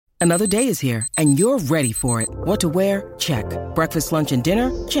Another day is here, and you're ready for it. What to wear? Check. Breakfast, lunch, and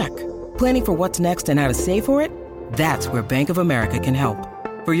dinner? Check. Planning for what's next and how to save for it? That's where Bank of America can help.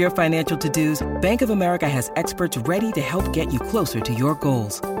 For your financial to-dos, Bank of America has experts ready to help get you closer to your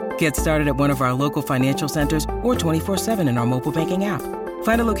goals. Get started at one of our local financial centers or 24/7 in our mobile banking app.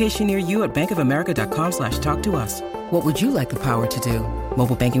 Find a location near you at bankofamerica.com/talktous. What would you like the power to do?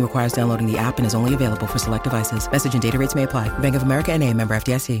 Mobile banking requires downloading the app and is only available for select devices. Message and data rates may apply. Bank of America N.A., member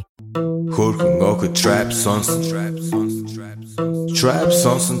FDIC. Хөрхөн охид trap сонсон trap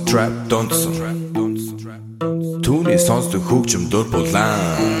сонсон trap донсон түүний сонсдог хөгжим дур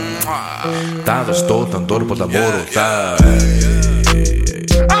булаан дагаж дуулан дур булаа мууруулаа.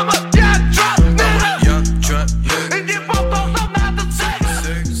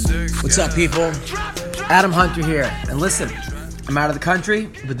 What's up, people? Adam Hunter here. And listen, I'm out of the country,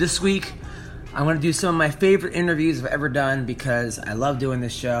 but this week I'm going to do some of my favorite interviews I've ever done because I love doing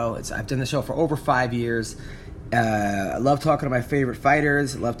this show. I've done the show for over 5 years. I love talking to my favorite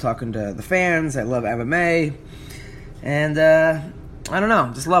fighters. I love talking to the fans. I love MMA. And I don't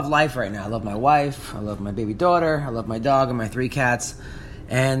know, just love life right now. I love my wife. I love my baby daughter. I love my dog and my 3 cats.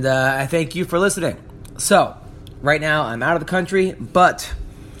 And I thank you for listening. So, right now I'm out of the country, but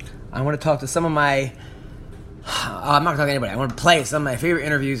I want to talk to some of my... I'm not going to talk to anybody. I want to play some of my favorite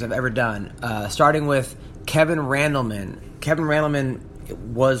interviews I've ever done, starting with Kevin Randleman. Kevin Randleman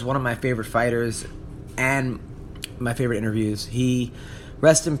was one of my favorite fighters and my favorite interviews.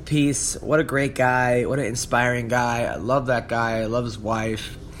 Rest in peace. What a great guy. What an inspiring guy. I love that guy. I love his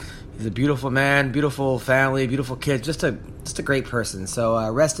wife. He's a beautiful man, beautiful family, beautiful kids. Just a great person. So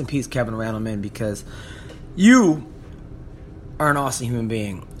rest in peace, Kevin Randleman, because you are an awesome human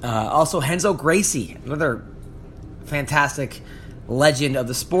being. Also, Renzo Gracie, another fantastic legend of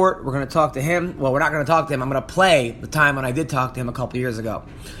the sport. We're going to talk to him. Well, we're not going to talk to him. I'm going to play the time when I did talk to him a couple years ago.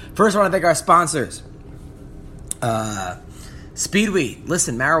 First, I want to thank our sponsors. Speedweed.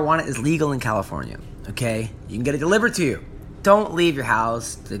 Listen, marijuana is legal in California, okay? You can get it delivered to you. Don't leave your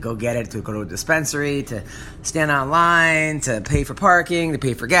house to go get it, to go to a dispensary, to stand online, to pay for parking, to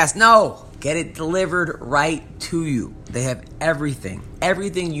pay for gas. No! Get it delivered right to you. They have everything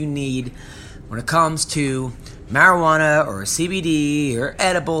you need when it comes to marijuana or CBD or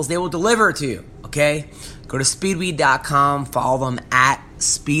edibles. They will deliver it to you, okay? Go to speedweed.com, follow them at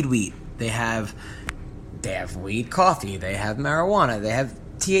Speedweed. They have weed coffee, they have marijuana, they have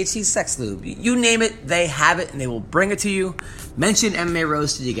THC sex lube. You name it, they have it, and they will bring it to you. Mention MMA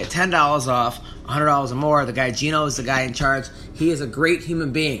Roasted, you get $10 off, $100 or more. The guy Gino is the guy in charge. He is a great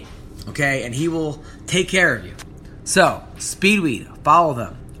human being, okay? And he will take care of you. So, Speedweed, follow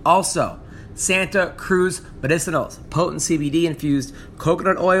them. Also, Santa Cruz Medicinals, potent CBD-infused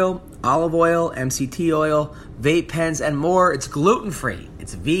coconut oil, olive oil, MCT oil, vape pens, and more. It's gluten-free,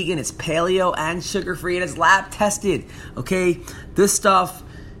 it's vegan, it's paleo, and sugar-free, and it's lab-tested, okay? This stuff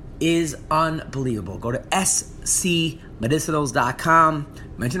is unbelievable. Go to scmedicinals.com,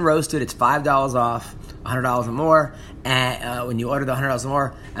 mention Roasted, it's $5 off, $100 or more, and when you order the $100 or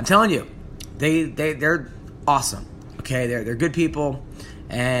more, I'm telling you, they're awesome, okay? They're good people,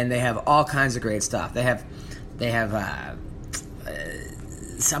 and they have all kinds of great stuff. They have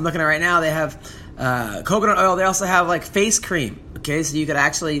I'm looking at it right now, they have coconut oil. They also have like face cream, okay? So you could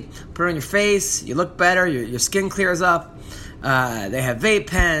actually put it on your face, you look better, your skin clears up. They have vape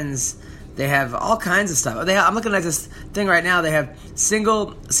pens. They have all kinds of stuff. I'm looking at this thing right now. They have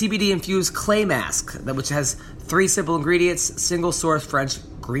single CBD-infused clay mask, which has 3 simple ingredients: single source French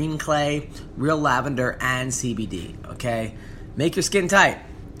green clay, real lavender, and CBD, okay? Make your skin tight,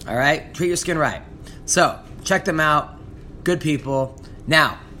 all right? Treat your skin right. So, check them out. Good people.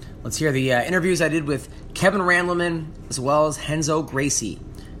 Now, let's hear the interviews I did with Kevin Randleman as well as Renzo Gracie,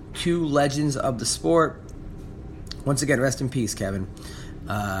 2 legends of the sport. Once again, rest in peace, Kevin.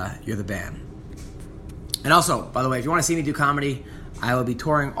 You're the band. And also, by the way, if you want to see me do comedy, I will be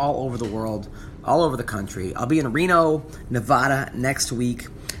touring all over the world, all over the country. I'll be in Reno, Nevada next week.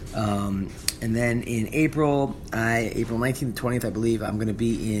 And then in April 19th to 20th, I believe, I'm going to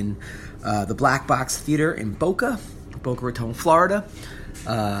be in the Black Box Theater in Boca Raton, Florida.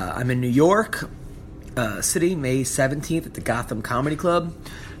 I'm in New York City, May 17th at the Gotham Comedy Club,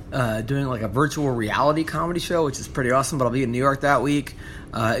 doing like a virtual reality comedy show, which is pretty awesome, but I'll be in New York that week.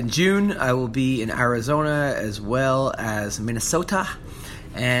 In June, I will be in Arizona as well as Minnesota,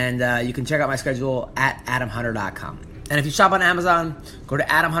 and you can check out my schedule at adamhunter.com. And if you shop on Amazon, go to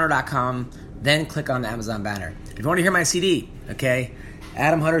adamhunter.com, then click on the Amazon banner. If you want to hear my CD, okay,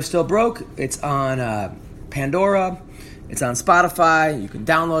 Adam Hunter Still Broke, it's on Pandora, it's on Spotify, you can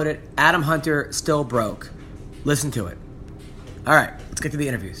download it. Adam Hunter Still Broke. Listen to it. All right, let's get to the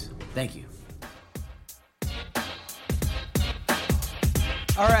interviews. Thank you.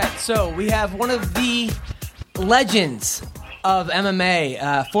 All right, so we have one of the legends of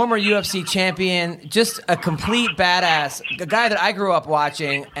MMA, former UFC champion, just a complete badass, a guy that I grew up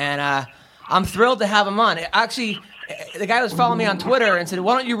watching, and I'm thrilled to have him on. Actually, the guy was following me on Twitter and said,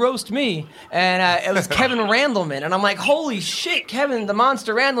 "Why don't you roast me?" And it was Kevin Randleman, and I'm like, "Holy shit, Kevin, the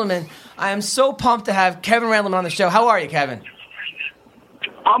monster Randleman!" I am so pumped to have Kevin Randleman on the show. How are you, Kevin?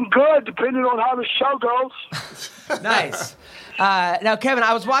 I'm good, depending on how the show goes. Nice. Now, Kevin,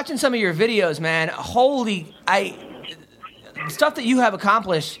 I was watching some of your videos, man. Stuff that you have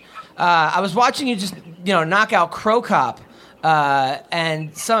accomplished. I was watching you just, knock out Crow Cop,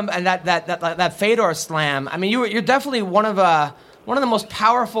 and that Fedor slam. I mean, you're definitely one of the most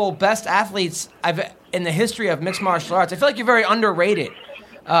powerful, best athletes in the history of mixed martial arts. I feel like you're very underrated,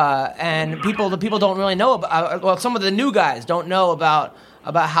 and the people don't really know about. Well, some of the new guys don't know about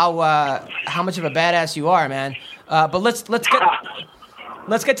how much of a badass you are, man. But let's get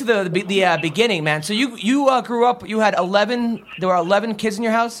to the beginning, man. So you grew up. You had 11. There were 11 kids in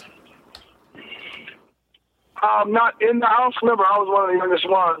your house. Not in the house. Remember, I was one of the youngest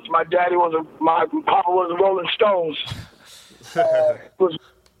ones. My papa was the Rolling Stones.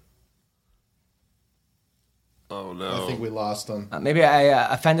 Oh no! I think we lost him. Maybe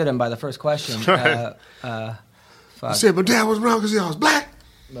I offended him by the first question. Right. He said, "But Dad was wrong because I was black."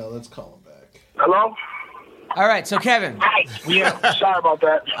 No, let's call him back. Hello? All right, so Kevin. Sorry about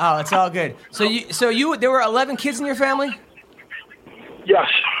that. Oh, it's all good. So there were 11 kids in your family? Yes.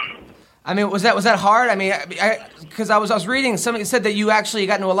 I mean, was that hard? I mean, because I was reading, somebody said that you actually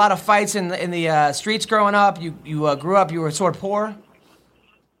got into a lot of fights in the streets growing up. You grew up, you were sort of poor.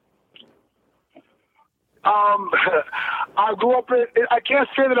 I grew up I can't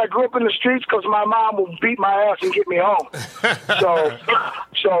say that I grew up in the streets because my mom would beat my ass and get me home.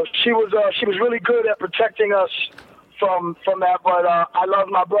 So she was really good at protecting us from that. But I love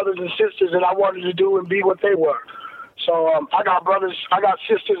my brothers and sisters, and I wanted to do and be what they were. So I got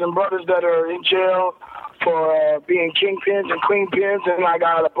sisters and brothers that are in jail for being kingpins and queenpins, and I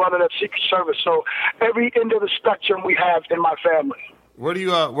got a brother that's Secret Service. So every end of the spectrum we have in my family. Where do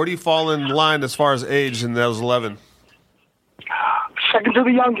you fall in line as far as age in those 11? Second to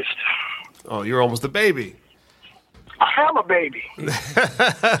the youngest. Oh, you're almost a baby. I am a baby.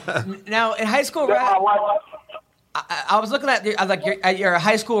 Now, in high school, I was looking at your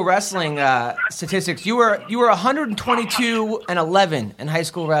high school wrestling statistics. You were 122-11 in high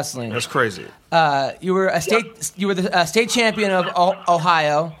school wrestling. That's crazy. You were the state champion of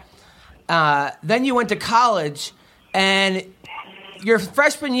Ohio. Then you went to college, and your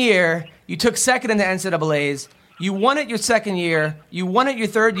freshman year, you took second in the NCAAs. You won it your second year. You won it your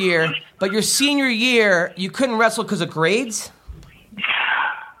third year. But your senior year, you couldn't wrestle because of grades?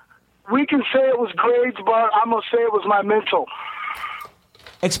 We can say it was grades, but I'm going to say it was my mental.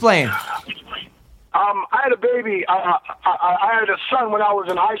 Explain. I had a baby. I had a son when I was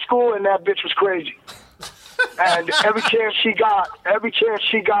in high school, and that bitch was crazy. And every chance she got,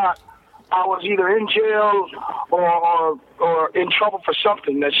 I was either in jail or in trouble for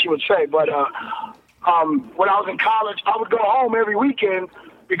something that she would say. But when I was in college, I would go home every weekend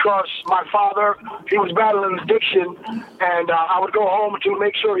because my father, he was battling addiction, and I would go home to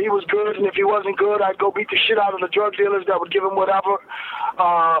make sure he was good, and if he wasn't good, I'd go beat the shit out of the drug dealers that would give him whatever,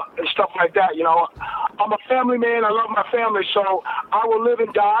 and stuff like that, I'm a family man. I love my family, so I will live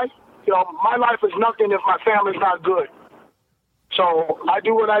and die. My life is nothing if my family's not good. So I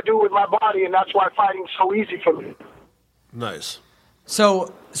do what I do with my body, and that's why fighting's so easy for me. Nice.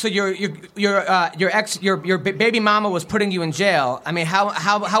 So your baby mama was putting you in jail. I mean, how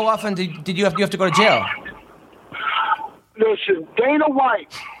often did you have to go to jail? Listen, Dana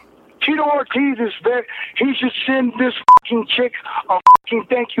White, Tito Ortiz is there. He should send this fucking chick a fucking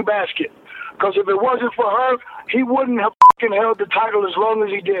thank you basket. Because if it wasn't for her, he wouldn't have fucking held the title as long as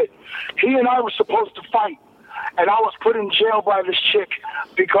he did. He and I were supposed to fight. And I was put in jail by this chick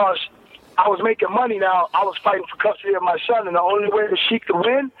because I was making money now. I was fighting for custody of my son, and the only way that she could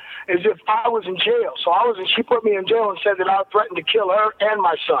win is if I was in jail. So she put me in jail and said that I threatened to kill her and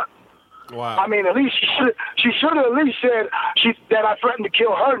my son. Wow. I mean, at least she should have at least said that I threatened to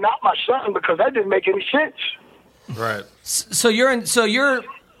kill her, not my son, because that didn't make any sense. Right. So you're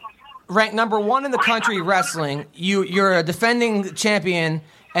ranked number 1 in the country wrestling. You're a defending champion.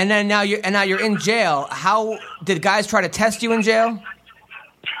 And then now you're in jail. How did guys try to test you in jail?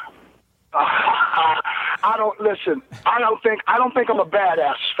 I don't think I'm a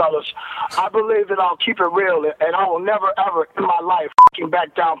badass, fellas. I believe that I'll keep it real, and I will never ever in my life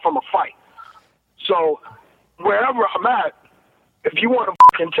back down from a fight. So wherever I'm at, if you want to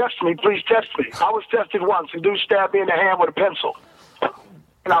fucking test me, please test me. I was tested once. A dude stabbed me in the hand with a pencil,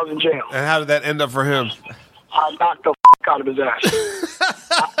 and I was in jail. And how did that end up for him? I knocked the out of his ass.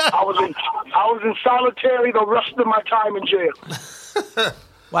 I was in solitary the rest of my time in jail.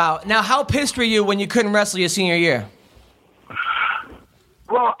 Wow. Now, how pissed were you when you couldn't wrestle your senior year?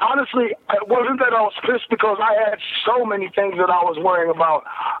 Well, honestly, it wasn't that I was pissed because I had so many things that I was worrying about.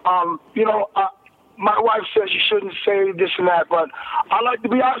 My wife says you shouldn't say this and that, but I like to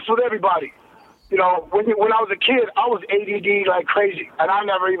be honest with everybody. You know, when I was a kid, I was ADD like crazy, and I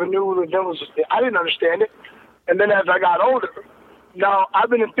never even knew that there was. I didn't understand it. And then as I got older, now I've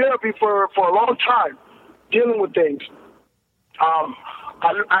been in therapy for a long time, dealing with things.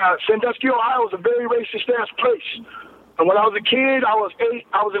 Sandusky, Ohio is a very racist-ass place. And when I was a kid, I was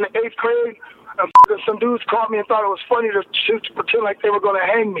in the 8th grade, and some dudes called me and thought it was funny to pretend like they were going to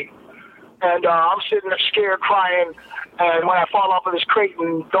hang me. And I'm sitting there scared, crying, and when I fall off of this crate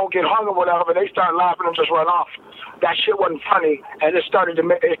and don't get hung or whatever, they start laughing and just run off. That shit wasn't funny, and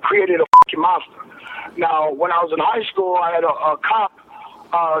it created a fucking monster. Now, when I was in high school, I had a cop,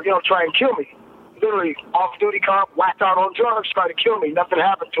 try and kill me. Literally, off-duty cop, whacked out on drugs, tried to kill me. Nothing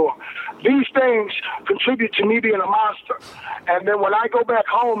happened to him. These things contribute to me being a monster. And then when I go back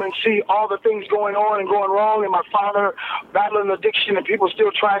home and see all the things going on and going wrong, and my father battling addiction and people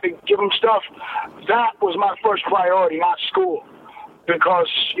still trying to give him stuff, that was my first priority, not school. Because,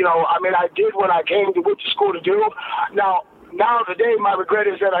 I did what I went to school to do. Now today, my regret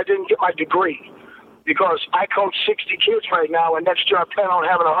is that I didn't get my degree. Because I coach 60 kids right now, and next year I plan on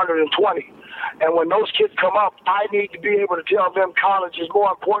having 120. And when those kids come up, I need to be able to tell them college is more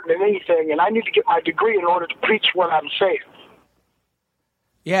important than anything, and I need to get my degree in order to preach what I'm saying.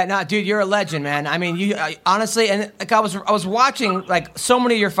 Yeah, no, dude, you're a legend, man. I mean, honestly, and like I was watching like so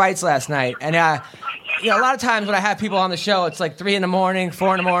many of your fights last night, and a lot of times when I have people on the show, it's like 3 a.m, 4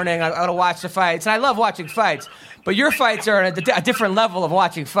 a.m. I go to watch the fights, and I love watching fights, but your fights are at a different level of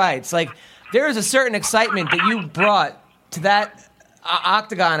watching fights. Like, there is a certain excitement that you brought to that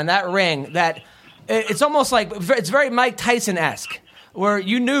octagon and that ring that it's almost like it's very Mike Tyson-esque, where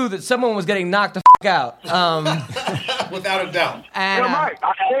you knew that someone was getting knocked the out. Without a doubt. And, Mike,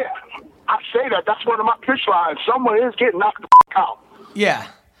 I say that. That's one of my pitch lines. Someone is getting knocked the out. Yeah.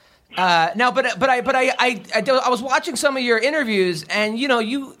 Now, but I was watching some of your interviews, and you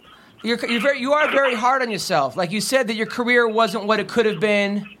are very hard on yourself. Like you said that your career wasn't what it could have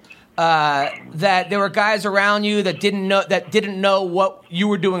been. That there were guys around you that didn't know what you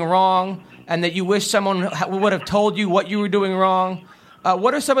were doing wrong, and that you wish someone would have told you what you were doing wrong.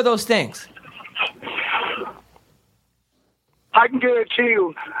 What are some of those things? I can guarantee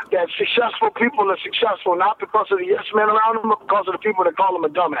you that successful people are successful not because of the yes men around them, but because of the people that call them a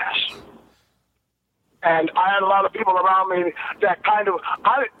dumbass. And I had a lot of people around me that kind of,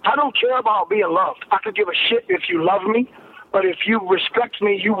 I don't care about being loved. I could give a shit if you love me. But if you respect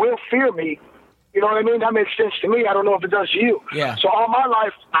me, you will fear me. You know what I mean? That makes sense to me. I don't know if it does to you. Yeah. So all my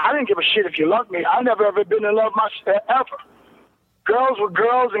life, I didn't give a shit if you loved me. I never ever been in love ever. Girls were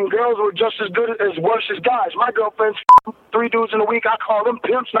girls, and girls were just as good as worse as guys. My girlfriend's 3 dudes in a week. I call them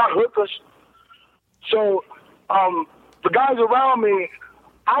pimps, not hookers. So the guys around me,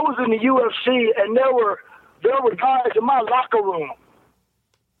 I was in the UFC, and there were guys in my locker room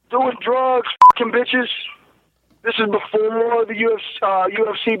doing drugs, fucking bitches. This is before the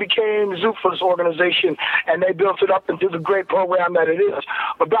UFC became Zuffa's organization, and they built it up into the great program that it is.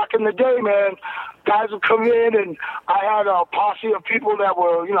 But back in the day, man, guys would come in, and I had a posse of people that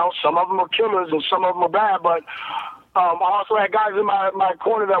were, some of them were killers and some of them were bad, but I also had guys in my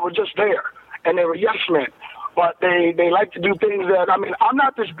corner that were just there, and they were yes men. But they like to do things that, I'm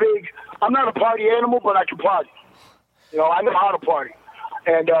not this big, I'm not a party animal, but I can party. I know how to party.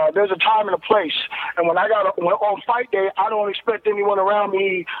 And there's a time and a place. And when on fight day, I don't expect anyone around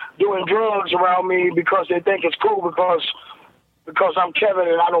me doing drugs around me because they think it's cool because I'm Kevin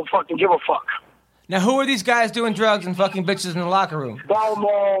and I don't fucking give a fuck. Now, who are these guys doing drugs and fucking bitches in the locker room?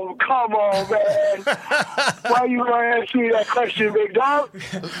 Balmain, come on, man. Why you gonna ask me that question, big dog?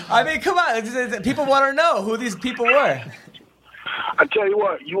 I mean, come on. People want to know who these people were. I tell you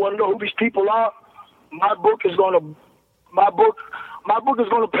what, you want to know who these people are? My book is going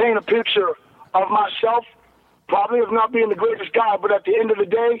to paint a picture of myself, probably of not being the greatest guy, but at the end of the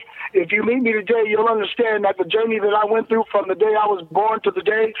day, if you meet me today, you'll understand that the journey that I went through from the day I was born to the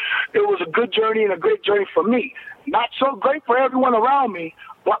day, it was a good journey and a great journey for me. Not so great for everyone around me,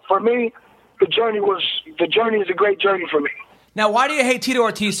 but for me, the journey is a great journey for me. Now, why do you hate Tito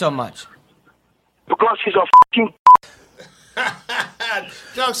Ortiz so much? Because he's a fucking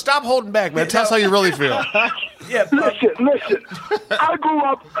No, stop holding back, man. Tell us how you really feel. Yeah, Listen. I grew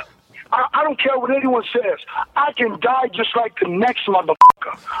up. I don't care what anyone says. I can die just like the next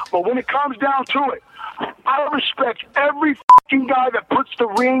motherfucker. But when it comes down to it, I respect every fucking guy that puts the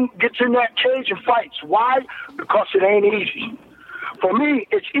ring, gets in that cage and fights. Why? Because it ain't easy. For me,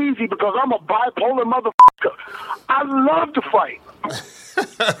 it's easy because I'm a bipolar motherfucker. I love to fight.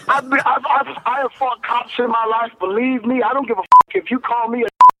 I have fought cops in my life. Believe me, I don't give a fuck if you call me a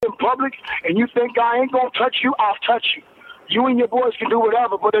in public and you think I ain't gonna touch you. I'll touch you. You and your boys can do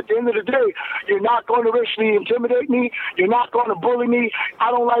whatever, but at the end of the day, you're not going to racially intimidate me. You're not going to bully me.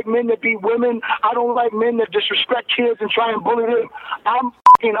 I don't like men that beat women. I don't like men that disrespect kids and try and bully them. I'm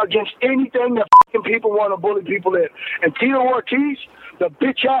fucking against anything that fucking people want to bully people in. And Tito Ortiz, the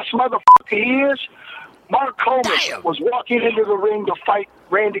bitch-ass motherfucker he is, Mark Coleman was walking into the ring to fight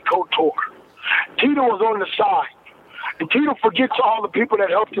Randy Couture. Tito was on the side. And Tito forgets all the people that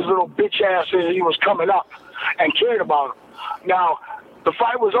helped his little bitch ass as he was coming up and cared about him. Now, the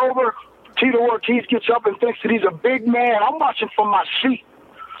fight was over. Tito Ortiz gets up and thinks that he's a big man. I'm watching from my seat.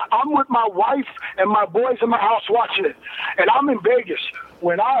 I'm with my wife and my boys in my house watching it. And I'm in Vegas.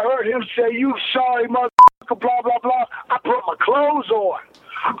 When I heard him say, "You sorry motherfucker, blah, blah, blah," I put my clothes on.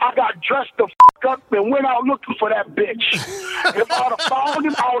 I got dressed the fuck up and went out looking for that bitch. If I'd have found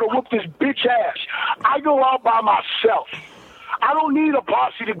him, I would have whooped his bitch ass. I go out by myself. I don't need a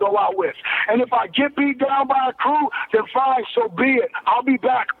posse to go out with. And if I get beat down by a crew, then fine, so be it. I'll be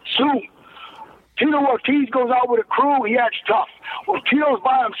back soon. Tito Ortiz goes out with a crew, he acts tough. When Tito's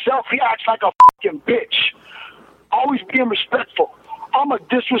by himself, he acts like a fucking bitch. Always being respectful. I'm a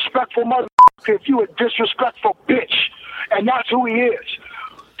disrespectful motherfucker if you a disrespectful bitch. And that's who he is.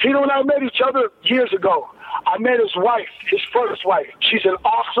 Tito and I met each other years ago. I met his wife, his first wife. She's an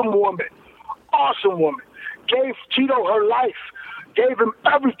awesome woman. Awesome woman. Gave Tito her life. Gave him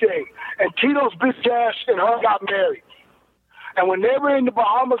everything. And Tito's bitch ass and her got married. And when they were in the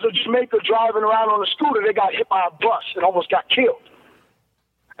Bahamas or Jamaica driving around on a scooter, they got hit by a bus and almost got killed.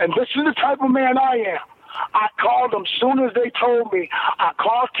 And this is the type of man I am. I called them soon as they told me. I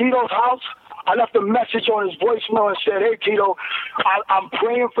called Tito's house. I left a message on his voicemail and said, "Hey, Tito, I'm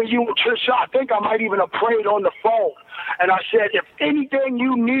praying for you and Trisha. I think I might even have prayed on the phone." And I said, "If anything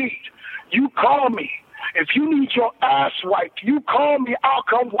you need, you call me. If you need your ass wiped, you call me. I'll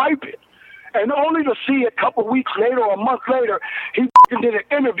come wipe it." And only to see a couple weeks later or a month later, he did an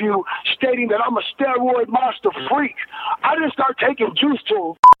interview stating that I'm a steroid monster freak. I didn't start taking juice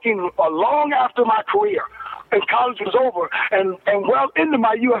till long after my career. And college was over, and well into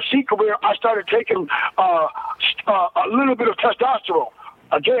my UFC career, I started taking a little bit of testosterone,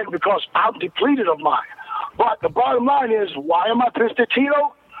 again, because I'm depleted of mine. But the bottom line is, why am I pissed at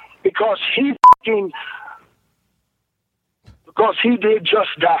Tito? Because he did just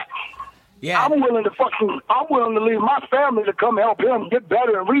that. Yeah. I'm willing to leave my family to come help him get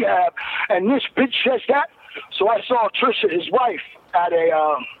better in rehab, and this bitch says that. So I saw Trisha, his wife, at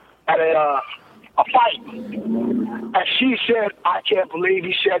a fight. And she said, "I can't believe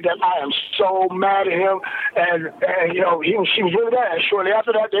he said that. I am so mad at him." And you know, she was really that. And shortly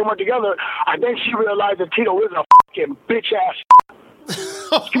after that, they went together. I think she realized that Tito is a fucking bitch ass.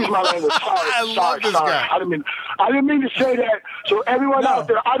 Excuse my language. Sorry. Guy. I didn't mean to say that. So everyone out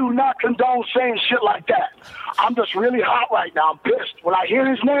there, I do not condone saying shit like that. I'm just really hot right now. I'm pissed. When I hear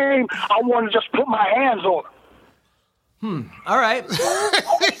his name, I want to just put my hands on him. All right.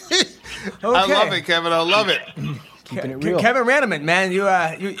 Okay. I love it, Kevin. I love it. Keeping it real. Kevin Ranneman, man, you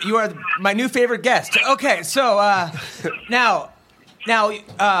are my new favorite guest. Okay, so now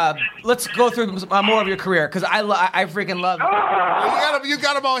let's go through more of your career because I freaking love it. You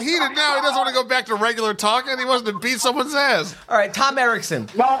got him all heated now. He doesn't want to go back to regular talking. He wants to beat someone's ass. All right, Tom Erickson.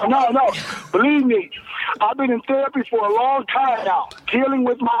 No. Believe me, I've been in therapy for a long time now, dealing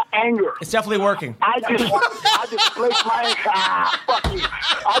with my anger. It's definitely working. I displaced my anger. Fuck you.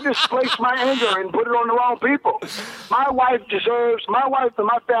 I displaced my anger and put it on the wrong people. My wife and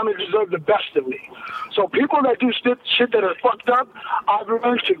my family deserve the best of me. So people that do shit that are fucked up, I've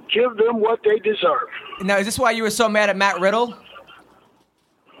learned to give them what they deserve. Now, is this why you were so mad at Matt Riddle?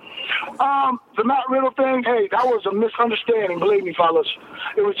 The Matt Riddle thing, hey, that was a misunderstanding, believe me, fellas.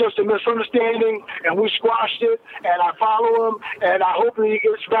 It was just a misunderstanding, and we squashed it, and I follow him, and I hope he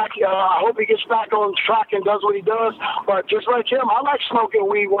gets back on track and does what he does. But just like him, I like smoking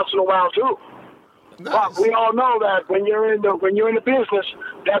weed once in a while, too. Nice. But we all know that when you're in the business,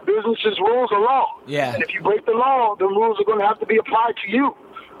 that business's rules are law. Yeah. And if you break the law, the rules are going to have to be applied to you.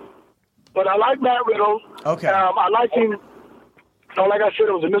 But I like Matt Riddle. Okay. I like him. So like I said,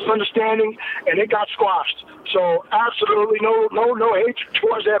 it was a misunderstanding, and it got squashed. So absolutely no hatred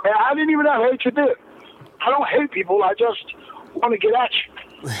towards that, man. I didn't even have hatred then. I don't hate people. I just want to get at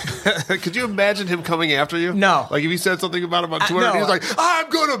you. Could you imagine him coming after you? No. Like if you said something about him on Twitter, no. and he was like, "I'm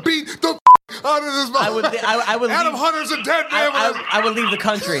gonna beat the out of this." I would Adam leave, Hunter's a dead man. I would leave the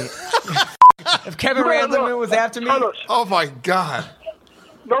country. If Kevin Randleman was after me, Oh my God.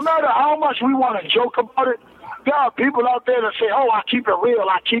 No matter how much we want to joke about it, there are people out there that say, "Oh, I keep it real.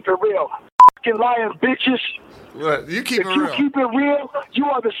 I keep it real." Fucking lying bitches. What? You keep If it you real. keep it real, you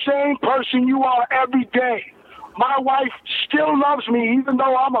are the same person you are every day. My wife still loves me, even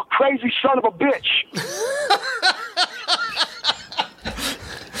though I'm a crazy son of a bitch.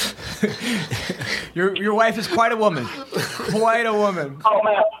 your wife is quite a woman. Quite a woman. Oh,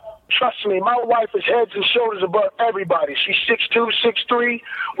 man. Trust me, my wife is heads and shoulders above everybody. She's 6'2", 6'3",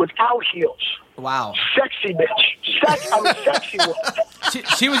 without heels. Wow. Sexy bitch. I'm a sexy woman.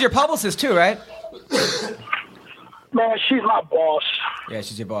 She was your publicist too, right? Man, she's my boss. Yeah,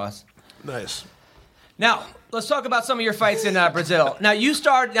 she's your boss. Nice. Now, let's talk about some of your fights in Brazil. Now, your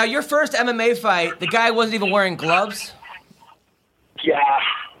first MMA fight, the guy wasn't even wearing gloves. Yeah.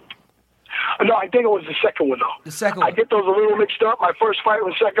 No, I think it was the second one, though. The second one. I get those a little mixed up. My first fight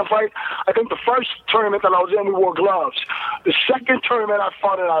and second fight. I think the first tournament that I was in, we wore gloves. The second tournament I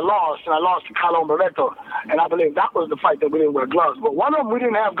fought and I lost to Carlo Moreto. And I believe that was the fight that we didn't wear gloves. But one of them, we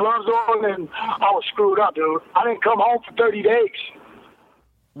didn't have gloves on, and I was screwed up, dude. I didn't come home for 30 days.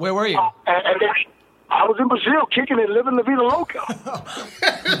 Where were you? And then I was in Brazil kicking it, living La Vida Loca.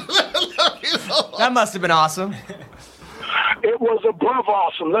 That must have been awesome. It was above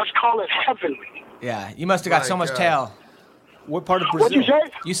awesome. Let's call it heavenly. Yeah, you must have got so much tail. What part of Brazil? What'd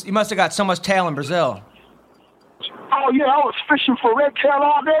you say? You must have got so much tail in Brazil. Oh, yeah, I was fishing for red tail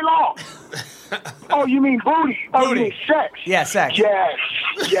all day long. Oh, you mean booty? Oh, you mean sex? Yeah, sex. Yes.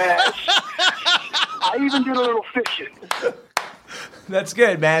 I even did a little fishing. That's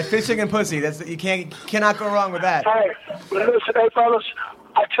good, man. Fishing and pussy. You cannot go wrong with that. Hey, listen, hey, fellas,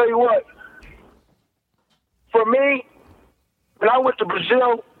 I tell you what. For me, when I went to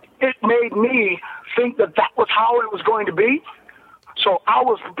Brazil, it made me think that was how it was going to be. So I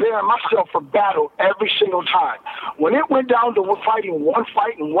was preparing myself for battle every single time. When it went down to fighting one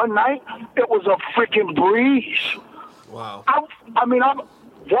fight in one night, it was a freaking breeze. Wow. I'm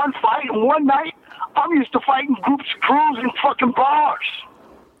one fight in one night. I'm used to fighting groups, crews, and fucking bars.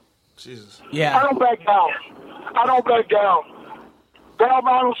 Jesus. Yeah. I don't back down. Val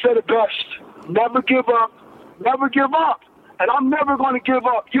Ronald said it best. Never give up. Never give up. And I'm never going to give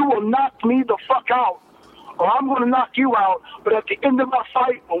up. You will knock me the fuck out, or I'm going to knock you out. But at the end of my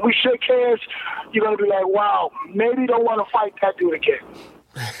fight, when we shake hands, you're going to be like, wow, maybe don't want to fight that dude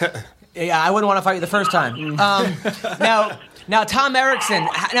again. Yeah, I wouldn't want to fight you the first time. Now, Tom Erickson.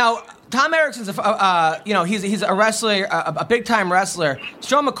 Now, Tom Erickson's he's a wrestler, a big time wrestler.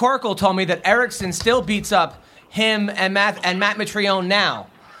 Sean McCorkle told me that Erickson still beats up him and Matt Mitrione now.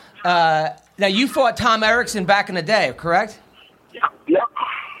 Now, you fought Tom Erickson back in the day, correct? Yeah.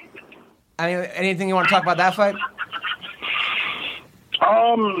 I mean, anything you want to talk about that fight?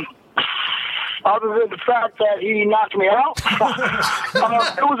 Other than the fact that he knocked me out,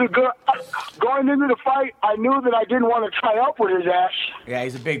 it was a good. Going into the fight, I knew that I didn't want to tie up with his ass. Yeah,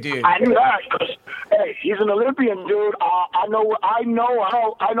 he's a big dude. I knew that because, hey, he's an Olympian, dude. I know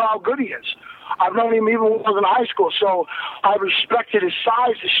how good he is. I've known him even when I was in high school, so I respected his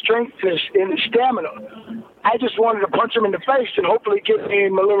size, his strength, and his stamina. I just wanted to punch him in the face and hopefully get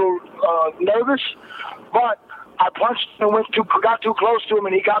him a little nervous, but I punched and got too close to him,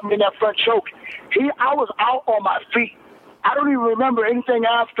 and he got me in that front choke. I was out on my feet. I don't even remember anything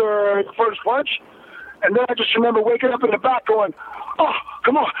after the first punch, and then I just remember waking up in the back going, "Oh,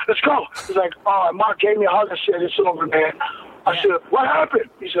 come on, let's go." He's like, "Oh," Mark gave me a hug and said, "It's over, man." I said, "What happened?"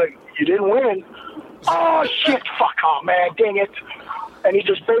 He's like, "You didn't win." "Oh, shit, fuck off, man, dang it." And he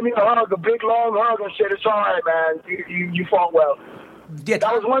just gave me a hug, a big, long hug, and said, "It's all right, man. You fought well." Yeah,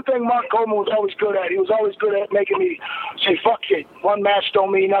 That was one thing Mark Coleman was always good at. He was always good at making me say, "Fuck it. One match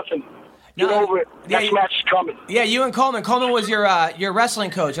don't mean nothing. Get over it. Next match is coming." Yeah, you and Coleman. Coleman was your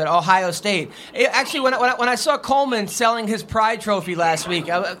wrestling coach at Ohio State. Actually, when I saw Coleman selling his Pride Trophy last week,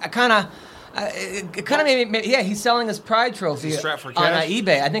 it kind of made me. Yeah, he's selling his Pride Trophy He's strapped for on cash?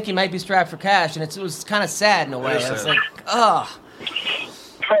 eBay. I think he might be strapped for cash, and it was kind of sad in a way. Very I was sad. like, ugh.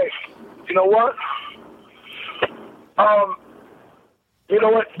 Hey, you know what? You know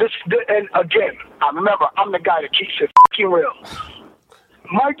what? And again, I remember I'm the guy that keeps it fucking real.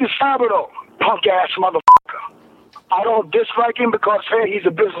 Mike DeSabato, punk ass motherfucker. I don't dislike him because, hey, he's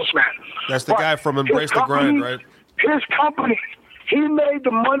a businessman. That's the But guy from his Embrace the company- Grind, right? His company, he made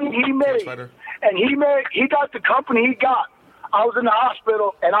the money he made. Fighter. And he got the company he got. I was in the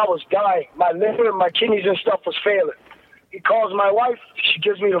hospital, and I was dying. My liver and my kidneys and stuff was failing. He calls my wife. She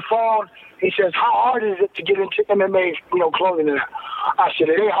gives me the phone. He says, how hard is it to get into MMA, clothing and that? I said,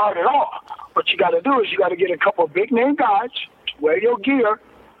 it ain't hard at all. What you got to do is you got to get a couple of big-name guys, wear your gear,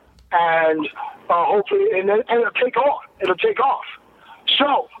 and hopefully, and it'll take off. It'll take off.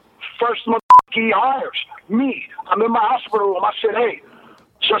 So, first he hires me. I'm in my hospital room. I said, hey,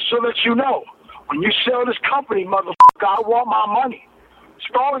 just so that you know, when you sell this company, motherfucker, I want my money. He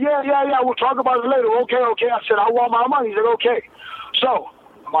said, oh, yeah, we'll talk about it later. Okay. I said, I want my money. He said, okay. So,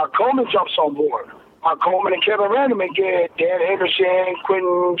 Mark Coleman jumps on board. Mark Coleman and Kevin Randleman get Dan Henderson,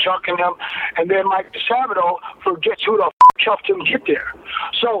 Quentin, Chuck, and them, and then Mike DeSabato forgets who the helped him get there.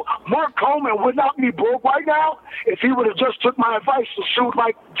 So Mark Coleman would not be broke right now if he would have just took my advice and sued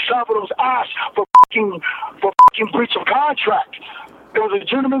Mike DeSabato's ass for breach of contract. It was a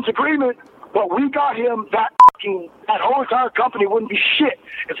gentleman's agreement, but we got him that whole entire company wouldn't be shit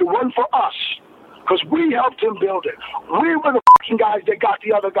if it wasn't for us. Because we helped him build it. We were the guys that got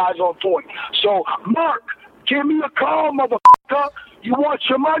the other guys on point. So, Mark, give me a call, motherfucker. You want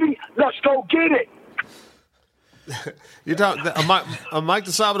your money? Let's go get it. You're talking, Mike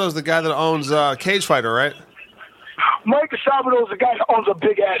DeSabato is the guy that owns Cage Fighter, right? Mike DeSabato is the guy that owns a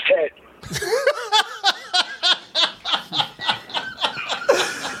big ass head.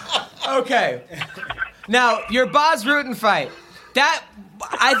 Okay. Now, your Bas Rutten fight, that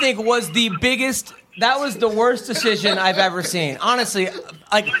I think was the biggest. That was the worst decision I've ever seen. Honestly,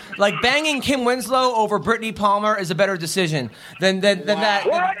 like banging Kim Winslow over Brittany Palmer is a better decision than that.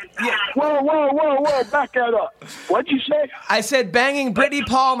 What? Yeah. Whoa! Back that up. What'd you say? I said banging Brittany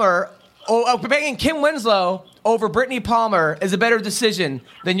Palmer, banging Kim Winslow over Brittany Palmer is a better decision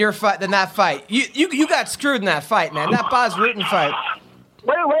than that fight. You got screwed in that fight, man. That Bas Rutten fight.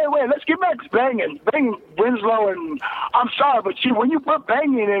 Wait. Let's get back to banging. Banging Winslow, and I'm sorry, but see, when you put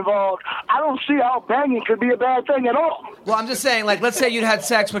banging involved, I don't see how banging could be a bad thing at all. Well, I'm just saying, like, let's say you'd had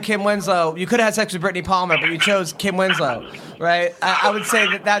sex with Kim Winslow. You could have had sex with Brittany Palmer, but you chose Kim Winslow, right? I would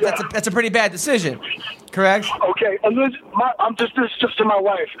say that's a pretty bad decision, correct? Okay, this is just to my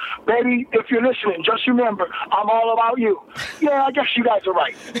wife. Baby, if you're listening, just remember, I'm all about you. Yeah, I guess you guys are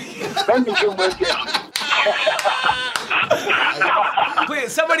right. Banging Kim Winslow.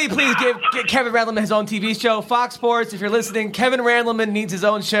 Somebody please give Kevin Randleman his own TV show. Fox Sports, if you're listening, Kevin Randleman needs his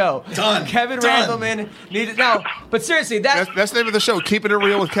own show. Done. Randleman needs it. No, but seriously, that's the name of the show, Keeping It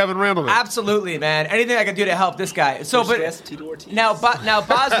Real with Kevin Randleman. Absolutely, man. Anything I can do to help this guy. So, but now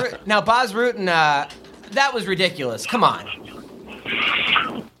Bas Rutten, that was ridiculous. Come on.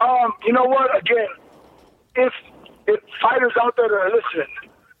 You know what? Again, if fighters out there that are listening,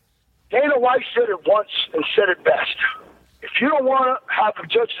 Dana White said it once and said it best. If you don't want to have the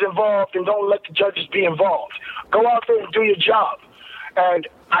judges involved, then don't let the judges be involved. Go out there and do your job. And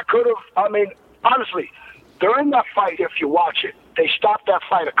honestly, during that fight, if you watch it, they stopped that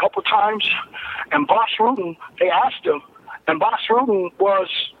fight a couple times, and Bas Rutten, they asked him, and Bas Rutten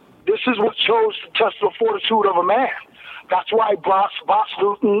this is what shows the test of the fortitude of a man. That's why Bas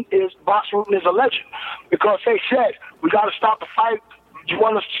Rutten is a legend, because they said, we got to stop the fight. Do you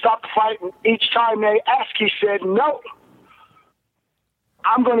want us to stop the fight? And each time they asked, he said, no.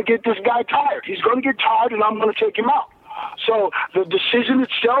 I'm going to get this guy tired. He's going to get tired, and I'm going to take him out. So the decision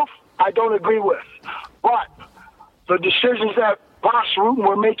itself, I don't agree with. But the decisions that Bas Rutten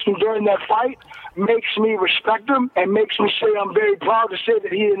were making during that fight makes me respect him and makes me say I'm very proud to say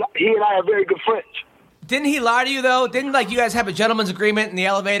that he and I are very good friends. Didn't he lie to you, though? Didn't, you guys have a gentleman's agreement in the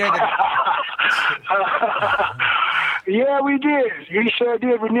elevator? Yeah, we did. We sure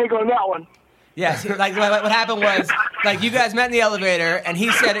did renege on that one. Yes, what happened was, you guys met in the elevator, and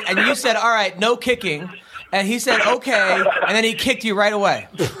he said, and you said, all right, no kicking, and he said, okay, and then he kicked you right away.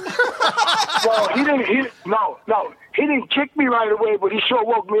 Well, he didn't kick me right away, but he sure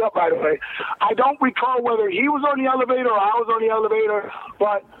woke me up right away. I don't recall whether he was on the elevator or I was on the elevator,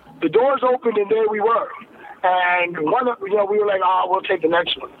 but the doors opened and there we were. And we were like, we'll take the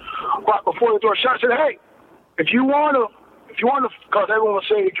next one. But before the door shut, I said, hey, if you want to, because everyone will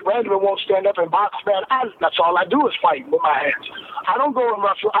say Randleman won't stand up and box, man. That's all I do is fight with my hands. I don't go and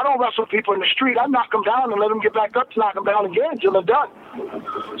wrestle. I don't wrestle people in the street. I knock them down and let them get back up to knock them down again until they're done.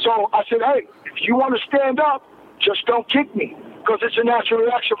 So I said, hey, if you want to stand up, just don't kick me, because it's a natural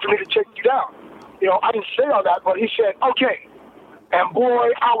reaction for me to take you down. I didn't say all that, but he said, okay. And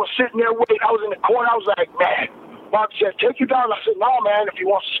boy, I was sitting there waiting. I was in the corner. I was like, man. Mark said, take you down. I said, no, man, if he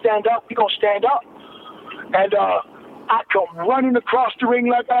wants to stand up, he's going to stand up. And I come running across the ring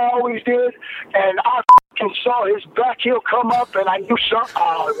like I always did, and I saw his back heel come up, and I knew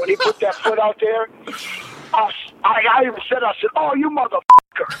when he put that foot out there. I even said, "Oh, you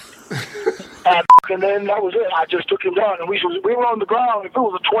motherfucker!" and then that was it. I just took him down, and we were on the ground. If it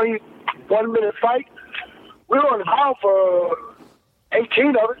was a 21-minute fight, we were on the ground for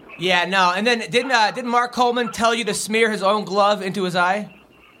 18 of it. Yeah, no. And then didn't Mark Coleman tell you to smear his own glove into his eye,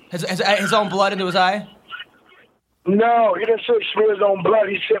 his own blood into his eye? No, he didn't say smear his own blood.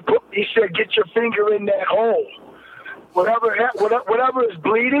 He said get your finger in that hole. Whatever is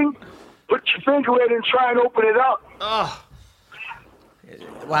bleeding, put your finger in and try and open it up. Oh.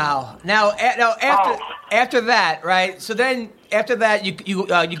 Wow. Now after that, right? So then after that,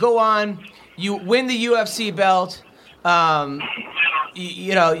 you go on, you win the UFC belt.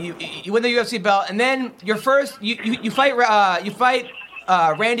 You win the UFC belt, and then your first you fight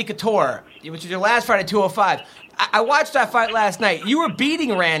Randy Couture, which is your last fight at 205. I watched that fight last night. You were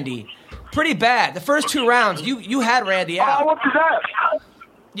beating Randy pretty bad. The first 2 rounds, you had Randy out. I whooped his ass.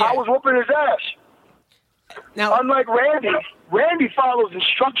 Yeah. I was whooping his ass. Now, unlike Randy follows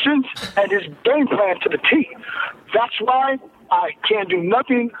instructions and his game plan to the T. That's why I can't do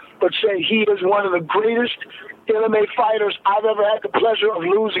nothing but say he is one of the greatest MMA fighters I've ever had the pleasure of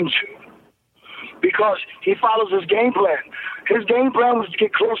losing to. Because he follows his game plan. His game plan was to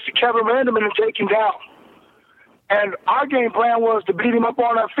get close to Kevin Randleman and take him down. And our game plan was to beat him up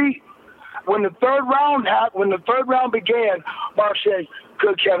on our feet. When the third round began, Mark said,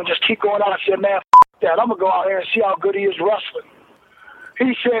 "Good, Kevin, just keep going on." I said, "Man, that. I'm going to go out here and see how good he is wrestling."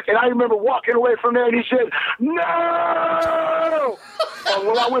 He said, and I remember walking away from there, and he said, "No!" And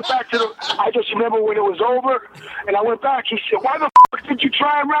when I went back I just remember when it was over, and I went back, he said, "Why the f*** did you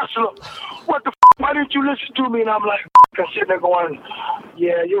try and wrestle him? What the f***? Why didn't you listen to me?" And I'm like, I'm sitting there going,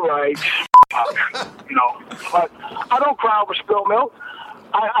 "Yeah, you're right." But I don't cry over spilled milk.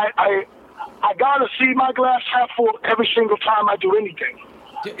 I gotta see my glass half full every single time I do anything.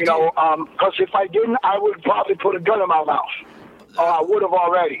 Because if I didn't, I would probably put a gun in my mouth. Or I would have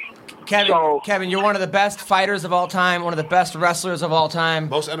already. Kevin, you're one of the best fighters of all time, one of the best wrestlers of all time.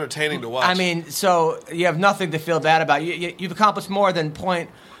 Most entertaining to watch. I mean, so you have nothing to feel bad about. You've accomplished more than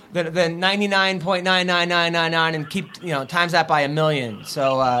 99.99999 and keep times that by 1,000,000.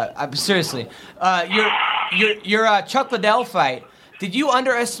 So seriously, your Chuck Liddell fight. Did you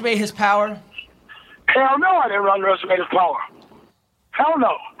underestimate his power? Hell no, I didn't underestimate his power. Hell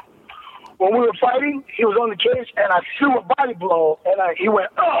no. When we were fighting, he was on the cage, and I threw a body blow, and he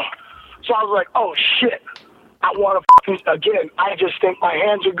went, "Oh!" So I was like, "Oh shit! I want to again." I just think my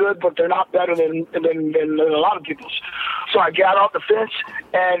hands are good, but they're not better than a lot of people's. So I got off the fence,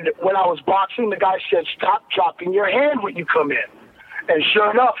 and when I was boxing, the guy said, "Stop dropping your hand when you come in." And sure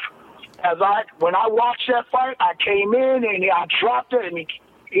enough, when I watched that fight, I came in and I dropped it, and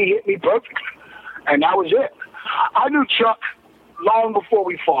he hit me perfectly, and that was it. I knew Chuck long before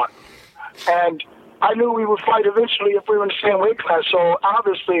we fought. And I knew we would fight eventually if we were in the same weight class. So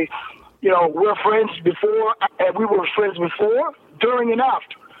obviously, we're friends before, and we were friends before, during, and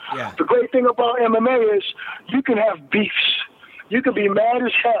after. Yeah. The great thing about MMA is you can have beefs. You can be mad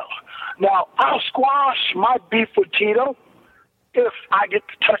as hell. Now, I'll squash my beef with Tito if I get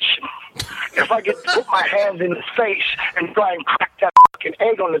to touch him. If I get to put my hands in his face and try and crack that fucking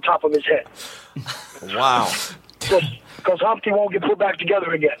egg on the top of his head. Wow. Because Humpty won't get put back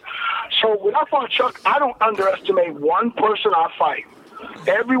together again. So when I fought Chuck, I don't underestimate one person I fight.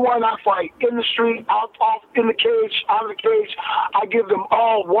 Everyone I fight, in the street, out in the cage, out of the cage, I give them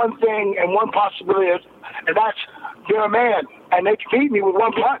all one thing and one possibility, and that's they're a man, and they can beat me with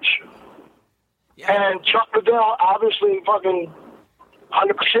one punch. Yeah. And Chuck Liddell, obviously, fucking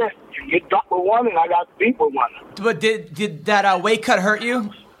 100%. You get ducked with one, and I got beat with one. But did that weight cut hurt you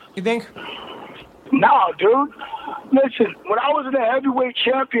think? No, dude. Listen, when I was the heavyweight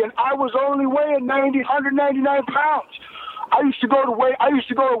champion, I was only weighing 199 pounds. I used to go to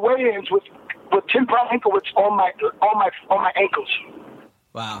weigh-ins with 10-pound ankle weights on my ankles.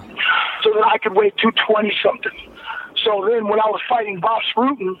 Wow. So that I could weigh 220 something. So then when I was fighting Bob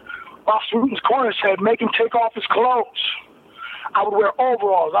Rutan's corner said, "Make him take off his clothes." I would wear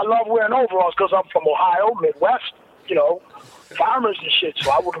overalls. I love wearing overalls because I'm from Ohio, Midwest, farmers and shit, so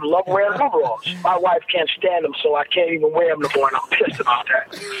I would love wearing overalls. My wife can't stand them, so I can't even wear them no more, and I'm pissed about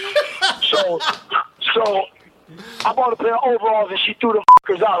that. So I bought a pair of overalls, and she threw the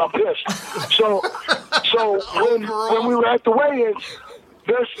fuckers out. I'm pissed. So when we were at the weigh-ins,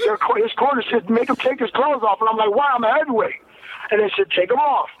 his corner said, "Make him take his clothes off," and I'm like, "Why? I'm a heavyweight." And they said, "Take them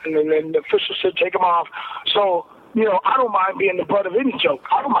off," and then the official said, "Take them off." So I don't mind being the butt of any joke.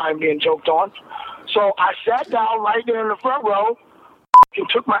 I don't mind being joked on. So I sat down right there in the front row. and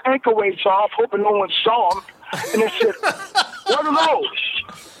took my ankle weights off, hoping no one saw them. And they said, "What are those?"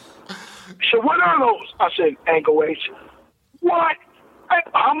 He said, "What are those?" I said, "Ankle weights." "What?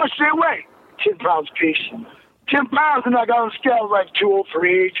 How much they weigh?" 10 pounds a piece. 10 pounds, and I got on the scale like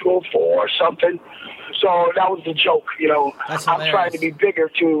 203, 204, something. So that was the joke, you know. I'm trying to be bigger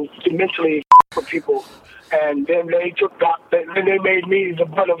to mentally for people. And then they they made me the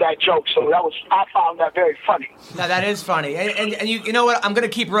butt of that joke. So I found that very funny. No, that is funny. And you know what? I'm going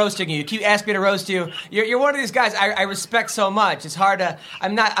to keep roasting you. You keep asking me to roast you. You're one of these guys I respect so much. It's hard to.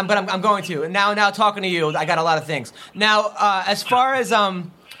 I'm going to. And now talking to you, I got a lot of things. Now, as far as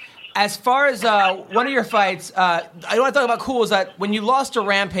one of your fights, I want to talk about cool is that when you lost to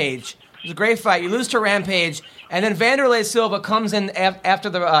Rampage, it was a great fight. You lose to Rampage, and then Vanderlei Silva comes in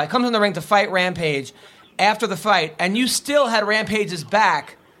comes in the ring to fight Rampage after the fight, and you still had Rampage's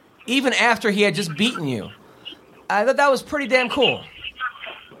back even after he had just beaten you. I thought that was pretty damn cool.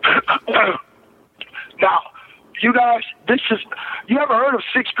 Now, you guys, you ever heard of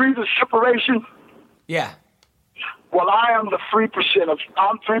 6 degrees of separation? Yeah. Well, I'm 3%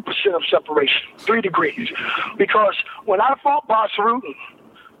 of separation, 3 degrees. Because when I fought Bas Rutten,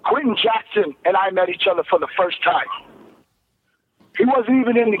 Quentin Jackson and I met each other for the first time. He wasn't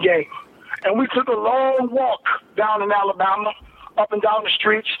even in the game. And we took a long walk down in Alabama, up and down the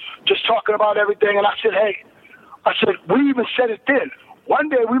streets, just talking about everything. And I said, we even said it then. One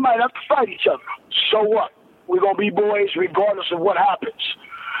day we might have to fight each other. So what? We're going to be boys regardless of what happens.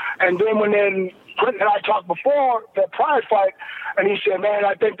 And then when Quentin and I talked before that Pride fight, and he said, man,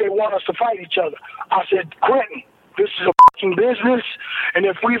 I think they want us to fight each other. I said, Quentin, this is a fucking business, and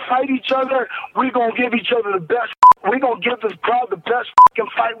if we fight each other, we're going to give each other the best. We're going to give this crowd the best fucking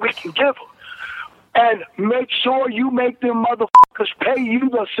fight we can give them. And make sure you make them motherfuckers pay you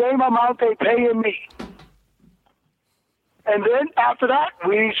the same amount they paying me. And then after that,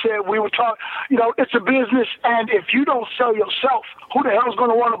 we were talking, you know, it's a business, and if you don't sell yourself, who the hell's going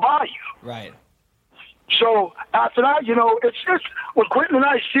to want to buy you? Right. So after that, you know, it's just when Quentin and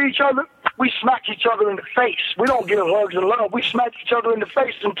I see each other, we smack each other in the face. We don't give hugs and love. We smack each other in the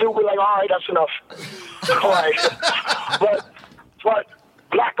face until we're like, all right, that's enough. All right. But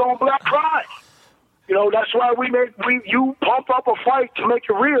black on black crime. You know, that's why you pump up a fight to make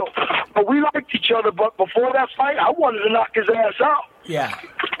it real. But we liked each other. But before that fight, I wanted to knock his ass out. Yeah.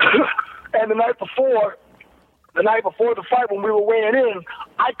 And the night before the fight, when we were weighing in,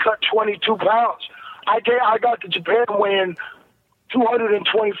 I cut 22 pounds. I got to Japan weighing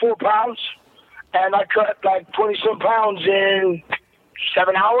 224 pounds, and I cut like 20-some pounds in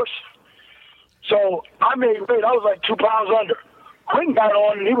 7 hours. So I made weight. I was like 2 pounds under. Quentin got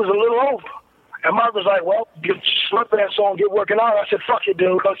on, and he was a little over. And Mark was like, well, get your sweatpants on, get working out. I said, fuck it,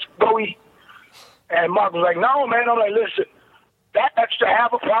 dude. Let's go eat. And Mark was like, no, man. I'm like, listen, that extra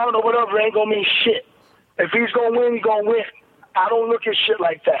half a pound or whatever ain't going to mean shit. If he's going to win, he's going to win. I don't look at shit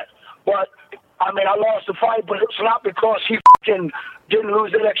like that. But, I mean, I lost the fight, but it's not because he fucking didn't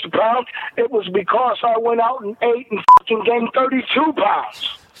lose that extra pound. It was because I went out and ate and fucking gained 32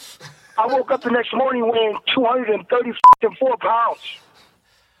 pounds. I woke up the next morning weighing 234 pounds.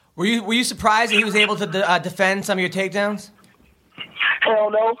 Were you surprised that he was able to defend some of your takedowns? Hell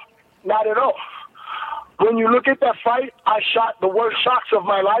no, not at all. When you look at that fight, I shot the worst shots of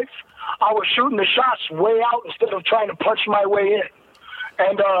my life. I was shooting the shots way out instead of trying to punch my way in.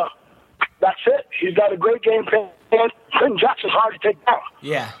 And that's it. He's got a great game plan. Quentin Jackson's hard to take down.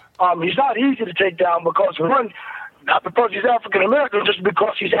 Yeah. He's not easy to take down because, one, not because he's African-American, just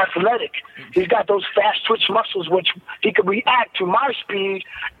because he's athletic. He's got those fast twitch muscles, which he could react to my speed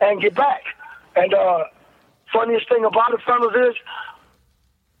and get back. And funniest thing about it, fellas, is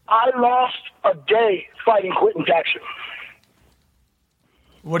I lost a day fighting Quentin Jackson.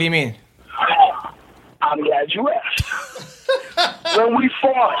 What do you mean? I'm glad you asked. When we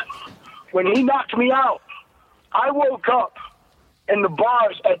fought, when he knocked me out, I woke up in the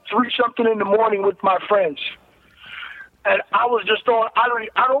bars at 3-something in the morning with my friends. And I was just on,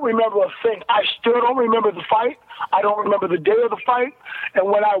 I don't remember a thing. I still don't remember the fight. I don't remember the day of the fight. And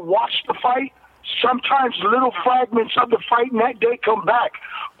when I watch the fight, sometimes little fragments of the fight in that day come back.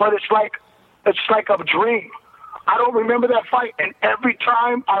 But it's like a dream. I don't remember that fight. And every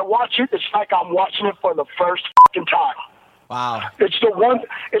time I watch it, it's like I'm watching it for the first fucking time. Wow. It's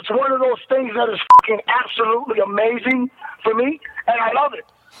one of those things that is fucking absolutely amazing for me. And I love it.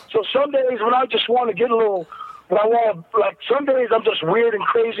 So some days when I just want to get a little... Like, some days I'm just weird and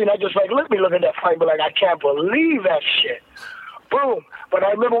crazy, and I just like, let me look at that fight, but like, I can't believe that shit. Boom. But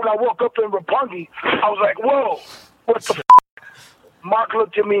I remember when I woke up in Roppongi, I was like, whoa, what the f***? Mark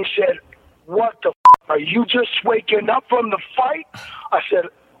looked at me and said, what the f***? are you just waking up from the fight? I said,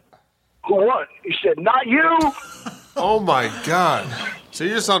 who won? He said, not you. Oh, my God. So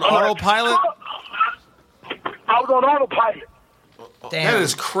you're just on autopilot? I was on autopilot. Damn. That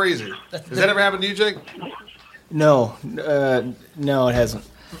is crazy. Has that ever happened to you, Jake? No, no, it hasn't.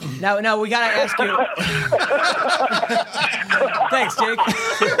 Now we gotta ask you. Thanks, Jake.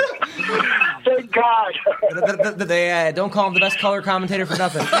 Thank God. They don't call him the best color commentator for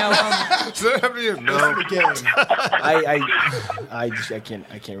nothing. Now, Does that happen to you? No. I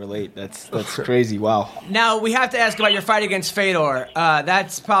can't relate. That's crazy. Wow. now we have to ask about your fight against Fedor.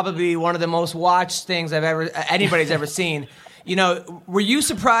 That's probably one of the most watched things anybody's ever seen. You know, were you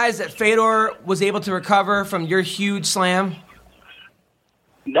surprised that Fedor was able to recover from your huge slam?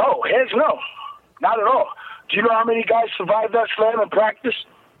 No, heck no. Not at all. Do you know how many guys survived that slam in practice?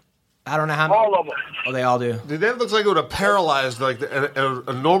 I don't know how many. All of them. Oh, they all do. Dude, that looks like it would have paralyzed, like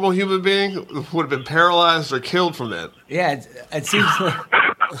a normal human being would have been paralyzed or killed from that. Yeah, it seems.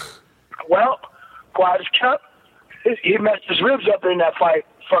 Well, quiet as kept. He messed his ribs up in that fight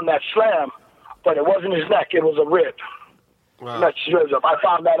from that slam, but it wasn't his neck. It was a rib. Wow. Messed his ribs up. I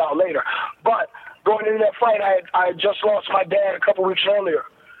found that out later. But going into that fight, I had just lost my dad a couple weeks earlier.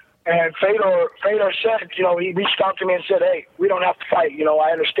 And Fedor said, you know, he reached out to me and said, hey, we don't have to fight. You know, I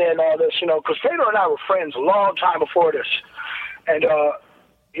understand all this, you know, because Fedor and I were friends a long time before this. And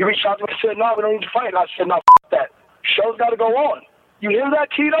he reached out to me and said, no, we don't need to fight. And I said, no, that. Show's got to go on. You hear that,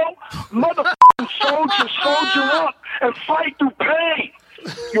 Tito? Motherfucking soldier up and fight through pain.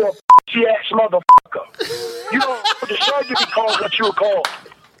 You're a bitchy-ass motherfucker. You don't deserve to be called what you were called.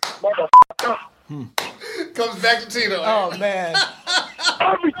 Motherfucker. Comes back to Tito. Oh man.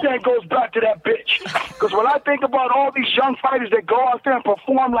 Everything goes back to that bitch. Because when I think about all these young fighters that go out there and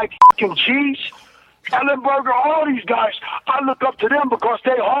perform like fucking G's, Ellenberger, all these guys, I look up to them because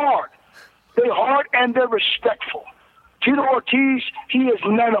they hard. They hard and they're respectful. Tito Ortiz, he is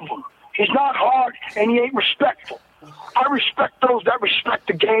none of them. He's not hard and he ain't respectful. I respect those that respect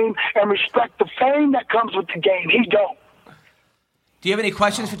the game and respect the fame that comes with the game. He don't. Do you have any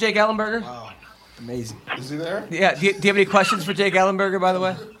questions for Jake Ellenberger? Wow. Amazing. Is he there? Yeah. Do you have any questions for Jake Ellenberger, by the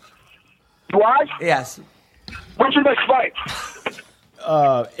way? Do I? Yes. When's your next fight?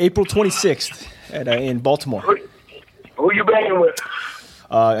 April 26th in Baltimore. Who you banging with?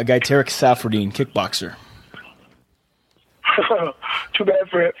 A guy, Tarek Safardine, kickboxer. Too bad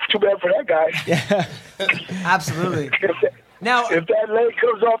for that guy. Absolutely. Now, If that leg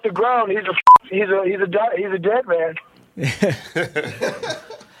comes off the ground, he's a dead man.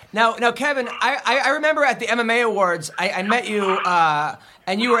 Now, Kevin, I remember at the MMA Awards, I met you,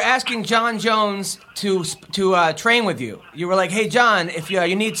 and you were asking John Jones to train with you. You were like, "Hey, John, if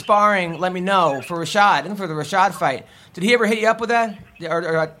you need sparring, let me know for Rashad and for the Rashad fight." Did he ever hit you up with that, or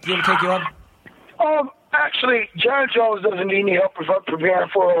did he ever take you up? Actually, John Jones doesn't need any help preparing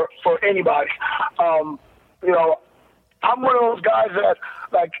for anybody. You know, I'm one of those guys that,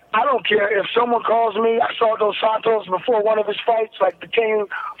 like, I don't care if someone calls me. I saw Dos Santos before one of his fights, like the King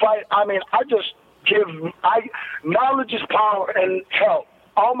fight. I mean, I just knowledge is power, and hell,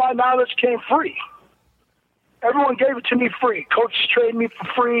 all my knowledge came free. Everyone gave it to me free. Coaches trained me for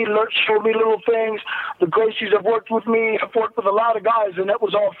free, showed me little things. The Gracies have worked with me. I've worked with a lot of guys, and that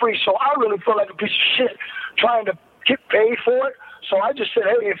was all free. So I really feel like a piece of shit trying to get paid for it. So I just said,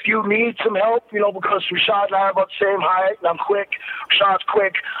 hey, if you need some help, you know, because Rashad and I are about the same height, and I'm quick. Rashad's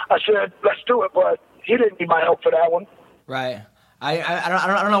quick. I said, let's do it. But he didn't need my help for that one. Right.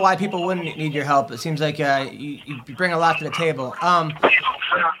 I don't know why people wouldn't need your help. It seems like you bring a lot to the table.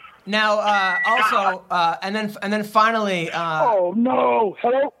 Now, also, and then finally. Oh no!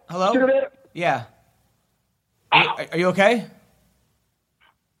 Hello. Hello. You there? Yeah. Are you okay?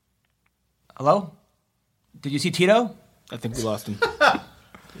 Hello. Did you see Tito? I think we lost him.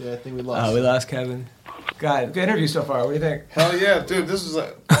 Yeah, I think we lost. Oh, we lost Kevin. God, good interview so far. What do you think? Hell yeah, dude! This is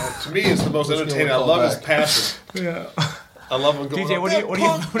to me, it's the most entertaining. I love his passion. Yeah. I love him going. DJ, what do you?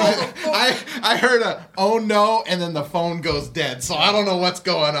 I heard a oh no, and then the phone goes dead. So I don't know what's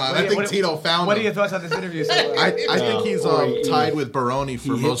going on. I think Tito found What are him. your thoughts on this interview so far? I think he's tied with Baroni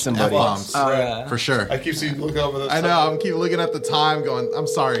for most F-bombs. Oh, yeah. For sure. I keep seeing look over the. I know. I'm keep looking at the time, going, I'm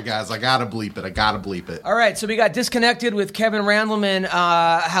sorry, guys. I gotta bleep it. All right, so we got disconnected with Kevin Randleman.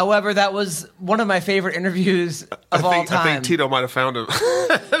 However, that was one of my favorite interviews of all time. I think Tito might have found him.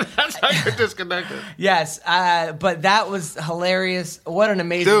 That's how you're disconnected. Yes, but that was hilarious. What an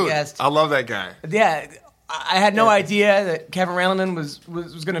amazing Dude, guest. I love that guy. Yeah, I had no idea that Kevin Randleman was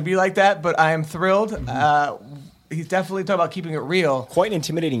going to be like that, but I am thrilled. He's definitely talking about keeping it real. Quite an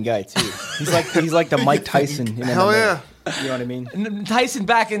intimidating guy too. He's like the Mike Tyson. In Hell MMA. yeah. You know what I mean? Tyson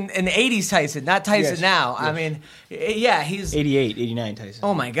back in the 80s Tyson, not Tyson Yes, now. yes. I mean, yeah, he's 88, 89 Tyson.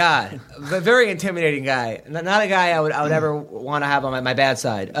 oh my God, a very intimidating guy. Not a guy I would ever want to have on my bad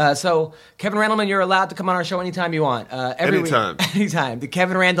side. So Kevin Randleman, you're allowed to come on our show anytime you want. Every Anytime. week. Anytime. The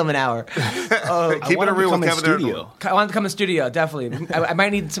Kevin Randleman Hour. Keep it real with Kevin studio. I want to come in studio, definitely. I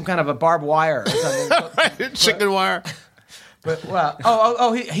might need some kind of a barbed wire or something. Chicken wire. But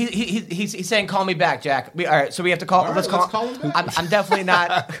well, he's saying call me back, Jack. All right, so we have to call. All right, let's call him back. I'm definitely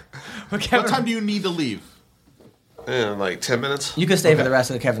not. What time do you need to leave? In like 10 minutes. You can stay for the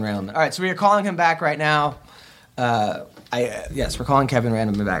rest of the Kevin Randleman. All right, so we are calling him back right now. Yes, we're calling Kevin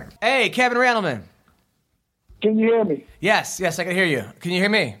Randleman back. Hey, Kevin Randleman. Can you hear me? Yes, I can hear you. Can you hear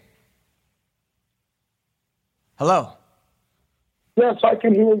me? Hello. Yes, I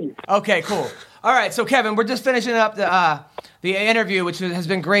can hear you. Okay, cool. All right, so Kevin, we're just finishing up the interview, which has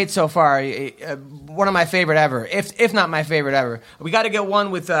been great so far. One of my favorite ever, if not my favorite ever. We got to get one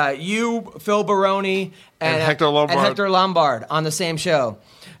with you, Phil Baroni, and Hector Lombard. and Hector Lombard on the same show.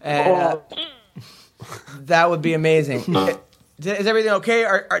 And, that would be amazing. Is everything okay?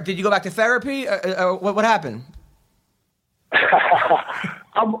 Or did you go back to therapy? What happened?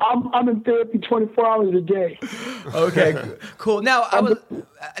 I'm in therapy 24 hours a day. Okay, cool. Now I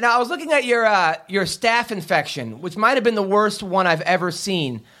was looking at your staph infection, which might have been the worst one I've ever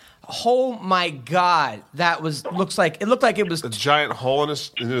seen. Oh my God, it looked like it was A giant hole in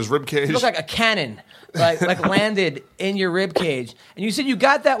his rib cage. It looked like a cannon, like landed in your rib cage. And you said you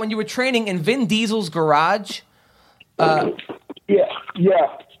got that when you were training in Vin Diesel's garage. Yeah. Yes.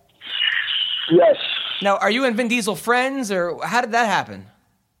 Now, are you and Vin Diesel friends, or how did that happen?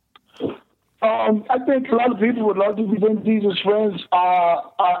 I think a lot of people would love to be Vin Diesel's friends.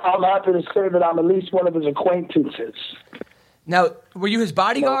 I'm happy to say that I'm at least one of his acquaintances. Now, were you his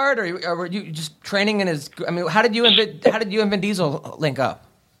bodyguard, or were you just training in his? I mean, how did you and Vin Diesel link up?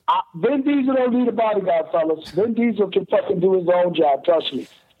 Vin Diesel don't need a bodyguard, fellas. Vin Diesel can fucking do his own job. Trust me.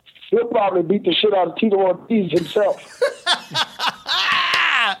 He'll probably beat the shit out of Tito Ortiz himself.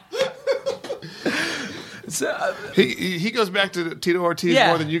 So, he goes back to Tito Ortiz Yeah.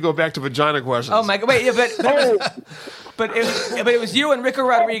 more than you go back to vagina questions. oh my God! Wait, yeah, but it was you and Rico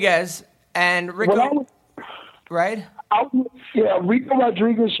Rodriguez and Rico, right? Rico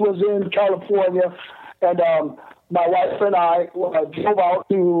Rodriguez was in California, and my wife and I drove out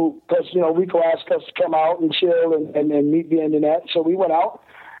because Rico asked us to come out and chill and meet Vin and that, so we went out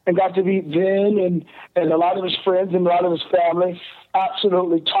and got to meet Vin and a lot of his friends and a lot of his family.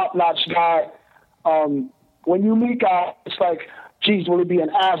 Absolutely top-notch guy. When you meet guys, it's like, geez, will he be an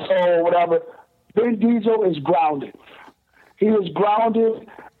asshole or whatever? Vin Diesel is grounded. He is grounded,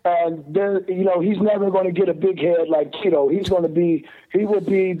 and he's never going to get a big head like Tito. He would be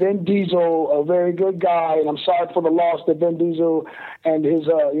Vin Diesel, a very good guy, and I'm sorry for the loss that Vin Diesel and his,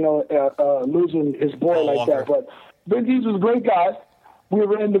 losing his boy like that. But Vin Diesel's a great guy. We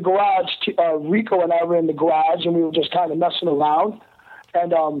were in the garage. Rico and I were in the garage, and we were just kind of messing around,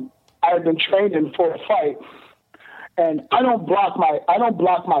 and I had been training for a fight, and I don't block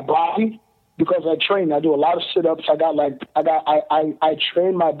my body because I train. I do a lot of sit-ups. I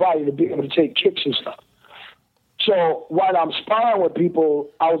train my body to be able to take kicks and stuff. So while I'm sparring with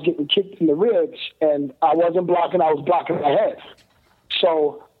people, I was getting kicked in the ribs, and I wasn't blocking. I was blocking my head.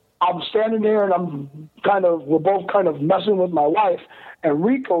 So I'm standing there, and we're both kind of messing with my wife, and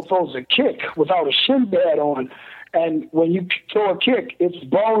Rico throws a kick without a shin pad on. And when you throw a kick, it's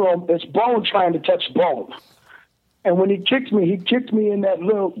bone trying to touch bone. And when he kicked me in that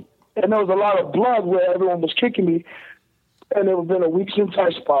little, and there was a lot of blood where everyone was kicking me, and it had been a week since I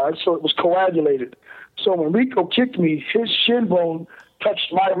sparred, so it was coagulated. So when Rico kicked me, his shin bone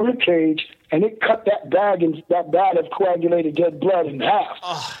touched my rib cage, and it cut that bag of coagulated dead blood in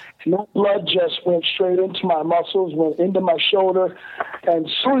half. And that blood just went straight into my muscles, went into my shoulder. And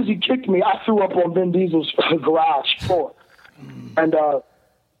as soon as he kicked me, I threw up on Vin Diesel's garage floor. And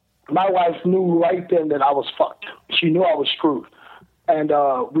my wife knew right then that I was fucked. She knew I was screwed. And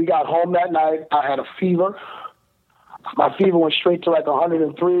we got home that night. I had a fever. My fever went straight to like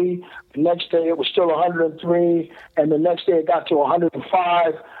 103. The next day it was still 103. And the next day it got to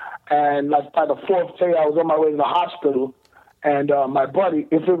 105. And like by the fourth day, I was on my way to the hospital. And my buddy,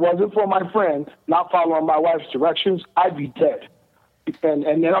 if it wasn't for my friend not following my wife's directions, I'd be dead. And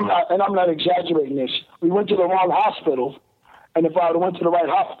I'm not exaggerating this. We went to the wrong hospital, and if I would have went to the right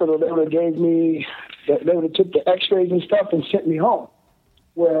hospital, they would have took the X-rays and stuff and sent me home.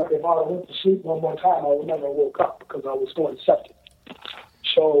 Where if I went to sleep one more time, I would never woke up because I was going septic.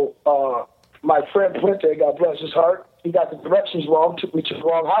 So my friend went there, God bless his heart. He got the directions wrong, took me to the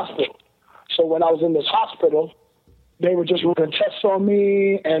wrong hospital. So when I was in this hospital, they were just running tests on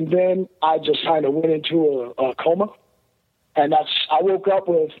me, and then I just kind of went into a coma. And I woke up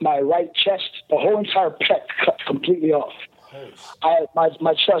with my right chest, the whole entire pec cut completely off.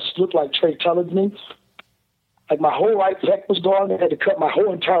 My chest looked like Trey Tullard me. Like my whole right pec was gone. They had to cut my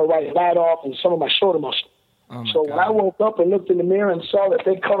whole entire right lat off and some of my shoulder muscle. So when I woke up and looked in the mirror and saw that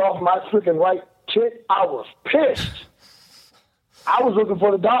they cut off my freaking right tit, I was pissed. I was looking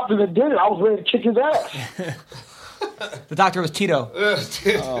for the doctor that did it. I was ready to kick his ass. The doctor was Tito.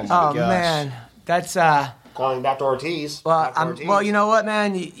 Oh man, that's calling Dr. Ortiz. Well, Dr. Ortiz. well, you know what,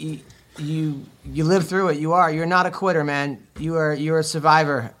 man? You live through it. You're not a quitter, man. You're a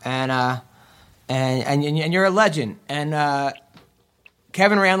survivor, and you're a legend. And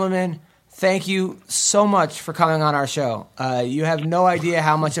Kevin Randleman, thank you so much for coming on our show. You have no idea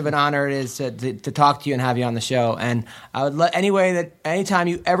how much of an honor it is to talk to you and have you on the show. And I would anytime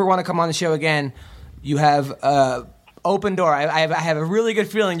you ever want to come on the show again, you have open door. I have a really good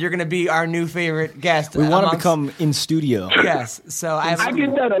feeling you're going to be our new favorite guest. We want to become in studio. Yes. So I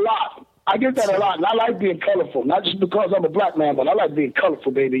get that a lot. And I like being colorful, not just because I'm a black man, but I like being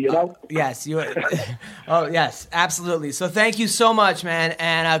colorful, baby, you know? Yes. Oh, yes, absolutely. So thank you so much, man,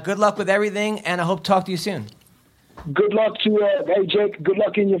 and good luck with everything, and I hope to talk to you soon. Good luck to, hey, Jake, good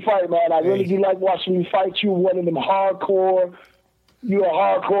luck in your fight, man. I really do like watching you fight. You're one of them you're a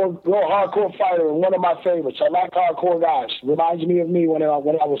hardcore fighter and one of my favorites. I like hardcore guys. Reminds me of me when I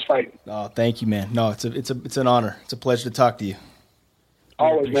was fighting. Oh, thank you, man. No, it's an honor. It's a pleasure to talk to you.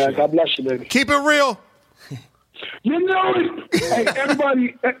 Always, man. God bless you, baby. Keep it real. You know it. Hey,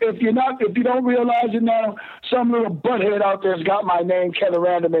 everybody, if you don't realize it now, some little butthead out there's got my name, Kevin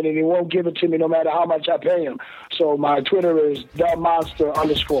Randleman, and he won't give it to me no matter how much I pay him. So my Twitter is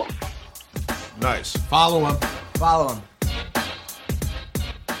 @TheMonster_. Nice. Follow him.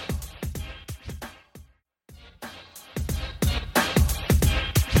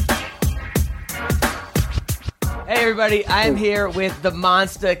 Hey everybody, I am here with the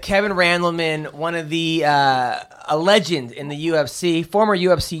monster, Kevin Randleman, one of the a legend in the UFC, former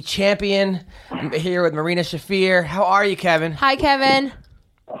UFC champion. I'm here with Marina Shafir. How are you, Kevin? Hi, Kevin.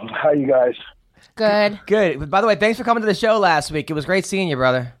 How you guys? Good. Good. By the way, thanks for coming to the show last week. It was great seeing you,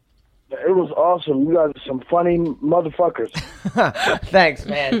 brother. It was awesome. You guys are some funny motherfuckers. Thanks,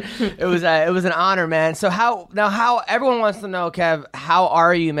 man. It was an honor, man. So how everyone wants to know, Kev, how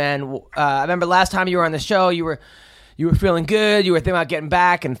are you, man? I remember last time you were on the show, you were feeling good. You were thinking about getting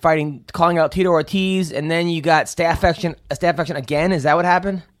back and fighting, calling out Tito Ortiz, and then you got staph infection again. Is that what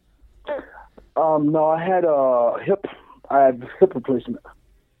happened? No, I had a hip replacement.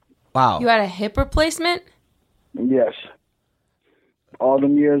 Wow. You had a hip replacement? Yes. All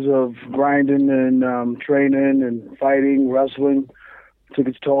them years of grinding and training and fighting, wrestling, took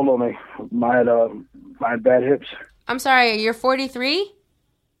its toll on me. I had bad hips. I'm sorry, you're 43?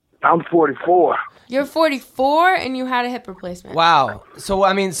 I'm 44. You're 44 and you had a hip replacement. Wow. So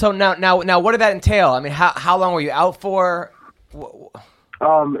now what did that entail? I mean, how long were you out for?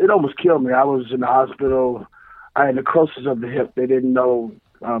 It almost killed me. I was in the hospital. I had necrosis of the hip. They didn't know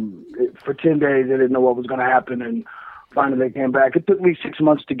for 10 days. They didn't know what was going to happen, and finally they came back. It took me 6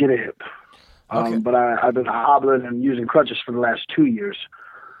 months to get a hip. Okay. But I've been hobbling and using crutches for the last 2 years.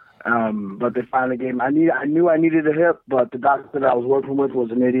 But they finally gave me. I knew I needed a hip, but the doctor that I was working with was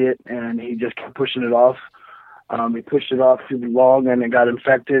an idiot, and he just kept pushing it off. He pushed it off too long, and it got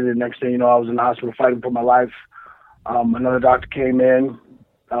infected. And next thing you know, I was in the hospital fighting for my life. Another doctor came in,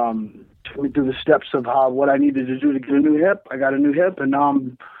 took me through the steps of what I needed to do to get a new hip. I got a new hip, and now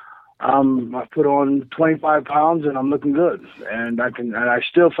I put on 25 pounds, and I'm looking good. And I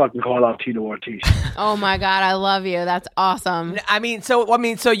still fucking call out Tito Ortiz. Oh my God, I love you. That's awesome.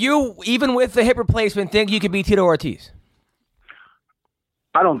 So you, even with the hip replacement, think you could beat Tito Ortiz?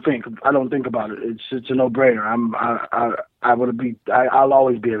 I don't think about it. It's a no-brainer. I'll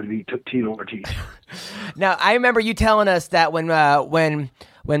always be able to beat Tito Ortiz. Now, I remember you telling us that when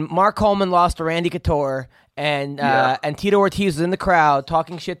Mark Coleman lost to Randy Couture and Tito Ortiz was in the crowd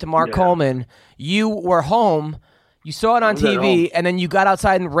talking shit to Mark Coleman, you were home, you saw it on TV, and then you got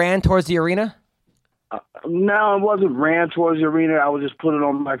outside and ran towards the arena? No, it wasn't ran towards the arena. I was just putting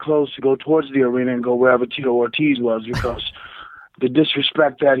on my clothes to go towards the arena and go wherever Tito Ortiz was, because the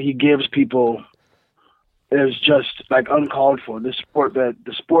disrespect that he gives people is just like uncalled for. The sport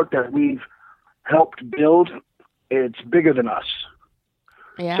that we've helped build, it's bigger than us.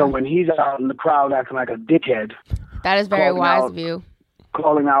 Yeah. So when he's out in the crowd acting like a dickhead, that is very wise of you.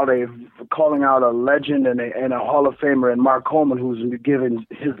 Calling out a legend and a Hall of Famer and Mark Coleman, who's given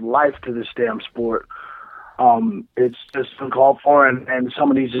his life to this damn sport, it's just uncalled for, and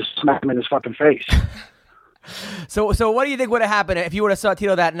somebody's just smack him in his fucking face. So what do you think would have happened if you would have saw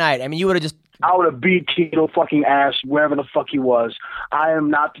Tito that night? I mean, you would have just... I would have beat Tito fucking ass wherever the fuck he was. I am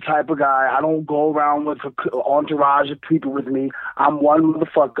not the type of guy. I don't go around with an entourage of people with me. I'm one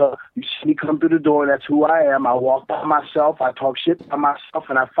motherfucker. You see me come through the door, that's who I am. I walk by myself, I talk shit by myself,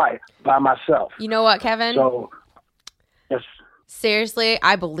 and I fight by myself. You know what, Kevin? So, yes. Seriously,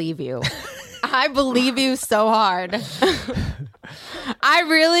 I believe you. I believe you so hard. I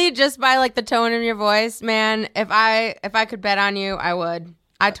really, just by like the tone in your voice, man, if I could bet on you, I would.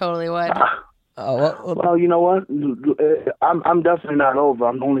 I totally would. Well, you know what? I'm definitely not over.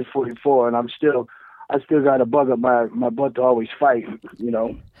 I'm only 44, and I still got a bug up my butt to always fight. You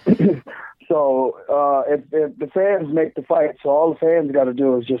know. So if the fans make the fight, so all the fans got to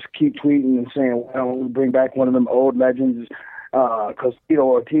do is just keep tweeting and saying, "Why don't we bring back one of them old legends?" Because Tito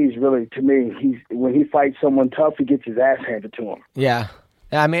Ortiz, really, to me, when he fights someone tough, he gets his ass handed to him. Yeah.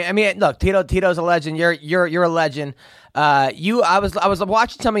 I mean, look, Tito's a legend. You're a legend. I was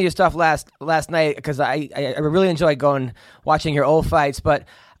watching some of your stuff last night because I really enjoyed watching your old fights. But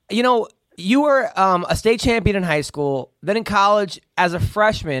you know, you were a state champion in high school. Then in college, as a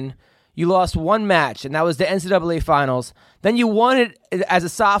freshman, you lost one match, and that was the NCAA finals. Then you won it as a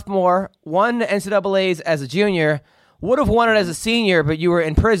sophomore, won the NCAAs as a junior. Would have won it as a senior, but you were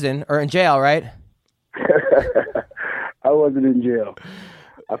in prison or in jail, right? I wasn't in jail.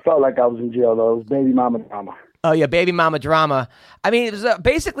 I felt like I was in jail, though. It was baby mama drama. Oh, yeah, baby mama drama. I mean, it was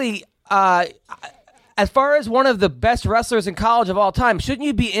basically, as far as one of the best wrestlers in college of all time, shouldn't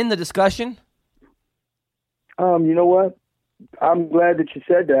you be in the discussion? You know what? I'm glad that you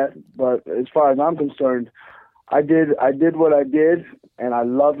said that, but as far as I'm concerned, I did what I did, and I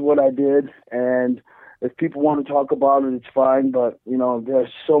loved what I did, and if people want to talk about it, it's fine, but, you know, there are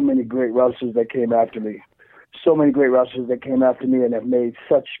so many great wrestlers that came after me. So many great wrestlers that came after me and have made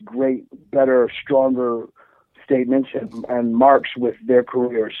such great, better, stronger statements and marks with their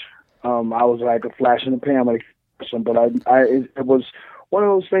careers. I was like a flash in the pan when it came, but it was one of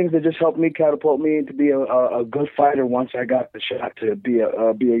those things that just helped me catapult me to be a good fighter once I got the shot to be an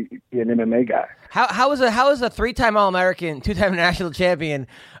MMA guy. How is a 3-time All-American, 2-time national champion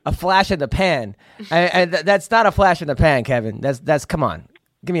a flash in the pan? And that's not a flash in the pan, Kevin. That's come on,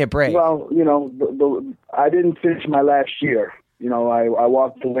 give me a break. Well, you know, I didn't finish my last year. You know, I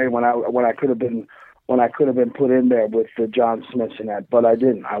walked away when I could have been put in there with the John Smiths and that, but I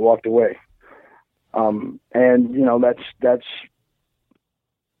didn't. I walked away. And you know, that's.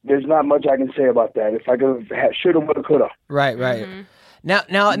 There's not much I can say about that. If I could have, should have, would have, could have. Right. Mm-hmm. Now,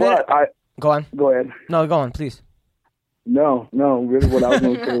 go on. Go ahead. No, go on, please. No. Really, what I was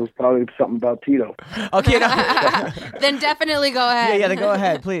going to say was probably something about Tito. Okay. No. Then definitely go ahead. Yeah. Then go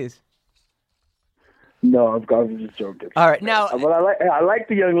ahead, please. No, I was just joking. All right, now. But I like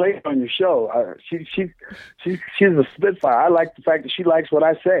the young lady on your show. She's a spitfire. I like the fact that she likes what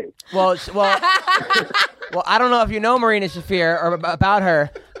I say. Well, I don't know if you know Marina Shafir or about her,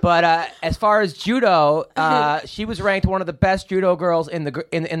 but as far as judo, she was ranked one of the best judo girls in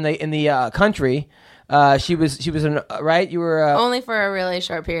the country. She was right. You were only for a really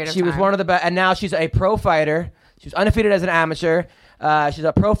short period of time. She was one of the best, and now she's a pro fighter. She was undefeated as an amateur. She's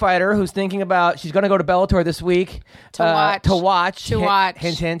a pro fighter who's thinking about. She's going to go to Bellator this week to watch.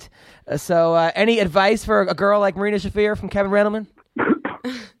 Hint, hint. So, any advice for a girl like Marina Shafir from Kevin Randleman?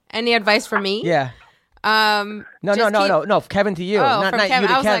 Any advice for me? Yeah. No. Kevin to you, not Kevin.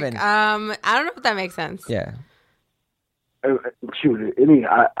 you to Kevin. Like, I don't know if that makes sense. Yeah. Shoot, I mean,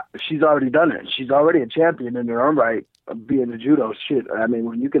 she's already done it. She's already a champion in her own right, being a judo shit. I mean,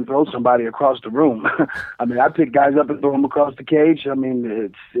 when you can throw somebody across the room, I mean, I pick guys up and throw them across the cage. I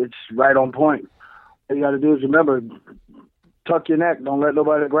mean, it's right on point. All you got to do is remember, tuck your neck. Don't let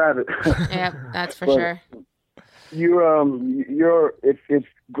nobody grab it. Yeah, that's for sure.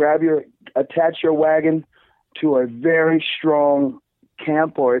 Attach your wagon to a very strong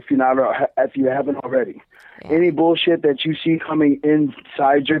camp, or if you haven't already. Yeah. Any bullshit that you see coming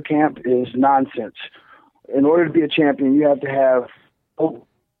inside your camp is nonsense. In order to be a champion, you have to have,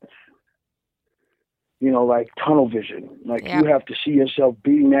 like tunnel vision. Like you have to see yourself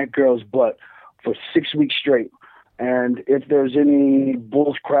beating that girl's butt for 6 weeks straight. And if there's any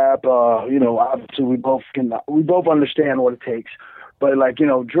bull crap, obviously we both understand what it takes. But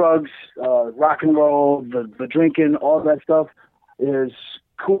drugs, rock and roll, the drinking, all that stuff is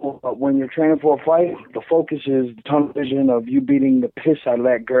cool. But when you're training for a fight, the focus is the tunnel vision of you beating the piss out of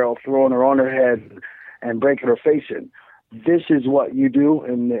that girl, throwing her on her head and breaking her face in. This is what you do,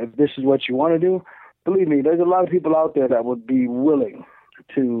 and if this is what you want to do, believe me, there's a lot of people out there that would be willing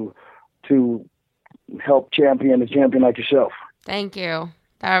to help champion a champion like yourself. Thank you.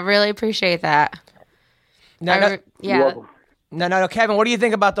 I really appreciate that. Yeah. No, Kevin, what do you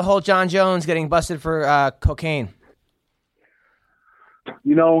think about the whole John Jones getting busted for cocaine?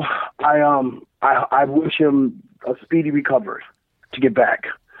 You know, I wish him a speedy recovery to get back,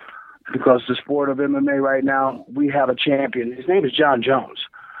 because the sport of MMA right now, we have a champion. His name is John Jones.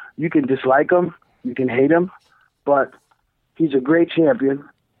 You can dislike him, you can hate him, but he's a great champion,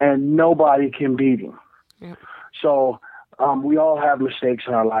 and nobody can beat him. Yeah. So we all have mistakes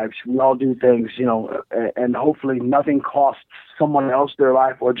in our lives. We all do things, you know, and hopefully nothing costs someone else their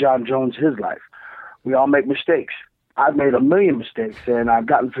life or John Jones his life. We all make mistakes. I've made a million mistakes, and I've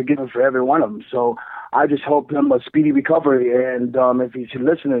gotten forgiven for every one of them. So I just hope him a speedy recovery. And if he's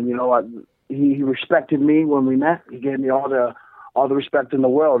listening, you know, he respected me when we met. He gave me all the respect in the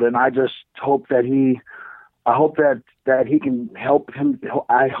world, and I just hope that I hope that he can help him.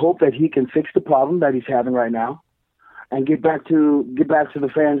 I hope that he can fix the problem that he's having right now, and get back to the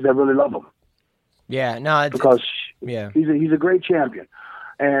fans that really love him. Yeah, no, because yeah, he's a great champion,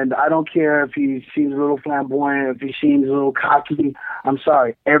 and I don't care if he seems a little flamboyant, if he seems a little cocky. I'm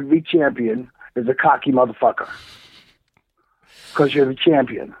sorry, every champion is a cocky motherfucker, because you're the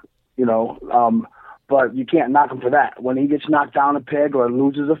champion, you know. But you can't knock him for that. When he gets knocked down a peg or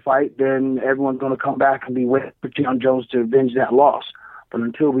loses a fight, then everyone's going to come back and be waiting for John Jones to avenge that loss. But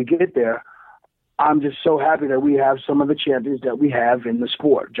until we get there, I'm just so happy that we have some of the champions that we have in the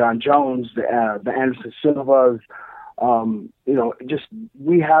sport. John Jones, the Anderson Silvas, you know, just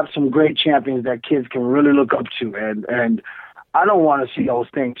we have some great champions that kids can really look up to. And I don't want to see those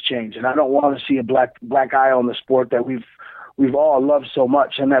things change. And I don't want to see a black eye on the sport that we've all loved so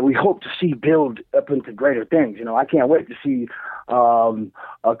much, and that we hope to see build up into greater things. You know, I can't wait to see Conor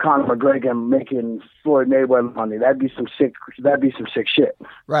McGregor making Floyd Mayweather money. That'd be some sick shit.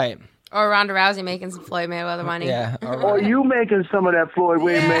 Right. Or Ronda Rousey making some Floyd Mayweather money. Yeah. Or you making some of that Floyd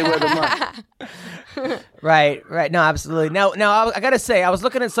Mayweather money. Right. No, absolutely. Now, I got to say, I was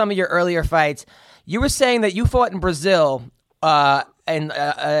looking at some of your earlier fights. You were saying that you fought in Brazil and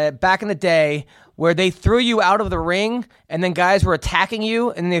back in the day, where they threw you out of the ring and then guys were attacking you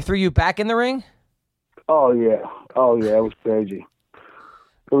and then they threw you back in the ring? Oh, yeah. It was crazy.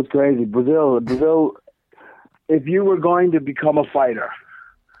 Brazil, if you were going to become a fighter,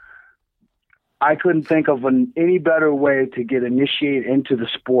 I couldn't think of any better way to get initiated into the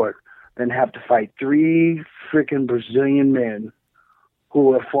sport than have to fight 3 freaking Brazilian men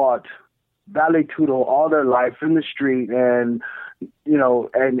who have fought vale tudo all their life in the street and, you know,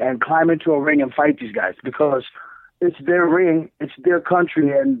 and climb into a ring and fight these guys, because it's their ring, it's their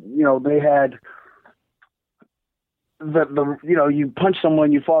country, and, you know, they had the you know, you punch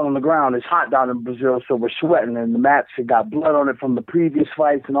someone, you fall on the ground. It's hot down in Brazil, so we're sweating, and the mats have got blood on it from the previous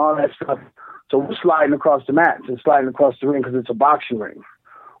fights and all that stuff. So we're sliding across the mats and sliding across the ring because it's a boxing ring.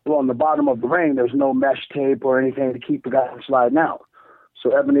 Well, on the bottom of the ring, there's no mesh tape or anything to keep the guy from sliding out.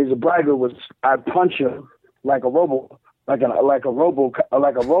 So Ebenezer Braga I'd punch him like a robot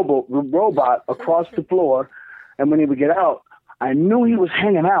across the floor, and when he would get out, I knew he was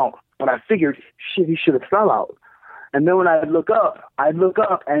hanging out, but I figured, shit, he should have fell out. And then when I'd look up,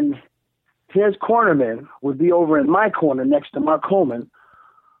 and his cornerman would be over in my corner next to Mark Coleman,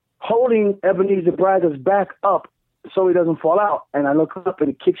 holding Ebenezer Braga's back up so he doesn't fall out. And I look up, and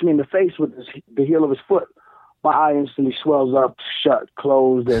he kicks me in the face with the heel of his foot. My eye instantly swells up, shut,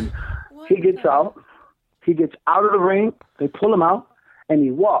 closed, and he gets out. He gets out of the ring, they pull him out, and he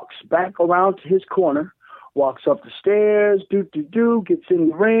walks back around to his corner, walks up the stairs, gets in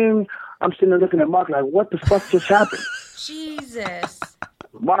the ring. I'm sitting there looking at Mark like, what the fuck just happened? Jesus.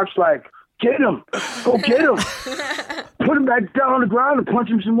 Mark's like, get him. Go get him. Put him back down on the ground and punch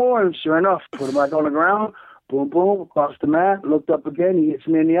him some more. And sure enough, put him back on the ground, boom, boom, across the mat, looked up again, he hits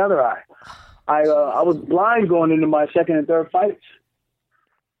me in the other eye. I was blind going into my second and third fights.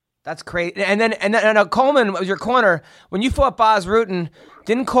 That's crazy. And then Coleman was your corner. When you fought Bas Rutten,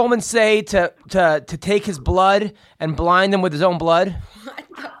 didn't Coleman say to take his blood and blind him with his own blood?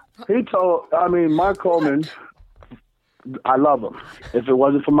 Mark Coleman, I love him. If it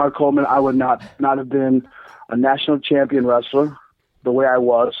wasn't for Mark Coleman, I would not have been a national champion wrestler the way I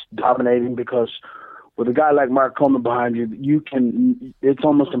was, dominating, because with a guy like Mark Coleman behind you, it's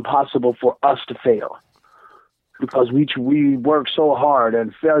almost impossible for us to fail. Because we work so hard,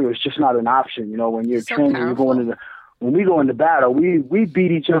 and failure is just not an option. You know, when you're training, when we go into battle, we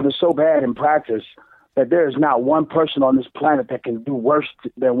beat each other so bad in practice that there is not one person on this planet that can do worse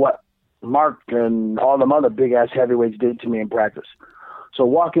than what Mark and all them other big ass heavyweights did to me in practice. So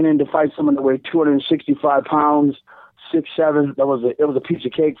walking in to fight someone that weighed 265 pounds, 6'7", it was a piece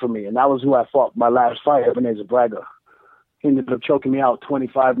of cake for me, and that was who I fought my last fight, Ebenezer Braga. He ended up choking me out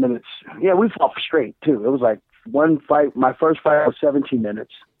 25 minutes. Yeah, we fought for straight, too. It was like one fight. My first fight was 17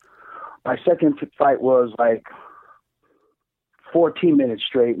 minutes. My second fight was like 14 minutes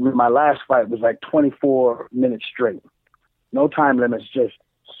straight. And my last fight was like 24 minutes straight. No time limits, just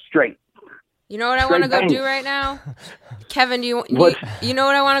straight. You know what I want to go do right now? Kevin, you know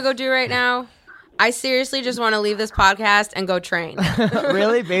what I want to go do right now? I seriously just want to leave this podcast and go train.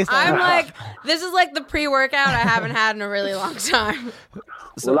 Really? Based on I'm like, this is like the pre-workout I haven't had in a really long time.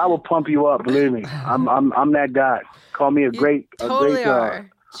 Well, I will pump you up. Believe me, I'm that guy. Call me a great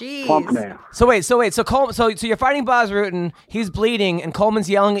Jeez. pump man. So wait. So Coleman. So you're fighting Bas Rutten. He's bleeding, and Coleman's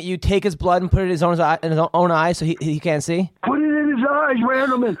yelling at you. Take his blood and put it in his own eye, so he can't see. Put it in his eyes,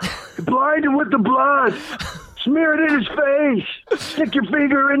 Randleman. Blind him with the blood. Smear it in his face. Stick your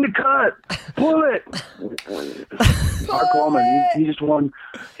finger in the cut. Pull it. Mark Coleman, he just won.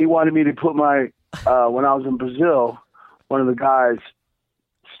 He wanted me to put my, when I was in Brazil, one of the guys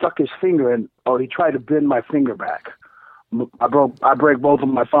stuck his finger in, he tried to bend my finger back. I break both of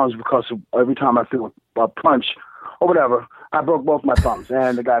my thumbs because every time I feel a punch or whatever, I broke both my thumbs.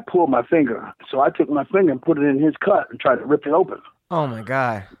 And the guy pulled my finger. So I took my finger and put it in his cut and tried to rip it open. Oh, my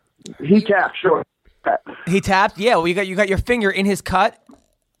God. He tapped, sure. He tapped? Yeah, well, you got your finger in his cut?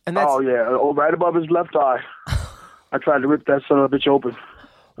 And that's... Oh, yeah, right above his left eye. I tried to rip that son of a bitch open.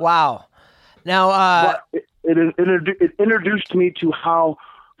 Wow. Now, it introduced me to how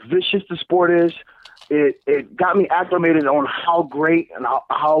vicious the sport is. It got me acclimated on how great and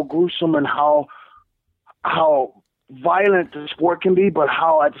how gruesome and how violent the sport can be, but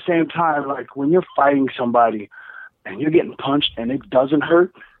how at the same time, like when you're fighting somebody and you're getting punched and it doesn't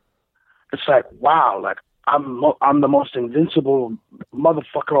hurt, it's like, wow, like I'm the most invincible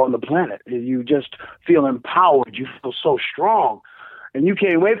motherfucker on the planet. You just feel empowered. You feel so strong. And you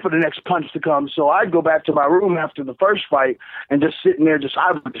can't wait for the next punch to come. So I'd go back to my room after the first fight and just sitting there,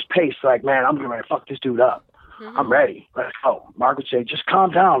 I would just pace like, man, I'm going to fuck this dude up. Mm-hmm. I'm ready. Let's go. Mark would say, just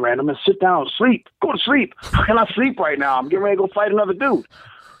calm down, Random, and sit down, sleep. Go to sleep. How can I sleep right now? I'm getting ready to go fight another dude.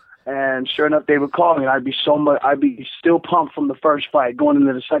 And sure enough, they would call me, and I'd be still pumped from the first fight going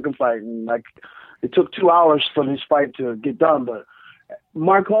into the second fight. And like, it took 2 hours for this fight to get done. But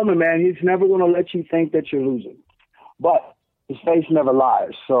Mark Coleman, man, he's never going to let you think that you're losing. But his face never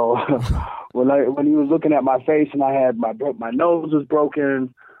lies. So when he was looking at my face and I had my nose was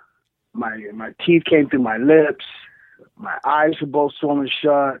broken, my teeth came through my lips, my eyes were both swollen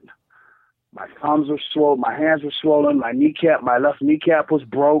shut, my thumbs were swollen, my hands were swollen, my left kneecap was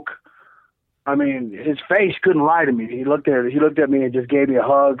broke. I mean, his face couldn't lie to me. He looked at me and just gave me a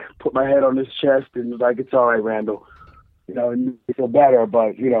hug, put my head on his chest, and was like, "It's all right, Randall. You know, you feel better,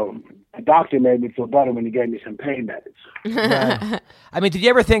 but you know." The doctor made me feel better when he gave me some pain meds. Right. I mean, did you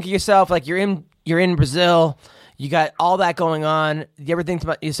ever think of yourself, like you're in Brazil, you got all that going on. Did you ever think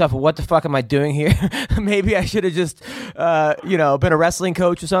to yourself, what the fuck am I doing here? Maybe I should have just, been a wrestling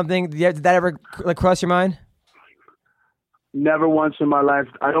coach or something. Did that ever cross your mind? Never once in my life.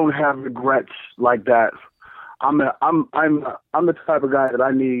 I don't have regrets like that. I'm the type of guy that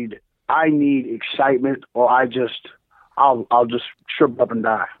I need excitement, or I'll just shrivel up and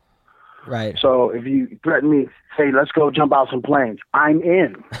die. Right. So if you threaten me, say, let's go jump out some planes, I'm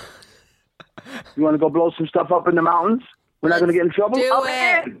in. You want to go blow some stuff up in the mountains? We're not going to get in trouble? Do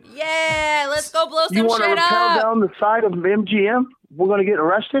it. Yeah, let's go blow some shit up. You want to rappel down the side of MGM? We're going to get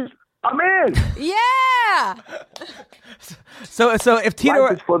arrested? I'm in. Yeah. So if Tito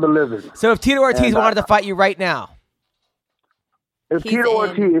Life is for the living. So if Tito Ortiz wanted to fight you right now. If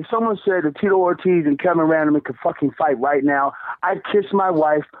someone said that Tito Ortiz and Kevin Randleman could fucking fight right now, I'd kiss my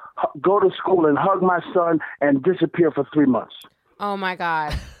wife, go to school and hug my son, and disappear for 3 months. Oh my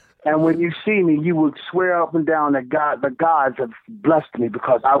God. And when you see me, you would swear up and down that the gods have blessed me,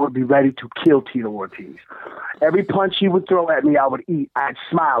 because I would be ready to kill Tito Ortiz. Every punch he would throw at me, I would eat. I'd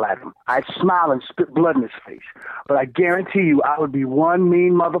smile at him. I'd smile and spit blood in his face. But I guarantee you, I would be one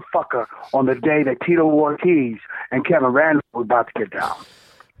mean motherfucker on the day that Tito Ortiz and Kevin Randleman were about to get down.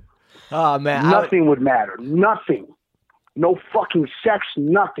 Oh, man. Nothing would matter. Nothing. No fucking sex,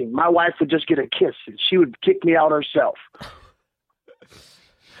 nothing. My wife would just get a kiss, and she would kick me out herself.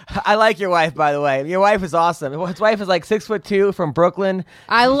 I like your wife, by the way. Your wife is awesome. His wife is like 6'2" from Brooklyn.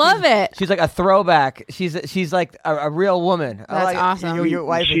 I love it. She's like a throwback. She's like a real woman. That's awesome. Your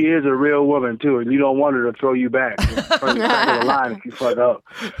wife she is a real woman too, and you don't want her to throw you back. Turn you back of the line if you fuck up.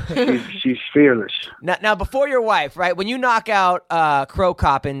 She's fearless. Now, before your wife, right? When you knock out Crow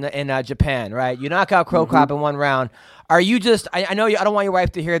Cop in Japan, right? You knock out Crow Cop in one round. Are you just? I know I don't want your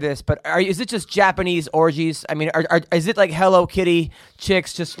wife to hear this, but is it just Japanese orgies? I mean, is it like Hello Kitty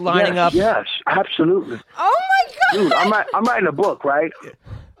chicks just lining up? Yes, absolutely. Oh my Dude, I'm writing a book, right?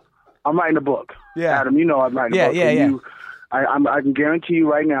 I'm writing a book. Yeah. Adam, you know I'm writing a book. Yeah. I can guarantee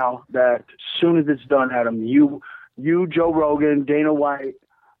you right now that as soon as it's done, Adam, you, Joe Rogan, Dana White,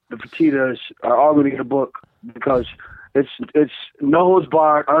 the Fertittas are all going to get a book because it's no holds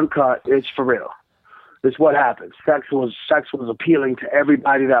barred, uncut. It's for real. It's what happened. Sex was appealing to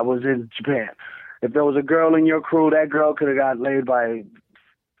everybody that was in Japan. If there was a girl in your crew, that girl could have got laid by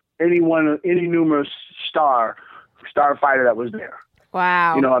any numerous starfighter that was there.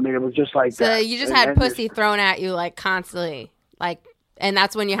 Wow. You know, I mean, it was just like so that. So you just had pussy thrown at you like constantly, like, and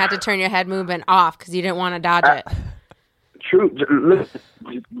that's when you had to turn your head movement off because you didn't want to dodge it. True. Listen,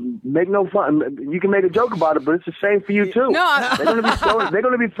 make no fun. You can make a joke about it, but it's the same for you too. No, they're gonna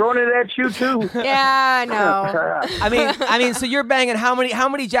be throwing it at you too. Yeah, I know. I mean, so you're banging how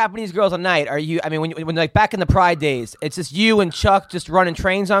many Japanese girls a night are you? I mean, when like back in the Pride days, it's just you and Chuck just running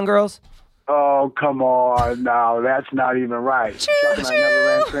trains on girls. Oh, come on. No, that's not even right. Chuck and I never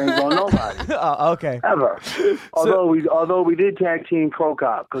ran trains on nobody. Oh, okay. Ever. Although we did tag team Crow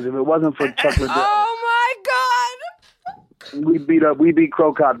Cop, because if it wasn't for Chuck Liddell, oh my God, we beat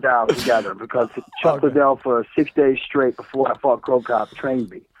Crow Cop down together because Chuck Liddell for 6 days straight before I fought Crow Cop trained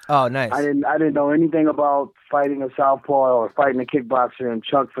me. Oh, nice. I didn't know anything about fighting a southpaw or fighting a kickboxer, and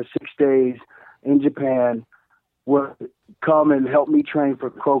Chuck for 6 days in Japan would come and help me train for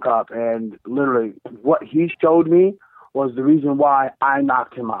Crow Cop, and literally what he showed me was the reason why I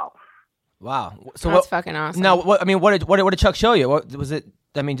knocked him out. Wow. So that's fucking awesome. No, what did Chuck show you? What was it?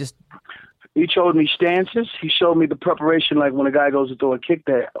 I mean, just he showed me stances. He showed me the preparation, like when a guy goes to throw a kick,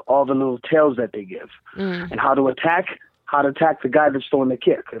 that all the little tails that they give, and how to attack the guy that's throwing the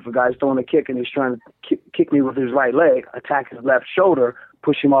kick. If a guy's throwing a kick and he's trying to kick me with his right leg, attack his left shoulder,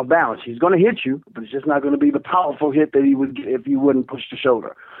 push him off balance. He's going to hit you, but it's just not going to be the powerful hit that he would get if you wouldn't push the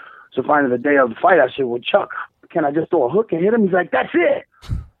shoulder. So finally, the day of the fight, I said, well, Chuck, can I just throw a hook and hit him? He's like, that's it.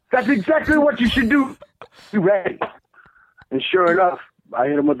 That's exactly what you should do. You ready? And sure enough, I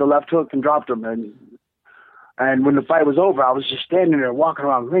hit him with the left hook and dropped him. And when the fight was over, I was just standing there walking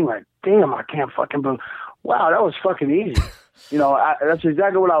around the ring like, damn, I can't fucking believe. Wow, that was fucking easy. You know, that's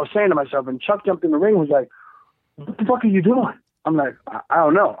exactly what I was saying to myself. And Chuck jumped in the ring and was like, what the fuck are you doing? I'm like, I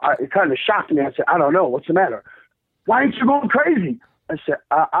don't know. It kind of shocked me. I said, I don't know. What's the matter? Why ain't you going crazy? I said,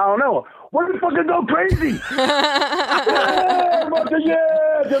 I don't know. What the fucking go crazy?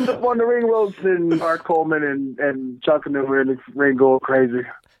 Yeah, jumped up on the ring ropes, and Mark Coleman and Chuck and them were in the ring going crazy.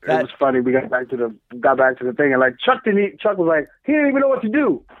 It was funny. We got back to the thing, and like Chuck was like, he didn't even know what to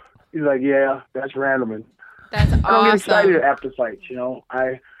do. He's like, yeah, that's random. That's awesome. I don't get excited after fights, you know.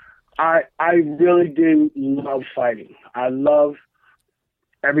 I really do love fighting. I love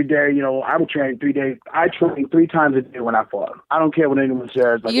every day, you know, I would train 3 days. I trained 3 times a day when I fought. I don't care what anyone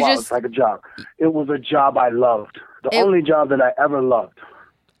says. Like, it's like a job. It was a job I loved. The only job that I ever loved.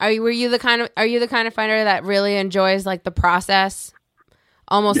 Are you the kind of fighter that really enjoys like the process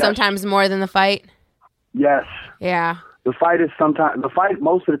almost sometimes more than the fight? Yes. Yeah. The fight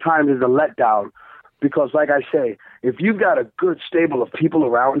most of the time is a letdown. Because, like I say, if you've got a good stable of people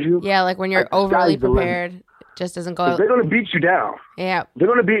around you, like when you're overly prepared, it just doesn't go. They're going to beat you down. Yeah, they're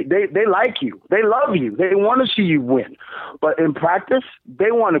going to be. They like you. They love you. They want to see you win. But in practice,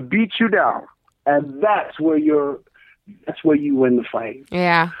 they want to beat you down, and that's where you win the fight.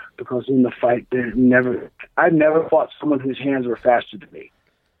 Yeah. Because in the fight, I've never fought someone whose hands were faster than me.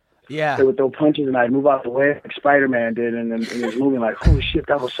 Yeah. They would throw punches, and I'd move out the way like Spider-Man did, and he was moving like, holy shit,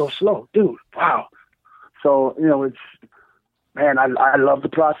 that was so slow, dude. Wow. So, you know, I love the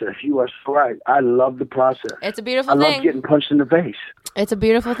process. You are so right. I love the process. It's a beautiful thing. I love love getting punched in the face. It's a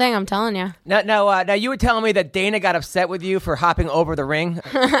beautiful thing, I'm telling you. Now you were telling me that Dana got upset with you for hopping over the ring.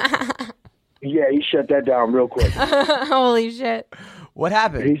 Yeah, he shut that down real quick. Holy shit. What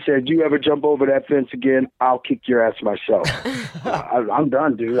happened? He said, you ever jump over that fence again, I'll kick your ass myself. I'm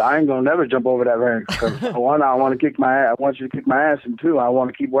done, dude. I ain't going to never jump over that ring. Because one, I want to kick my ass. I want you to kick my ass. And two, I want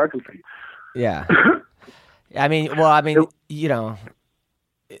to keep working for you. Yeah. You know.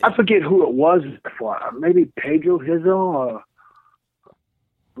 I forget who it was before. Maybe Pedro Hizo or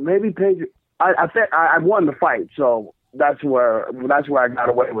maybe Pedro. I think I won the fight, so that's where I got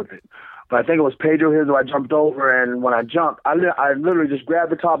away with it. But I think it was Pedro Hizo. I jumped over, and when I jumped, I literally just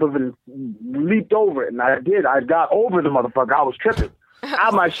grabbed the top of it and leaped over it. And I got over the motherfucker. I was tripping.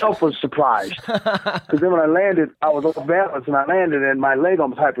 I myself was surprised. Because then when I landed, I was off balance, and I landed, and my leg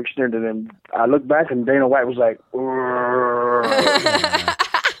almost hyperextended. And I looked back, and Dana White was like,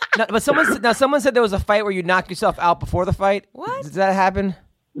 But someone said there was a fight where you knocked yourself out before the fight. What? Did that happen?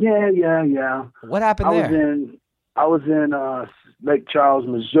 Yeah. What happened there? I was in Lake Charles,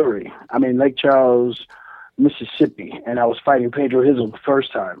 Missouri. Lake Charles, Mississippi, and I was fighting Pedro Hizzle the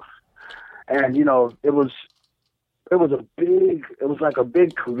first time. And you know, it was like a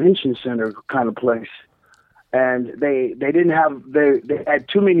big convention center kind of place, and they had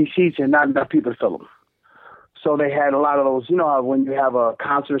too many seats and not enough people to fill them. So they had a lot of those, you know, how when you have a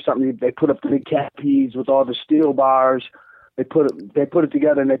concert or something, they put up the big canopies with all the steel bars. They put it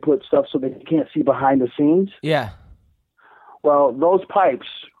together, and they put stuff so that you can't see behind the scenes. Yeah. Well, those pipes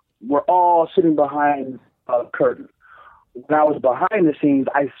were all sitting behind a curtain. When I was behind the scenes,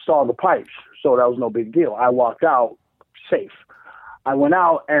 I saw the pipes, so that was no big deal. I walked out safe. I went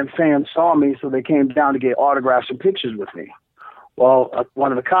out, and fans saw me, so they came down to get autographs and pictures with me. Well,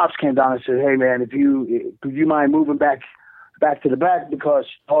 one of the cops came down and said, "Hey, man, do you mind moving back to the back, because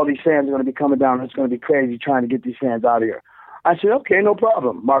all these fans are going to be coming down, and it's going to be crazy trying to get these fans out of here." I said, "Okay, no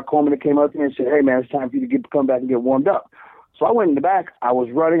problem." Mark Coleman came up to me and said, "Hey, man, it's time for you to come back and get warmed up." So I went in the back. I was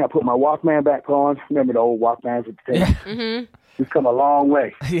running. I put my Walkman back on. Remember the old Walkmans at the table? Yeah. Mm-hmm. We've come a long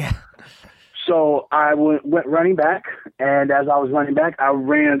way. Yeah. So I went running back, and as I was running back, I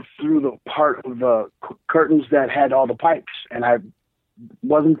ran through the part of the curtains that had all the pipes, and I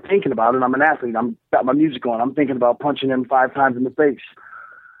wasn't thinking about it. I'm an athlete. I'm got my music on. I'm thinking about punching him 5 times in the face,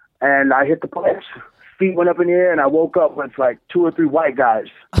 and I hit the pipes. Feet went up in the air, and I woke up with like 2 or 3 white guys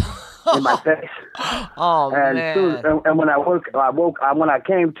in my face. Oh, and man. And when when I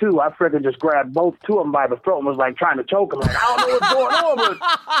came to, I freaking just grabbed 2 of them by the throat and was like trying to choke them. Like, I don't know what's going on, but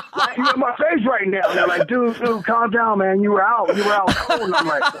like, you're in my face right now. And they're like, dude, calm down, man. You were out cold. And I'm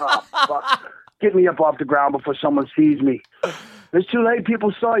like, oh, fuck. Get me up off the ground before someone sees me. It's too late.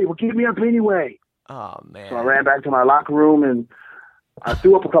 People saw you. Well, get me up anyway. Oh, man. So I ran back to my locker room, and I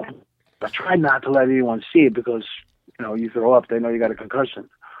threw up a couple. I tried not to let anyone see it because, you know, you throw up, they know you got a concussion.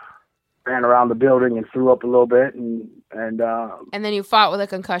 Ran around the building and threw up a little bit, and then you fought with a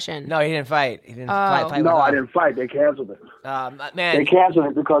concussion. No, he didn't fight. He didn't Oh. fight. No, I didn't fight. They canceled it. Man. They canceled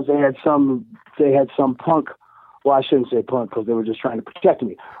it because they had some punk. Well, I shouldn't say punk because they were just trying to protect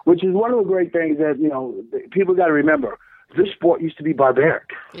me, which is one of the great things that, you know, people got to remember. This sport used to be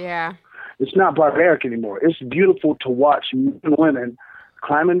barbaric. Yeah. It's not barbaric anymore. It's beautiful to watch men and women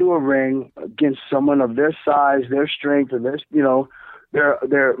climb into a ring against someone of their size, their strength, and their, you know,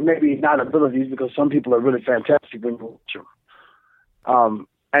 their maybe not abilities, because some people are really fantastic when you watch them.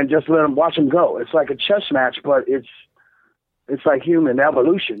 And just watch them go. It's like a chess match, but it's like human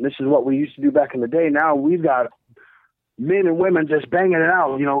evolution. This is what we used to do back in the day. Now we've got men and women just banging it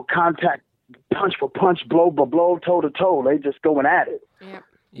out, you know, contact, punch for punch, blow for blow, toe to toe. They just going at it. Yep.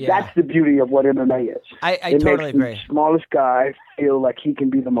 Yeah. That's the beauty of what MMA is. I it totally makes agree. the smallest guy feel like he can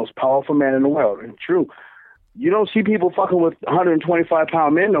be the most powerful man in the world. And true, you don't see people fucking with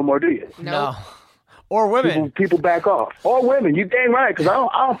 125-pound men no more, do you? No. Or women. People back off. Or women. You dang right, because I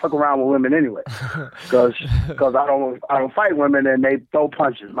don't fuck around with women anyway. Because I don't fight women and they throw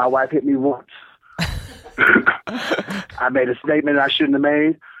punches. My wife hit me once. I made a statement I shouldn't have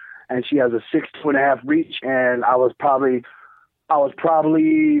made, and she has a 6'2.5" reach, and I was probably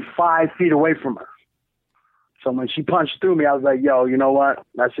 5 feet away from her. So when she punched through me, I was like, yo, you know what?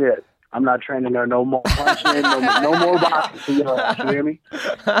 That's it. I'm not training her no more punching, no more boxing for your ass. You hear me?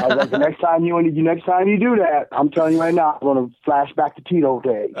 I was like, the next time you do that, I'm telling you right now, I'm gonna flash back to Tito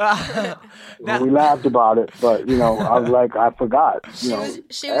days. We laughed about it, but you know, I was like, I forgot. You know,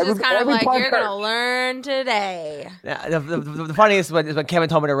 she was just kind of like, you're gonna learn today. Yeah, the funniest is when Kevin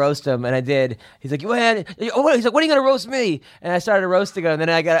told me to roast him, and I did. He's like, he's like, when are you gonna roast me? And I started roasting him, and then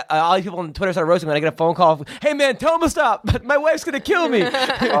I got all these people on Twitter started roasting him, and I get a phone call. Hey man, tell him to stop. My wife's gonna kill me.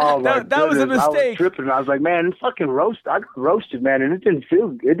 Oh, that was a mistake. I was tripping. I was like, man, it's fucking roast. I got roasted, man, and it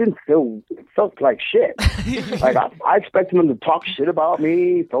felt like shit. Like I expected them to talk shit about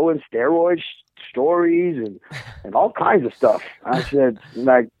me, throw in steroid stories and all kinds of stuff. I said, and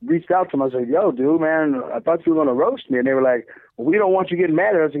I reached out to them. I said, yo, dude, man, I thought you were gonna roast me, and they were like, well, we don't want you getting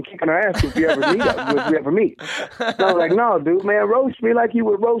mad at us and kicking our ass if we ever meet. So I was like, no, dude, man, roast me like you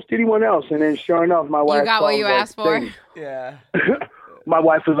would roast anyone else. And then sure enough, my wife. You got what you asked for. Yeah. My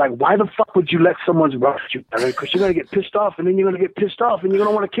wife was like, why the fuck would you let someone roast you? Because you're going to get pissed off, and then you're going to get pissed off, and you're going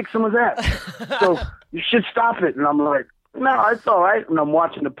to want to kick someone's ass. So you should stop it. And I'm like, no, it's all right. And I'm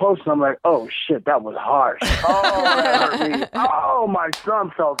watching the post, and I'm like, oh, shit, that was harsh. Oh, that hurt me. Oh, my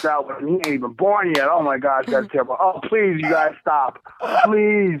son felt that one. He ain't even born yet. Oh, my gosh, that's terrible. Oh, please, you guys, stop.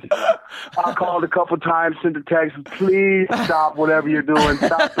 Please. I called a couple times, sent a text. Please stop whatever you're doing.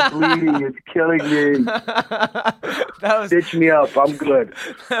 Stop the bleeding. It's killing me. Stitch me up. I'm good.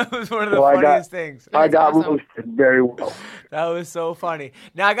 That was one of the funniest things. I got roasted very well. That was so funny.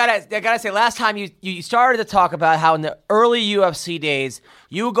 Now I gotta say, last time you started to talk about how in the early UFC days,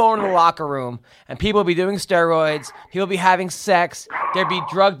 you would go into the locker room and people would be doing steroids, people would be having sex, there'd be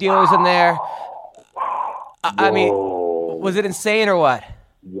drug dealers in there. I mean, was it insane or what?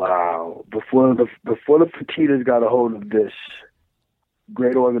 Wow. Before the Fertittas got a hold of this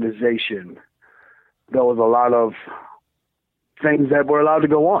great organization, there was a lot of things that were allowed to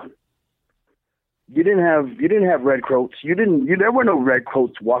go on. You didn't have red coats. There were no red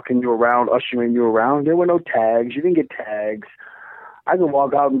coats walking you around, ushering you around. There were no tags. You didn't get tags. I could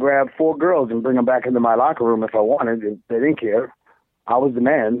walk out and grab 4 girls and bring them back into my locker room if I wanted. They didn't care. I was the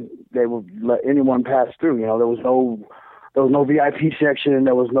man. They would let anyone pass through. You know, there was no VIP section.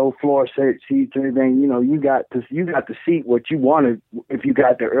 There was no floor seats or anything. You know, you got to seat what you wanted if you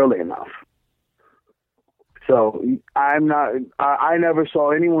got there early enough. So I never saw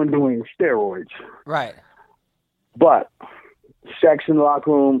anyone doing steroids. Right. But sex in the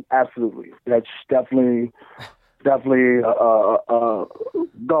locker room, absolutely. That's definitely a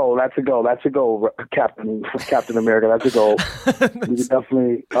goal. That's a goal. That's a goal, Captain America. That's a goal. You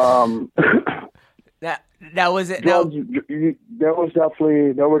definitely. That was it. There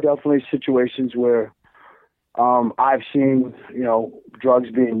were definitely situations where I've seen, you know,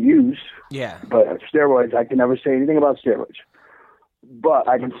 drugs being used. Yeah. But steroids, I can never say anything about steroids. But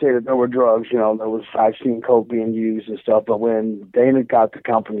I can say that there were drugs, you know, I've seen coke being used and stuff, but when Dana got the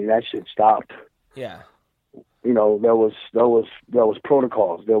company, that shit stopped. Yeah. You know, there was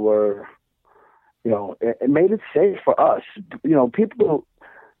protocols. There were, you know, it made it safe for us. You know, people,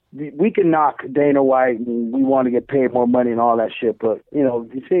 we can knock Dana White and we want to get paid more money and all that shit, but, you know,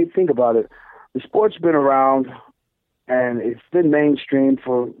 if you think about it, the sport's been around and it's been mainstream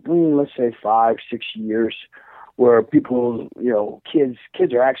for, let's say 5-6 years, where people, you know, kids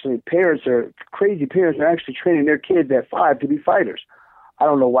are actually, crazy parents are actually training their kids at 5 to be fighters. I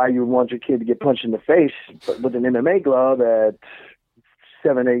don't know why you would want your kid to get punched in the face with an MMA glove at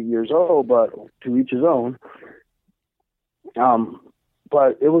 7-8 years old, but to each his own.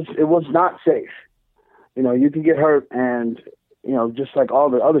 But it was not safe. You know, you could get hurt, and you know, just like all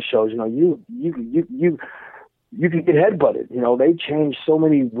the other shows, you know, you could get headbutted. You know, they changed so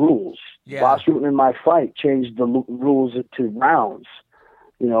many rules. Yeah. Boss Rutan in my fight changed the rules to rounds.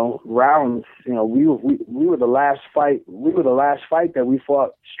 You know, rounds. You know, we were the last fight. We were the last fight that we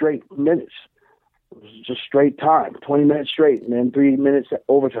fought straight minutes. It was just straight time, 20 minutes straight, and then 3 minutes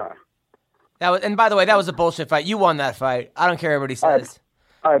overtime. And by the way, that was a bullshit fight. You won that fight. I don't care what everybody says.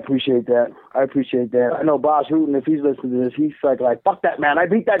 I appreciate that. I know Boss Rutan, if he's listening to this, he's like, fuck that man. I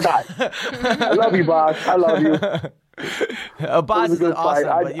beat that guy. I love you, Boss. I love you. Boss is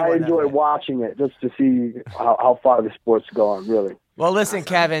awesome. I enjoy watching it just to see how far the sport's gone, really. Well, listen,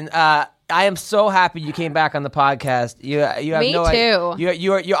 Kevin, I am so happy you came back on the podcast. You have Me no too. idea.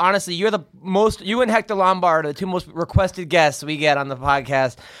 You're honestly, you're the most. You and Hector Lombard are the two most requested guests we get on the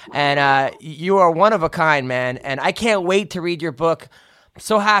podcast, and you are one of a kind, man. And I can't wait to read your book. I'm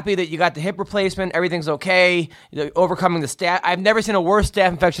so happy that you got the hip replacement. Everything's okay. You're overcoming the staph. I've never seen a worse staph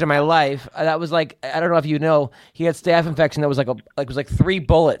infection in my life. That was like, I don't know if you know, he had staph infection that was like 3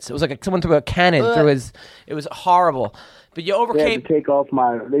 bullets. It was like someone threw a cannon through his. It was horrible. But you overcame. They had to take off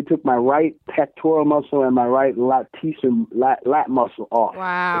they took my right pectoral muscle and my right lat muscle off.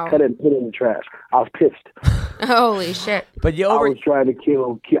 Wow. They cut it and put it in the trash. I was pissed. Holy shit. But I was trying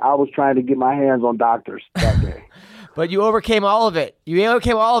to get my hands on doctors that day. But you overcame all of it.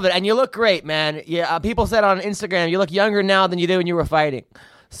 And you look great, man. Yeah, people said on Instagram you look younger now than you did when you were fighting.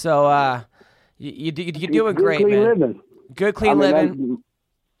 So you're doing great, man. Living. Good clean living.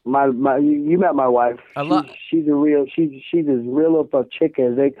 You met my wife. She's as real of a chick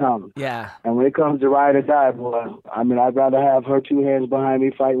as they come. Yeah. And when it comes to ride or die, boy, I mean, I'd rather have her 2 hands behind me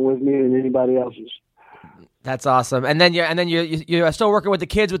fighting with me than anybody else's. That's awesome. And then you're still working with the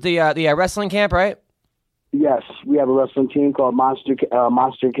kids with the wrestling camp, right? Yes, we have a wrestling team called Monster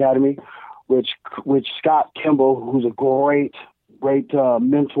Academy, which Scott Kimball, who's a great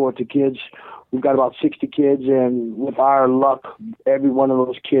mentor to kids. We've got about 60 kids, and with our luck, every one of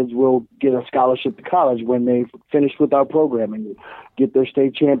those kids will get a scholarship to college when they finish with our program and get their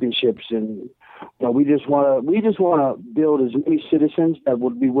state championships. And you know, we just want to build as many citizens that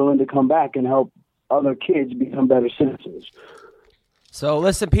would be willing to come back and help other kids become better citizens. So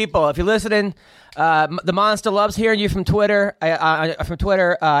listen, people, if you're listening, the Monster loves hearing you from Twitter. I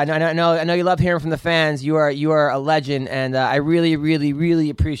know you love hearing from the fans. You are a legend, and I really, really, really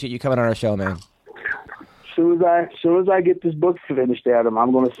appreciate you coming on our show, man. As soon as I get this book finished, Adam,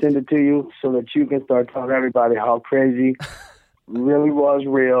 I'm going to send it to you so that you can start telling everybody how crazy really was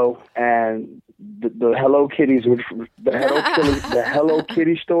real, and the Hello Kitties, the Hello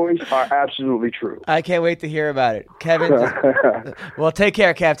Kitty stories are absolutely true. I can't wait to hear about it, Kevin. Well, take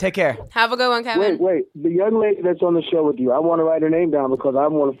care, Kev. Take care. Have a good one, Kevin. Wait. The young lady that's on the show with you, I want to write her name down because I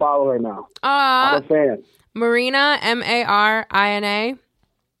want to follow her now. I'm a fan. Marina, Marina.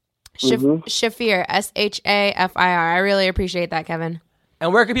 Shafir, Shafir. I really appreciate that, Kevin.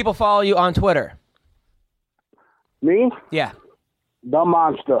 And where can people follow you on Twitter? Me? Yeah. The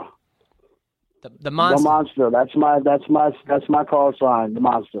Monster. The Monster. The Monster. That's my call sign. The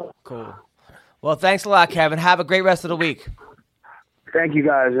Monster. Cool. Well, thanks a lot, Kevin. Have a great rest of the week. Thank you,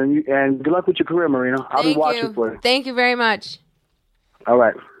 guys, and good luck with your career, Marina. I'll be watching for you. Thank you very much. All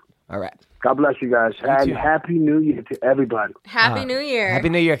right. God bless you guys. And Happy New Year to everybody. Happy New Year. Happy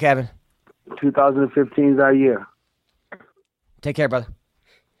New Year, Kevin. 2015 is our year. Take care, brother.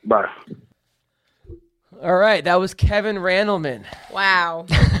 Bye. All right, that was Kevin Randleman. Wow.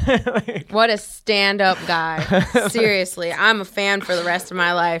 What a stand-up guy. Seriously, I'm a fan for the rest of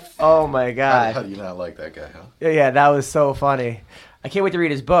my life. Oh, my God. How do you not like that guy, huh? Yeah, that was so funny. I can't wait to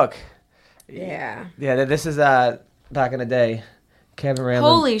read his book. Yeah. Yeah, this is back in the day. Kevin Randleman.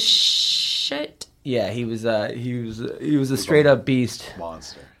 Holy shit. Yeah, he was a straight-up beast.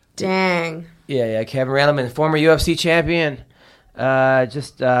 Monster. Dang. Yeah, Kevin Randleman, former UFC champion.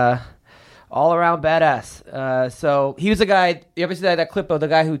 Just all around badass. So he was the guy. You ever see that clip of the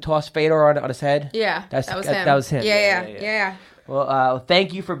guy who tossed Fedor on his head? Yeah, that was him. That was him. Yeah. Well,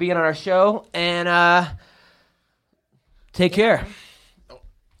 thank you for being on our show, and take care.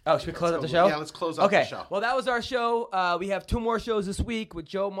 Oh, should we close out the show? Yeah, let's close out the show. Okay. Well, that was our show. We have 2 more shows this week with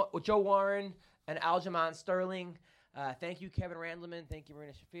Joe Warren and Aljamain Sterling. Thank you, Kevin Randleman. Thank you,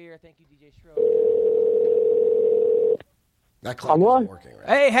 Marina Shafir. Thank you, DJ Schroeder. That clock isn't working, right?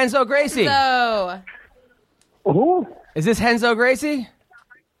 Hey, Henzo Gracie. Henzo. Who? Is this Henzo Gracie?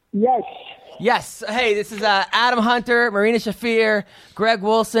 Yes. Yes. Hey, this is Adam Hunter, Marina Shafir, Greg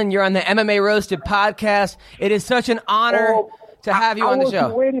Wilson. You're on the MMA Roasted podcast. It is such an honor to have you on the show. I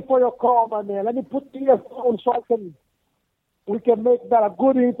was waiting for your call, my man. Let me put the earphone so we can make that a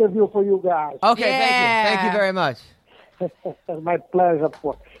good interview for you guys. Okay, Thank you very much. My pleasure.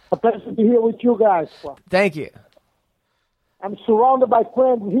 A pleasure to be here with you guys. Thank you. I'm surrounded by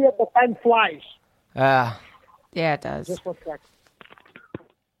friends here. The time flies. Yeah, it does. Just 1 second.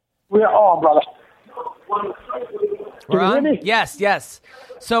 We're on, brother. We're on? Yes.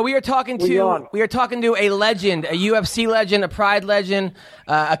 So we are talking to a legend, a UFC legend, a Pride legend,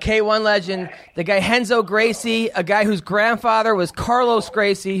 a K1 legend, the guy Henzo Gracie, a guy whose grandfather was Carlos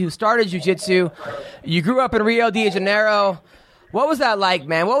Gracie, who started jiu-jitsu. You grew up in Rio de Janeiro. What was that like,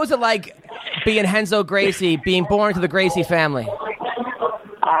 man? What was it like being Henzo Gracie, being born to the Gracie family?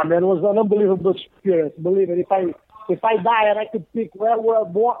 Man, it was an unbelievable experience. Believe it. If I die and I could pick where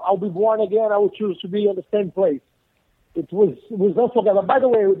I'll be born again, I would choose to be in the same place. It was unforgettable. By the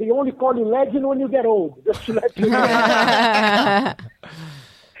way, they only call you legend when you get old. Just to let you know.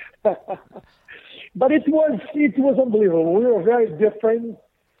 But it was unbelievable. We were very different.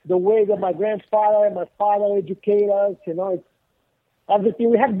 The way that my grandfather and my father educated us, it's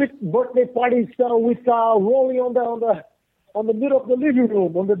everything. We had big birthday parties with Rolly on the middle of the living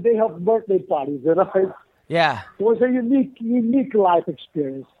room on the day of birthday parties. Yeah. It was a unique life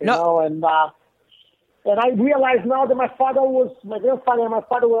experience, know, and I realize now that my grandfather and my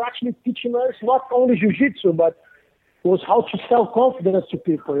father were actually teaching us not only jiu-jitsu, but was how to sell confidence to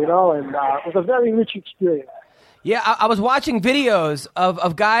people, and it was a very rich experience. Yeah, I was watching videos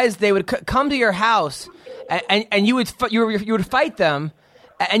of guys. They would come to your house, and you would fight them,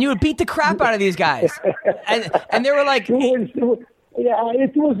 and you would beat the crap out of these guys, and they were like.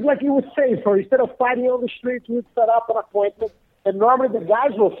 It was like it was safer. Instead of fighting on the streets, we'd set up an appointment. And normally the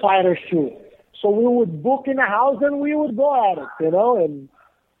guys were fighters too. So we would book in a house and we would go at it, and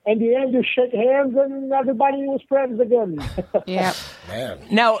in the end you shake hands and everybody was friends again. Yeah. Man.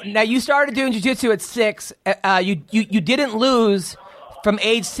 Now you started doing jiu-jitsu at 6. You didn't lose from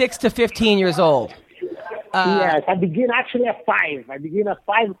age 6 to 15 years old. Yes, I began actually at 5.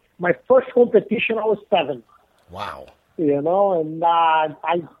 My first competition I was 7. Wow. And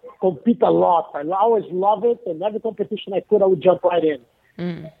I compete a lot. I always love it, and every competition I could, I would jump right in.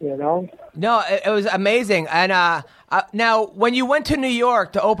 No, it was amazing. And now, when you went to New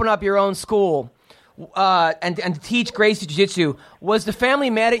York to open up your own school and to teach Gracie Jiu-Jitsu, was the family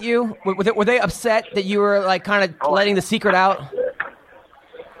mad at you? Were they upset that you were like kind of letting the secret out?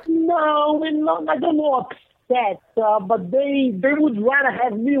 No, I don't know upset, but they would rather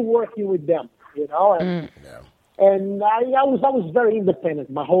have me working with them. And I was very independent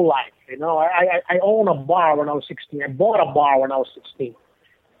my whole life. I owned a bar when I was 16. I bought a bar when I was 16.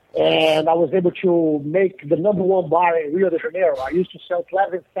 And I was able to make the number one bar in Rio de Janeiro. I used to sell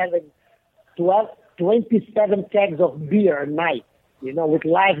 27 kegs of beer a night, with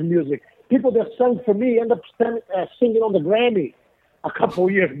live music. People that sung for me end up singing on the Grammy a couple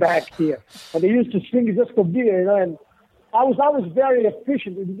of years back here. And they used to sing just for beer, and I was always very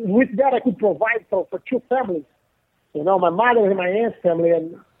efficient. With that, I could provide for two families, my mother and my aunt's family.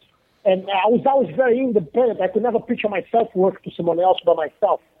 And I was always very independent. I could never picture myself working for someone else but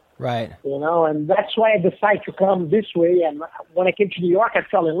myself. Right. And that's why I decided to come this way. And when I came to New York, I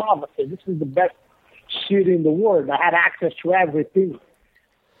fell in love. I said, this is the best city in the world. I had access to everything,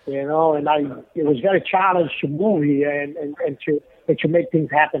 and it was very challenged to move here and to make things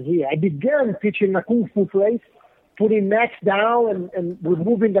happen here. I began teaching a Kung Fu place, putting mats down and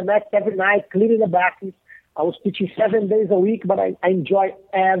removing the mats every night, cleaning the bathrooms. I was teaching 7 days a week, but I enjoy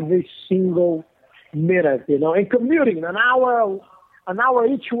every single minute, and commuting an hour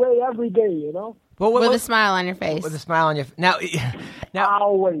each way every day, With a smile on your face. With a smile on your face. Now,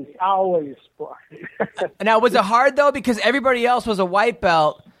 always. Now, was it hard, though? Because everybody else was a white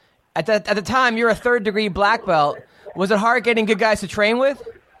belt. At the time, you're a third-degree black belt. Was it hard getting good guys to train with?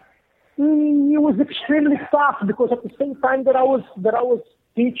 It was extremely tough because at the same time that I was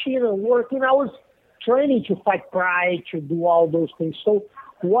teaching and working, I was training to fight pride, to do all those things. So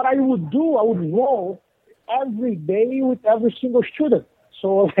what I would do, I would roll every day with every single student.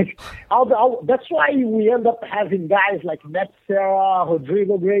 So that's why we end up having guys like Matt Serra,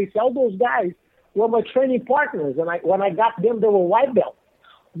 Rodrigo Gracie, all those guys were my training partners. And when I got them, they were white belts.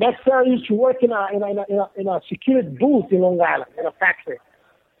 Matt Serra used to work in a security booth in Long Island, in a factory.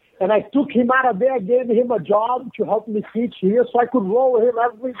 And I took him out of there, gave him a job to help me teach here so I could roll with him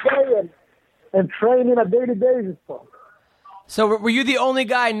every day and train in a daily basis for him. So were you the only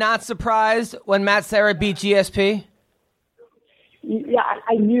guy not surprised when Matt Serra beat GSP? Yeah,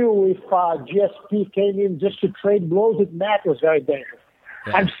 I knew if GSP came in just to trade blows with Matt, it was very dangerous.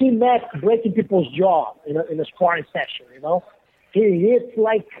 Yeah. I've seen Matt breaking people's jaw in a sparring session, He hits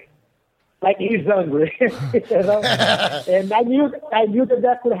like he's hungry, And I knew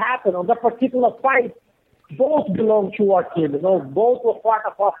that could happen. On that particular fight, both belong to our team, Both were part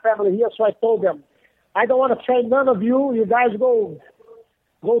of our family here, so I told them, I don't want to train none of you. You guys go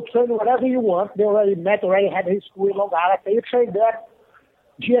train whatever you want. Matt already had his school in Long Island. You train there.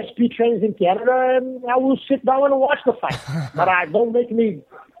 GSP trains in Canada, and I will sit down and watch the fight. But don't make me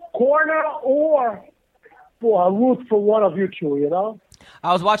corner or root for one of you two,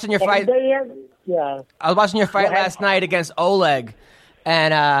 I was watching your fight. Yeah. I was watching your fight last night against Oleg,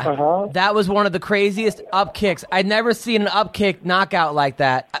 and that was one of the craziest up kicks. I'd never seen an up kick knockout like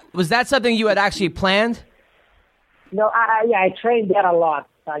that. Was that something you had actually planned? No, I trained that a lot.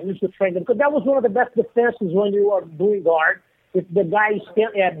 I used to train them because that was one of the best defenses when you are doing guard. If the guy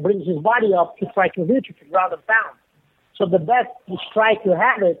brings his body up to try to hit you to ground and pound. So the best strike to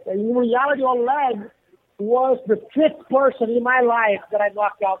have it. And in reality, Oleg was the 5th person in my life that I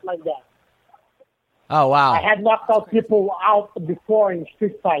knocked out like that. Oh, wow. I had knocked out people out before in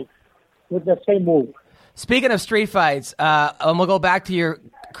street fights with the same move. Speaking of street fights, and we'll go back to your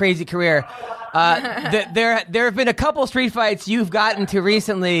crazy career. There have been a couple street fights you've gotten to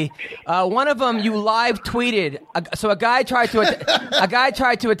recently. One of them you live tweeted. So a guy tried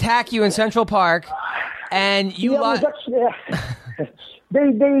to attack you in Central Park, and you I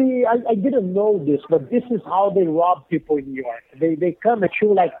didn't know this, but this is how they rob people in New York. They come at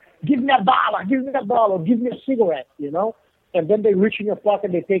you like, give me $1, give me $1, give me a cigarette, and then they reach in your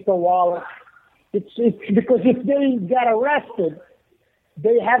pocket, they take your wallet. It's because if they get arrested,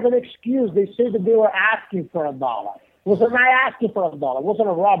 they have an excuse. They say that they were asking for $1. Wasn't I asking for $1? It wasn't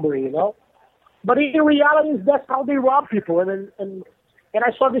a robbery, But in reality, that's how they rob people. And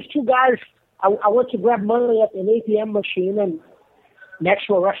I saw these two guys. I went to grab money at an ATM machine and next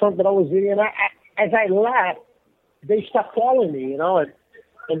to a restaurant that I was eating. And as I left, they stopped following me,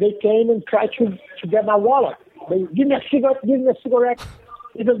 and they came and tried to get my wallet. They give me a cigarette,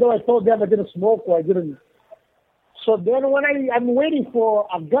 even though I told them I didn't smoke or I didn't. So then when I'm waiting for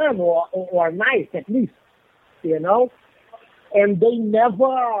a gun or a knife at least, and they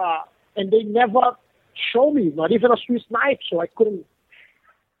never show me, not even a Swiss knife, so I couldn't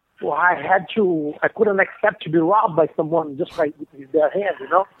accept to be robbed by someone just by with their hand,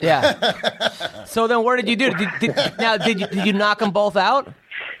 Yeah. So then what did you do? Did you knock them both out?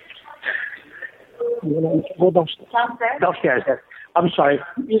 Go downstairs. Downstairs. I'm sorry.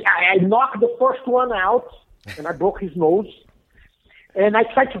 I knocked the first one out, and I broke his nose. And I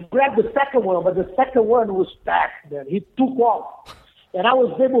tried to grab the second one, but the second one was fast, man. He took off. And I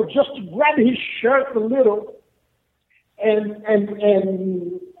was able just to grab his shirt a little and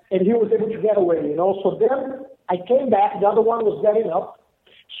and he was able to get away, you know. So then I came back. The other one was getting up.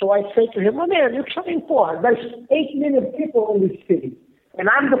 So I said to him, "Oh man, you're coming for? There's 8 million people in this city, and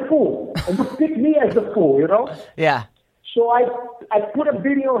I'm the fool, and you pick me as the fool, you know." Yeah. So I put a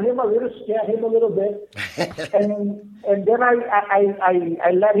video on him a little, scared him a little bit, and then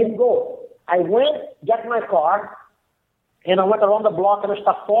I let him go. I went, got my car, and I went around the block and I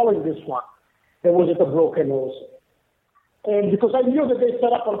started following this one. That was at the Broken Nose. And because I knew that they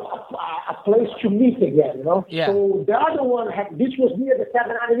set up a place to meet again, you know? Yeah. So the other one, this was near the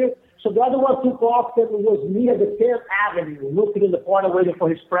 7th Avenue, so the other one took off and was near the 10th Avenue, looking in the corner waiting for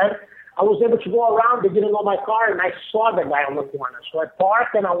his friend. I was able to go around, they didn't know my car, and I saw the guy on the corner. So I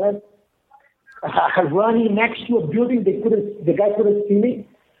parked and I went running next to a building. The guy couldn't see me.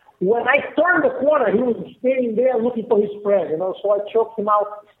 When I turned the corner, he was standing there looking for his friend, you know, so I choked him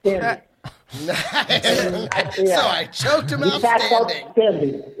out standing. So I choked him out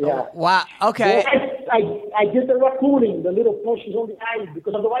standing. Yeah. Wow. Okay. I did the raccooning, the little pushes on the eyes,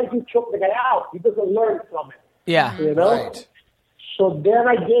 because otherwise you choke the guy out. He doesn't learn from it. Yeah. You know? Right. So then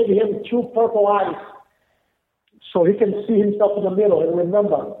I gave him 2 purple eyes so he can see himself in the middle and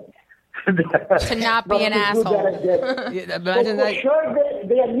remember. To not be an asshole. Imagine for that. sure,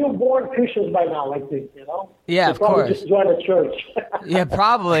 they are newborn Christians by now, I think, you know? Yeah, they of probably course. just joined a church. Yeah,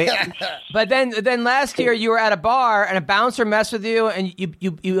 probably. But then last year you were at a bar and a bouncer messed with you and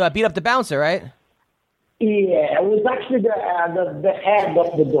you beat up the bouncer, right? Yeah, it was actually the head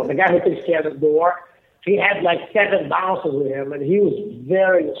of the door, the guy who takes care of the door. He had like 7 bouncers with him, and he was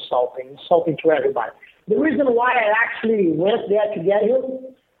very insulting to everybody. The reason why I actually went there to get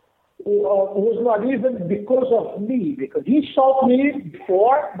him was not even because of me, because he insulted me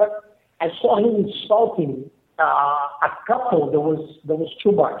before, but I saw him insulting a couple that was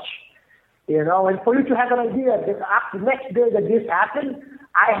too much, you know. And for you to have an idea, the next day that this happened,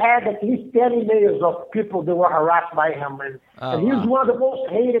 I had at least 10 emails of people that were harassed by him, and he was one of the most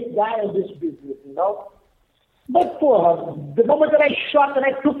hated guys in this business, you know. But for the moment that I shot and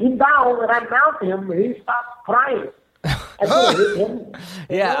I took him down and I mounted him, he stopped crying. I couldn't hit him.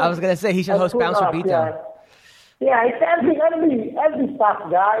 Yeah, I was gonna say he should host Bouncer Beatdown. Yeah, it's every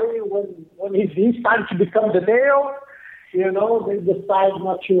tough guy when he's time to become the nail, you know, they decide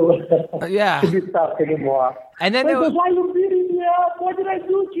not to to be tough anymore. And then why you beating me up? What did I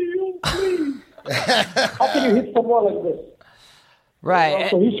do to you? Please. How can you hit someone like this? Right. You know,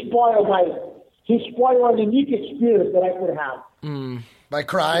 so he spoiled a unique experience that I could have. By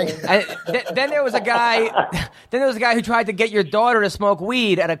crying. And then there was a guy. Then there was a guy who tried to get your daughter to smoke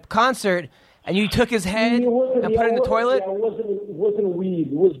weed at a concert, and you took his head and put it in the toilet. Yeah, it wasn't weed.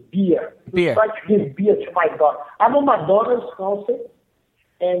 It was beer. Beer. I tried to give beer to my daughter. I'm on my daughter's concert,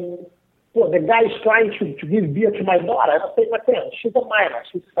 and the guy is trying to give beer to my daughter. I say, she's a minor.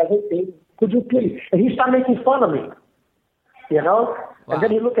 She's 17. Could you please? And he started making fun of me. You know? Wow. And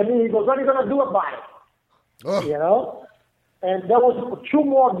then he looked at me. He goes, "What are you gonna do about it?" Oh. You know? And there was 2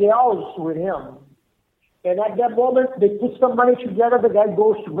 more girls with him. And at that moment, they put some money together. The guy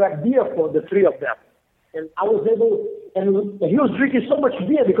goes to grab beer for the 3 of them. And I was able, and he was drinking so much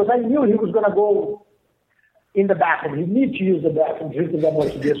beer because I knew he was going to go in the bathroom. He needed to use the bathroom, drinking that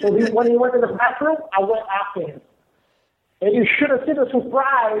much beer. So when he went in the bathroom, I went after him. And you should have seen the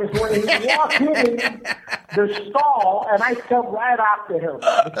surprise when he walked in the stall, and I come right after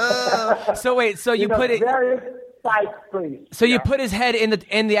him. So wait, so you put it... Very tight place. So you put his head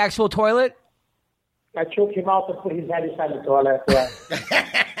in the actual toilet? I choked him out and put his head inside the toilet. Yeah.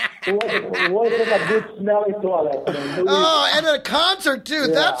 It wasn't a good smelling toilet. Oh, and at a concert too.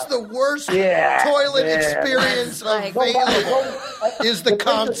 Yeah. That's the worst toilet experience available. Is the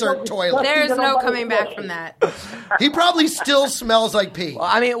concert toilet? There's no coming back from that. He probably still smells like pee. Well,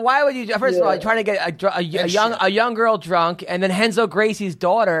 I mean, why would you? First of all, you're trying to get a young girl drunk, and then Henzo Gracie's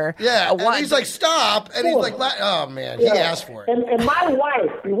daughter. Yeah, and he's like, "Stop!" And he's like, "Oh man, he asked for it." And my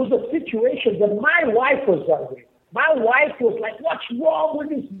wife, it was a situation that my wife was angry. My wife was like, "What's wrong with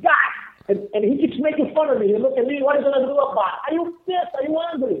this guy?" And he keeps making fun of me. He look at me, "What are you going to do about it? Are you pissed? Are you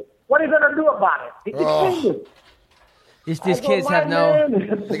angry? What are you going to do about it?" He keeps saying this. These kids have no...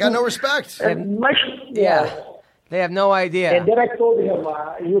 They got no respect. They have no idea. And then I told him,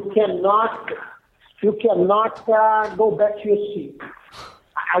 you cannot go back to your seat.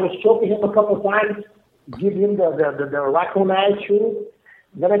 I was choking him a couple of times, give him the raccoon attitude.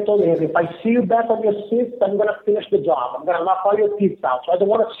 Then I told him, if I see you back on your seat, I'm going to finish the job. I'm going to knock all your teeth out. So I don't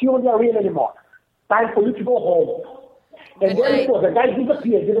want to see you in the arena anymore. Time for you to go home. And then the guy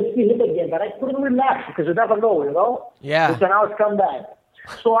disappeared. Didn't see him again. But I couldn't relax because you never know, you know? Yeah. He can always come back.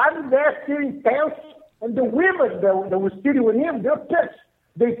 So I'm there sitting tense. And the women that were sitting with him, they're pissed.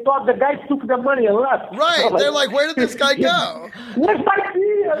 they thought the guy took the money and left. Right. So, They're like, where did this guy go? Where's my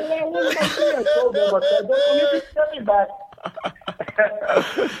beer? Man? Where's my beer? I told them, I said, don't leave this money back.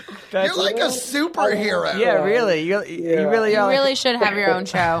 You're like a superhero. Yeah, really. You really are. You really should have your own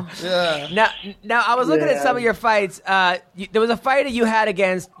show. Yeah. Now I was looking at some of your fights. There was a fight that you had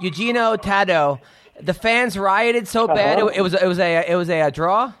against Eugenio Tado. The fans rioted so bad. It was a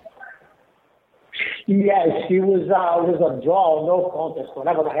draw. Yes, it was a draw, no contest,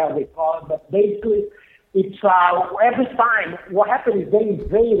 whatever the hell they call it. But basically, it's every time. What happened is they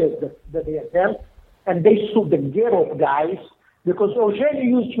invaded the event and they sued the ghetto guys because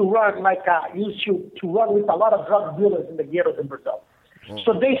Eugenio used to run with a lot of drug dealers in the ghettos in Brazil.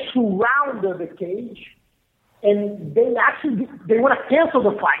 So they surrounded the cage, and they want to cancel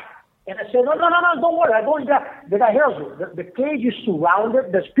the fight. And I said, no, don't worry. I don't got the cage is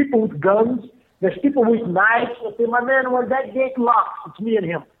surrounded. There's people with guns. There's people with knives. I say, my man, when that gate locks, it's me and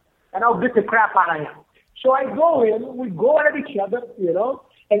him. And I'll beat the crap out of him. So I go in, we go at each other,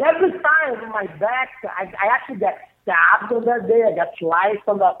 and every time on my back, I actually got stabbed on that day. I got sliced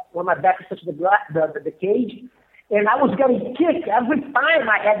when my back touched the cage. And I was getting kicked every time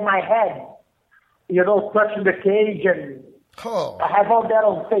I had my head, touching the cage. And I have all that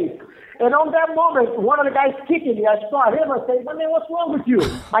on tape. And on that moment, one of the guys kicking me, I saw him. I said, man, what's wrong with you?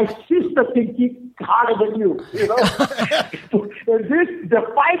 My sister can kick harder than you, And the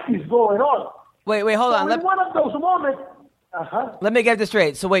fight is going on. Wait, hold on. In one of those moments, let me get this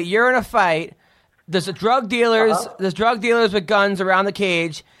straight. So wait, you're in a fight. There's drug dealers. There's drug dealers with guns around the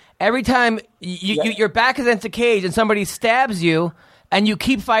cage. Every time your back is against the cage and somebody stabs you, and you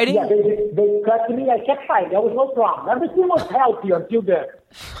keep fighting. Yeah, they cut me. I kept fighting. There was no problem. Everything was healthy until then.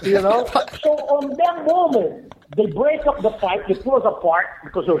 So on that moment, they break up the fight. They pull us apart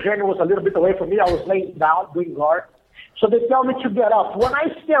because Eugenio was a little bit away from me. I was laying down doing guard. So they tell me to get up. When I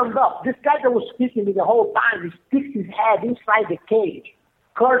stand up, this guy that was speaking me the whole time, he sticks his head inside the cage,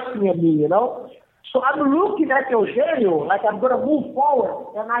 cursing at me, So I'm looking at Eugenio like I'm going to move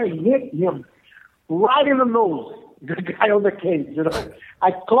forward, and I hit him right in the nose, the guy on the cage,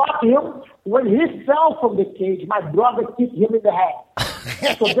 I clocked him. When he fell from the cage, my brother kicked him in the head.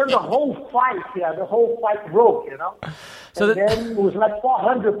 So then the whole fight broke, So then it was like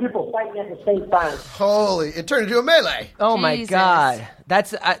 400 people fighting at the same time. Holy, it turned into a melee. Oh, my God.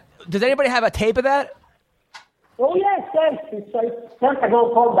 That's. Does anybody have a tape of that? Oh, yes. It's a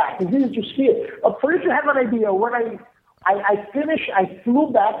Pentagon combat. It's easy to see it. For you to have an idea, when I finished, I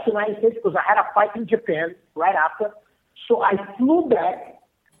flew back to the United States because I had a fight in Japan right after. So I flew back,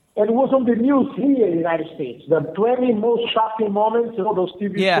 and it was on the news here in the United States. The 20 most shocking moments, those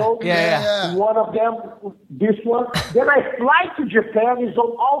TV shows. Yeah. One of them, this one. Then I fly to Japan. It's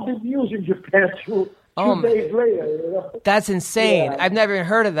on all the news in Japan two days later. That's insane. I've never even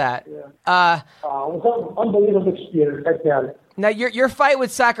heard of that. Yeah. It was an unbelievable experience. I tell you. Now, your fight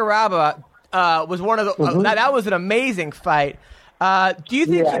with Sakuraba was one of the. That was an amazing fight. Do you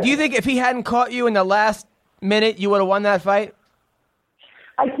think if he hadn't caught you in the last minute, you would have won that fight?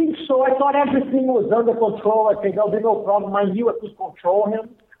 I think so. I thought everything was under control. I think there'll be no problem. I knew I could control him.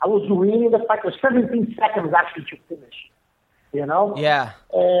 I was winning the fight. It was 17 seconds actually to finish. Yeah.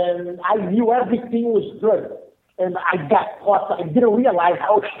 And I knew everything was good. And I got caught. I didn't realize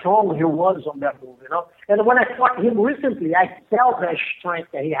how strong he was on that move, And when I fought him recently, I felt that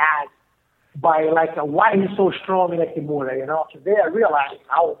strength that he had by why he's so strong in the Kimura, Today I realized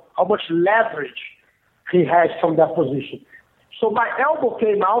how much leverage he has from that position. So my elbow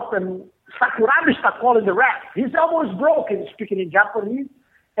came out and Sakuraba started calling the ref. His elbow is broken, speaking in Japanese.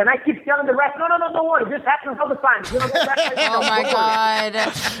 And I keep telling the ref, no, don't worry. This happens all the time. Oh, my God.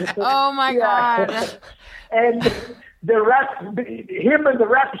 Oh, my God. And the ref, him and the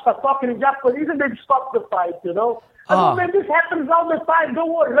ref start talking in Japanese and they stop the fight, I mean, this happens all the time.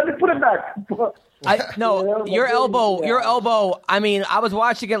 Don't worry. Let me put it back. Your elbow. I mean, I was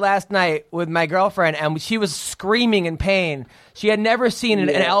watching it last night with my girlfriend, and she was screaming in pain. She had never seen an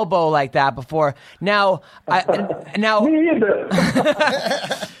elbow like that before. Now, Me either.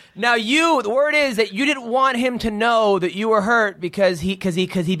 Now, the word is that you didn't want him to know that you were hurt because he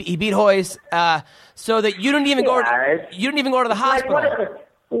beat Royce, so that you didn't even go to the hospital.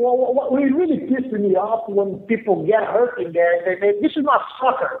 What really pisses me off when people get hurt in there, this is not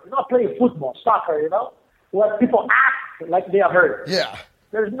soccer. You're not playing football, soccer, where people act like they are hurt. Yeah.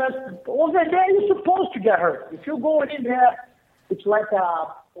 There's not, over there, you're supposed to get hurt. If you're going in there, it's like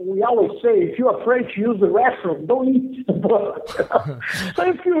we always say, if you're afraid to use the restroom, don't eat the blood. So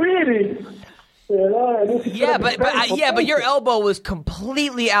if you're eating, but your elbow was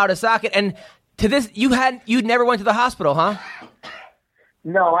completely out of socket, and to this, you'd never went to the hospital, huh?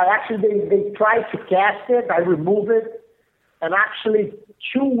 No, I actually, they tried to cast it. I removed it. And actually,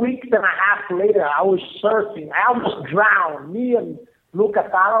 2 weeks and a half later, I was surfing. I almost drowned. Me and Luca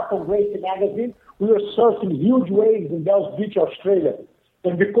Tara from Gracie Magazine, we were surfing huge waves in Bells Beach, Australia.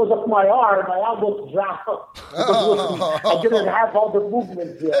 And because of my arm, I almost drowned. I didn't have all the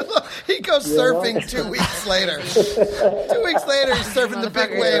movements yet. He goes surfing 2 weeks later. 2 weeks later, he's surfing the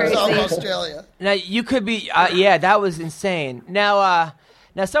big waves off Australia. Now, you could be, yeah, that was insane. Now,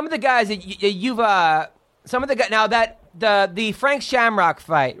 some of the guys that the Frank Shamrock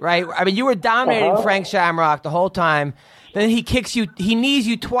fight, right? I mean, you were dominating Frank Shamrock the whole time. Then he knees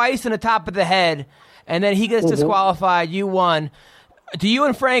you twice in the top of the head, and then he gets disqualified. You won. Did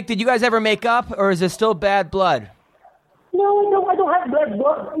you guys ever make up, or is it still bad blood? No, I don't have bad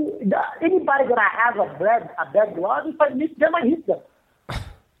blood. Anybody that I have a bad blood, if I meet them, I hit them.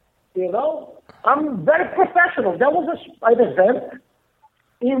 You know? I'm very professional. That was an event.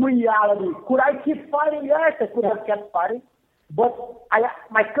 In reality, could I keep fighting? Yes, I could have kept fighting. But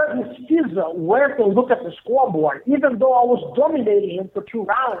my cousin Skiza went and looked at the scoreboard. Even though I was dominating him for 2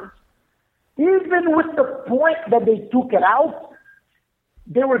 rounds, even with the point that they took it out,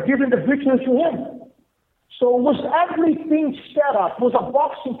 they were giving the victory to him. So it was everything set up. It was a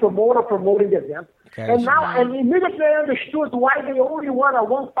boxing promoter promoting the event. Okay, and immediately I understood why they only won a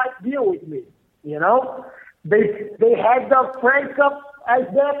 1-fight deal with me. You know? They had Frank up as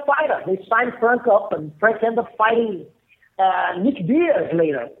their fighter. They signed Frank up, and Frank ended up fighting Nick Diaz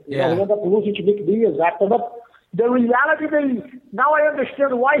later. Yeah. He ended up losing to Nick Diaz after that. The reality, now I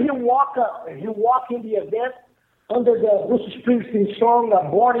understand why he walked in the event under the Bruce Springsteen song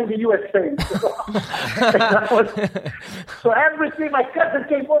 "Born in the USA." So everything, my cousin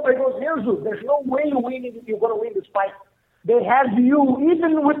came over and goes, "Jesus, there's no way you're going to win this fight. They have you,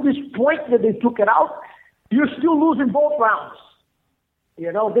 even with this point that they took it out, you're still losing both rounds.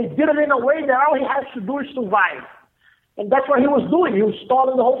 You know, they did it in a way that all he has to do is survive." And that's what he was doing. He was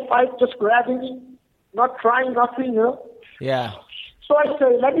stalling the whole fight, just grabbing me, not trying nothing, you know. Yeah. So I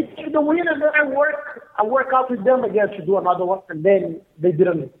say, let me take the win, and then I work out with them again to do another one. And then they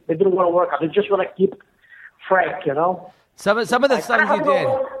didn't want to work out. They just want to keep Frank, you know. Some of the stuff you did.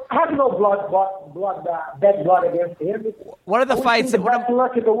 I have no bad blood against him. One of the fights,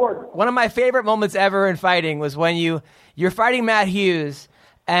 one of my favorite moments ever in fighting was when you're fighting Matt Hughes,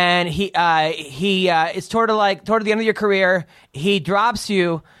 and he it's toward the end of your career. He drops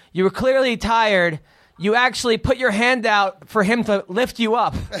you. You were clearly tired. You actually put your hand out for him to lift you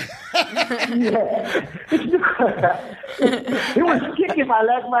up. Yeah. He was kicking my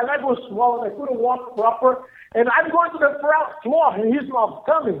leg. My leg was swollen. I couldn't walk proper. And I'm going to the floor, and he's not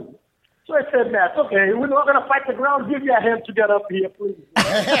coming. So I said, "Matt, okay, we're not going to fight the ground. Give me a hand to get up here, please."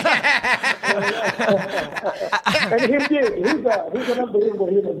 And he did. He's an unbelievable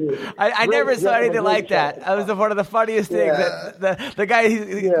human being. I never saw anything like that. That was one of the funniest things. That the guy,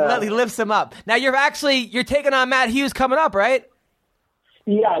 he lifts him up. Now you're taking on Matt Hughes coming up, right?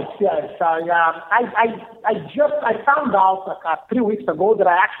 Yes. I found out 3 weeks ago that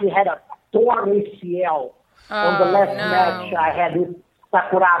I actually had a torn ACL on the last match I had with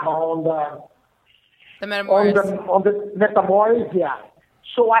Sakuraba on the Metamoris. On the Metamoris, yeah.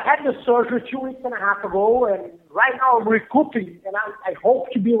 So I had the surgery 2 weeks and a half ago, and right now I'm recouping, and I hope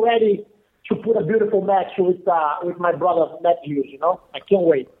to be ready to put a beautiful match with my brother Matt Hughes. You know, I can't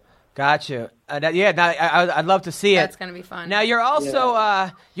wait. Gotcha. I'd love to see it. That's gonna be fun. Now you're also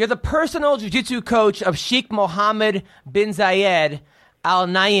you're the personal jiu-jitsu coach of Sheikh Mohammed bin Zayed Al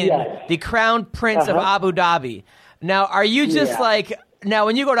Nahyan, the Crown Prince of Abu Dhabi. Now, are you just now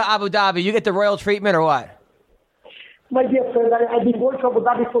when you go to Abu Dhabi, you get the royal treatment or what? My dear friend, I've been going to Abu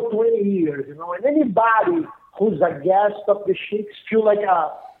Dhabi for 20 years, you know, and anybody who's a guest of the Sheikhs feel like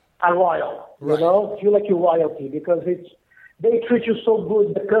a royal, you know, feel like you're royalty, because they treat you so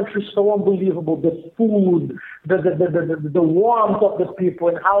good. The country's so unbelievable. The food, the warmth of the people,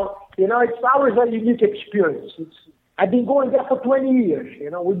 and how, you know, it's always a unique experience. I've been going there for 20 years. You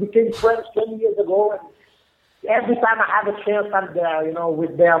know, we became friends 20 years ago, and every time I have a chance, I'm there, you know,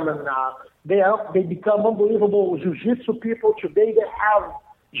 with them, and they become unbelievable jiu-jitsu people. Today they have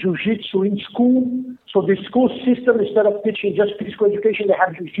jiu-jitsu in school. So the school system, instead of teaching just physical education, they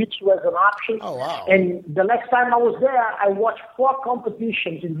have jiu-jitsu as an option. Oh, wow. And the last time I was there, I watched 4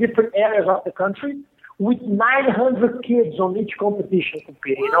 competitions in different areas of the country with 900 kids on each competition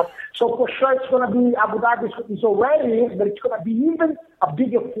competing, you know. So for sure it's going to be, Abu Dhabi is already, but it's going to be even a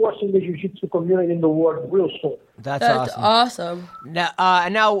bigger force in the jiu-jitsu community in the world real soon. That's awesome. Now,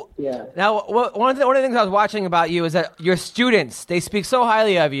 one of the things I was watching about you is that your students, they speak so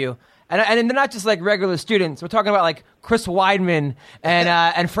highly of you and they're not just like regular students. We're talking about like Chris Weidman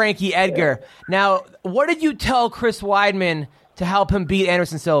and Frankie Edgar. Now, what did you tell Chris Weidman to help him beat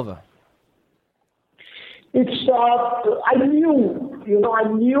Anderson Silva? I knew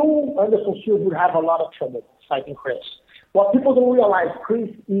Anderson Silva would have a lot of trouble fighting Chris. What people don't realize, Chris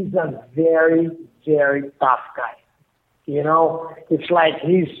is a very, very tough guy. You know, it's like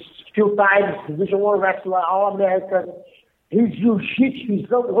he's few times Division I wrestler, All-American. His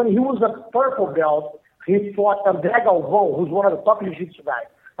jiu-jitsu, when he was a purple belt, he fought André Galvão, who's one of the top jiu-jitsu guys.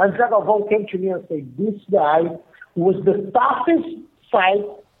 André Galvão came to me and said, this guy was the toughest fight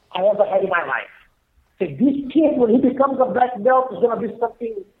I ever had in my life. Said, this kid, when he becomes a black belt, is going to be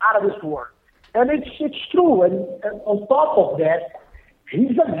something out of this world. And it's true. And on top of that,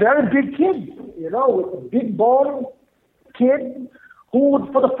 he's a very big kid, you know, with a big bone kid who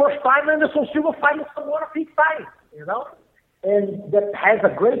would, for the first time, Anderson Silva fighting someone of his size, you know, and that has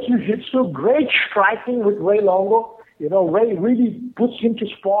a great jiu-jitsu, great striking with Ray Longo. You know, Ray really puts him to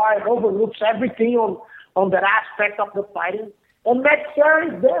spar and overlooks everything on that aspect of the fighting. And Matt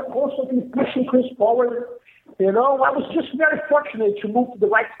Serra is there constantly pushing Chris forward. You know, I was just very fortunate to move to the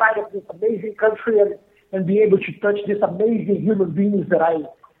right side of this amazing country and be able to touch these amazing human beings that I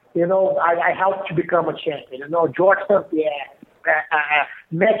helped to become a champion. You know, George St. Pierre,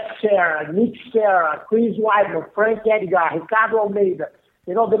 Matt Serra, Nick Serra, Chris Weidman, Frank Edgar, Ricardo Almeida.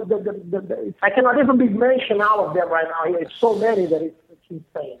 You know, I cannot even be mentioning all of them right now. It's so many that it's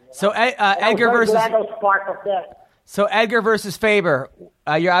insane. So Edgar versus. Glad I was part of that. So Edgar versus Faber.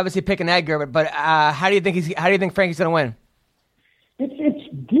 You're obviously picking Edgar, but how do you think Frankie's going to win? It's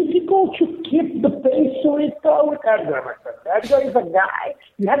difficult to keep the pace with Edgar, my friend. Edgar is a guy.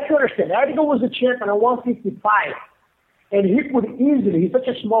 You have to understand. Edgar was a champion at 155. And he could easily, he's such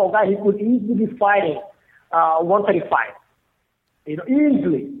a small guy, he could easily be fighting 135. You know,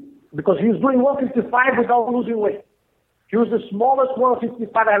 easily. Because he was doing 155 without losing weight. He was the smallest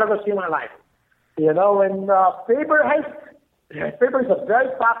 155 I've ever seen in my life. You know, and Faber is a very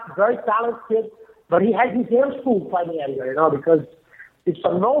tough, very talented kid, but he has his hands full fighting Edgar, you know, because it's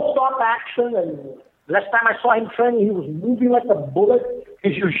a no-stop action, and last time I saw him training, he was moving like a bullet.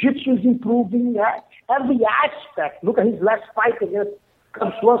 His jiu-jitsu is improving. Every aspect. Look at his last fight against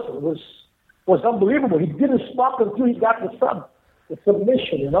Cub Swanson. Was unbelievable. He didn't stop until he got the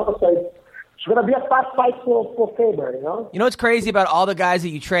submission, you know. So it's going to be a tough fight for Faber, you know. You know what's crazy about all the guys that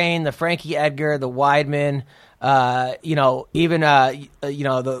you train, the Frankie Edgar, the Weidman, you know, even you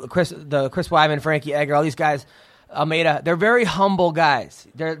know, the Chris Weidman, Frankie Edgar, all these guys, Almeida, they're very humble guys.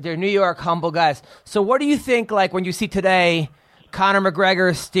 They're New York humble guys. So what do you think, like, when you see today Conor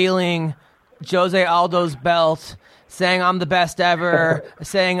McGregor stealing Jose Aldo's belt, saying I'm the best ever,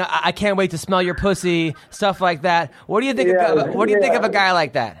 saying I can't wait to smell your pussy, stuff like that? What do you think? What do you think of a guy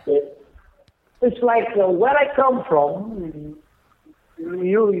like that? It's like where I come from.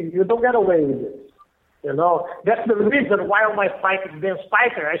 You don't get away with it. You know, that's the reason why on my fight with Ben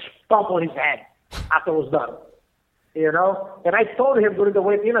Spiker, I stomped on his head after it was done. You know, and I told him during the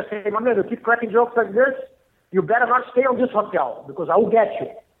weigh-in, I said, "My man, you keep cracking jokes like this, you better not stay on this hotel because I will get you.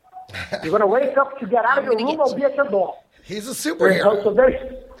 You're gonna wake up to get out of your room. I'll be at your door." He's a superhero. So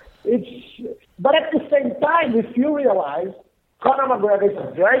but at the same time, if you realize, Conor McGregor is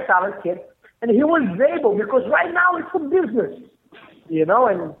a very talented kid, and he was able, because right now it's a business, you know,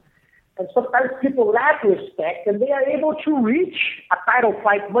 and sometimes people lack respect, and they are able to reach a title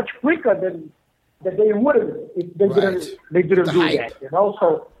fight much quicker than they wouldn't if they didn't do that, you know.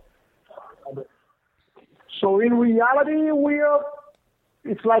 So in reality,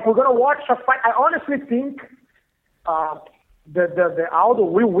 it's like we're gonna watch a fight. I honestly think the Aldo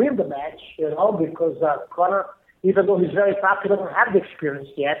will win the match, you know, because Conor, even though he's very fast, he doesn't have the experience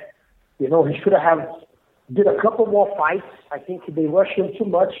yet. You know, he should have did a couple more fights. I think they rush him too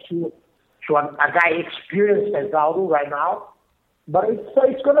much to a guy experienced as Aldo right now. But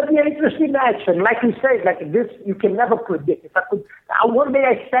it's going to be an interesting match. And like you said, like this, you can never predict. If I could, one day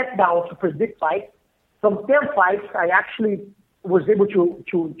I sat down to predict fights. From 10 fights, I actually was able to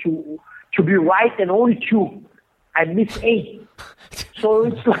be right, and only 2. I missed 8. So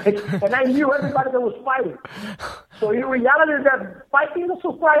it's like, and I knew everybody that was fighting. So in reality, that fighting is a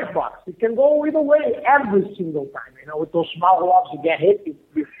surprise box. It can go either way every single time. You know, with those small gloves, you get hit.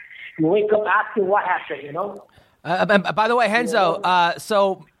 You wake up asking what happened, you know. By the way, Renzo,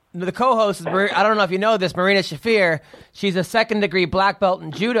 so the co-host is, I don't know if you know this, Marina Shafir. She's a second-degree black belt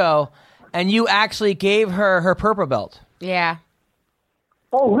in judo, and you actually gave her her purple belt. Yeah.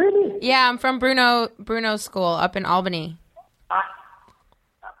 Oh, really? Yeah, I'm from Bruno's school up in Albany.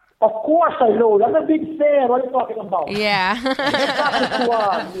 Of course I know. I'm a big fan. What are you talking about? Yeah.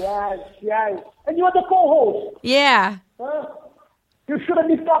 Yes. And you're the co-host. Yeah. Huh? You shouldn't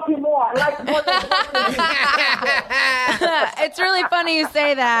be talking more. I like more than It's really funny you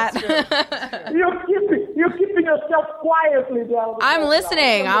say that. You're keeping yourself quietly down. I'm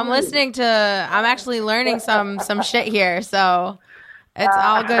listening. I'm actually learning some shit here, so it's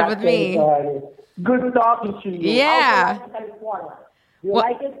all good with me. Good talking to you. Yeah. How's the life in California? You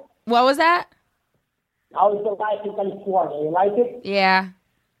like it? What was that? How's the life in California? You like it? Yeah.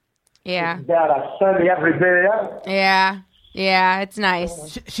 It's better. Sunny every day. Yeah. Yeah, it's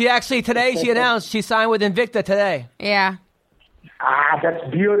nice. She actually today she announced she signed with Invicta today. Yeah. That's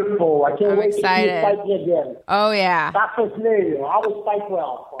beautiful. I can't wait excited. to see you fighting again. Oh yeah. That's his name. I always fight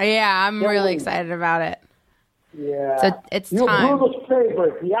well. Yeah, I'm really excited about it. Yeah. So it's You're time. Bruno's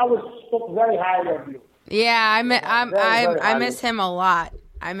favorite. He always spoke very highly of you. Yeah, I miss him a lot.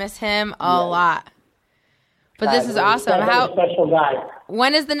 I miss him a lot. But this is awesome. How special guy.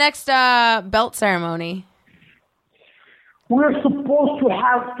 When is the next belt ceremony? We're supposed to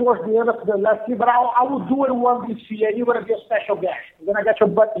have towards the end of the last year, but I will do it one this year. You're going to be a special guest. You're going to get your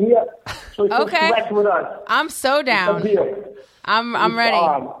butt here so you can interact with us. I'm so down. I'm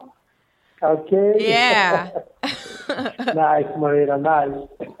ready. Okay? Yeah. Nice, Marina. Nice.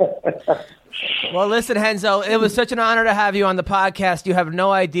 Well, listen, Renzo, it was such an honor to have you on the podcast. You have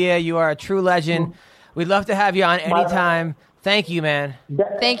no idea. You are a true legend. We'd love to have you on anytime. Thank you, man.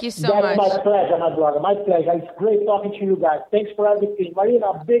 Thank you so much. much. That's my pleasure, my brother. My pleasure. It's great talking to you guys. Thanks for everything. Marina,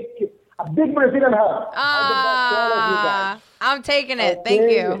 a big Brazilian hug. I'm taking it.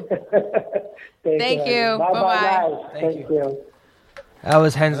 Thank you. Thank you. Bye-bye. Thank you. That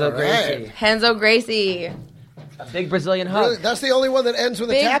was Renzo Gracie. Renzo Gracie. A big Brazilian hug. Really, that's the only one that ends with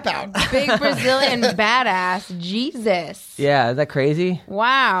a tap out. Big Brazilian badass. Jesus. Yeah, is that crazy?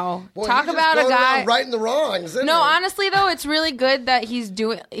 Wow. Boy, Talk he's about just a going guy around righting the wrongs. Isn't No, he? honestly though, it's really good that he's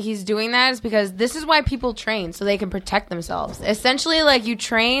doing that, is because this is why people train, so they can protect themselves. Essentially, like, you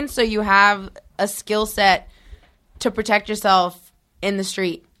train so you have a skill set to protect yourself in the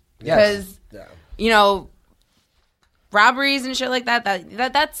street. Yes. Because you know, robberies and shit like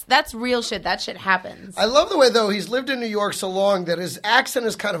that's real shit. That shit happens. I love the way, though, he's lived in New York so long that his accent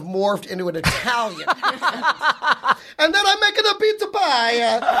has kind of morphed into an Italian. And then I'm making a pizza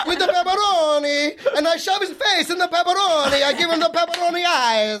pie with the pepperoni, and I shove his face in the pepperoni. I give him the pepperoni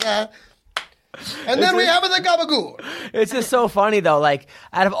eyes. And then we have the gabagool. It's just so funny, though. Like,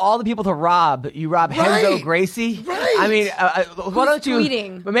 out of all the people to rob, you rob Renzo Gracie. Right. I mean, why don't you?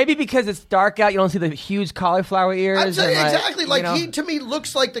 tweeting? But maybe because it's dark out, you don't see the huge cauliflower ears. I'm saying and, exactly. Like, you know. he, to me,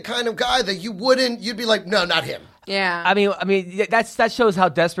 looks like the kind of guy that you'd be like, no, not him. Yeah. I mean, that shows how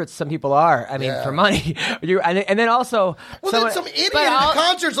desperate some people are. I mean, for money. And then also, Well, then some idiot at the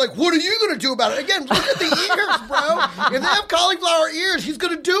concert's like, what are you going to do about it? Again, look at the ears, bro. If they have cauliflower ears, he's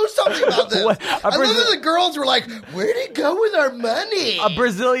going to do something about this. I love that the girls were like, where'd he go with our money? A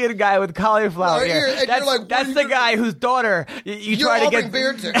Brazilian guy with cauliflower ears. And you're like, that's the guy whose daughter you try to get.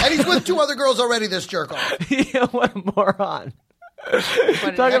 Beard to. And he's with two other girls already, this jerk off. What a moron.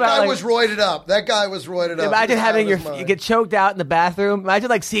 That guy was roided up. Imagine having you get choked out in the bathroom. Imagine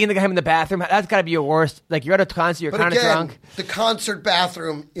like seeing the guy in the bathroom. That's got to be your worst. Like, you're at a concert, you're kind of drunk. The concert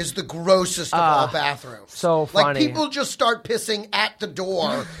bathroom is the grossest of all bathrooms. So funny. Like, people just start pissing at the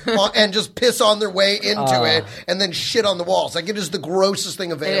door and just piss on their way into it and then shit on the walls. Like, it is the grossest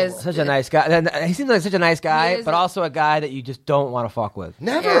thing available. Such a nice guy. And he seems like such a nice guy, but also a guy that you just don't want to fuck with.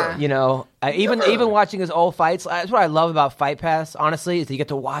 Never. Yeah. You know, even watching his old fights. That's what I love about Fight Pass. Honestly, is that you get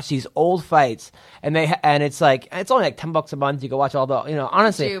to watch these old fights, and it's like it's only like $10 a month. You can watch all the,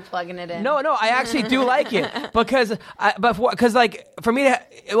 honestly. You plugging it in? No, I actually do like it because like for me,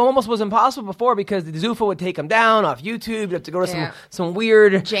 it almost was impossible before because the Zuffa would take them down off YouTube. You have to go to some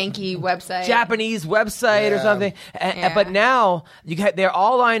weird janky website, Japanese website or something. But now they're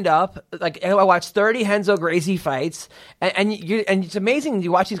all lined up. Like, I watched 30 Renzo Gracie fights, and it's amazing.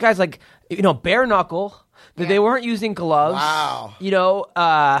 You watch these guys like bare knuckle. That they weren't using gloves. Wow. It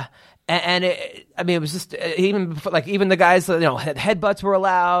was just even the guys, headbutts were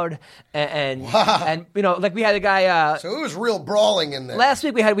allowed, and we had a guy. So it was real brawling in there. Last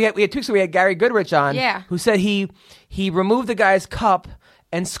week we had 2 weeks ago we had Gary Goodrich on, who said he removed the guy's cup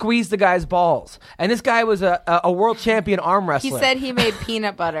and squeezed the guy's balls. And this guy was a world champion arm wrestler. He said he made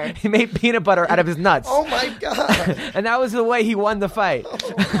peanut butter. He made peanut butter out of his nuts. Oh my God. And that was the way he won the fight. And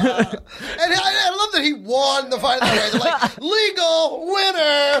I love that he won the fight that way. They're like, legal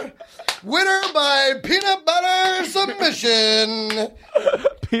winner. Winner by peanut butter submission.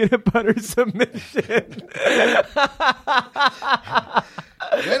 Peanut butter submission.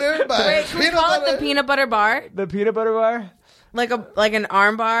 Winner by Wait, can we call it the peanut butter bar? The peanut butter bar? Like an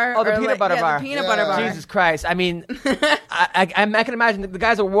arm bar? Oh, the or peanut butter bar. The peanut butter bar. Jesus Christ. I mean, I can imagine the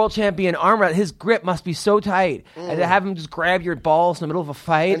guy's a world champion arm wrestler. His grip must be so tight. And to have him just grab your balls in the middle of a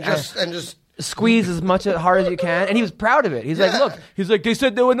fight. And just squeeze as much as hard as you can. And he was proud of it. He's like, look, they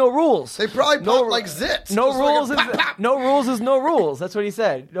said there were no rules. They probably popped like zits. No Just rules like a pop. no rules is no rules. That's what he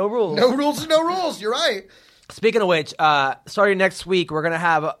said. No rules. No rules is no rules. You're right. Speaking of which, starting next week, we're going to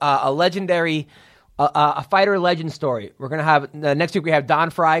have a legendary, a fighter legend story. We're going to have, next week we have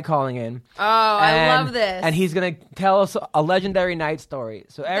Don Fry calling in. Oh, I love this. And he's going to tell us a legendary night story.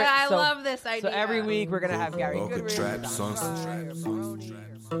 So I love this idea. So every week we're going to have Gary Goodrich. Trap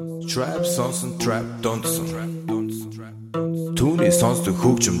sonsen trap dansen. Түүний сонсдог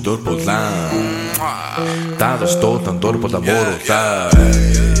хөгжим дур булаан. Даадаж дуудан дур булаа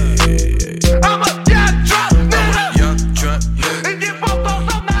мууруулаа.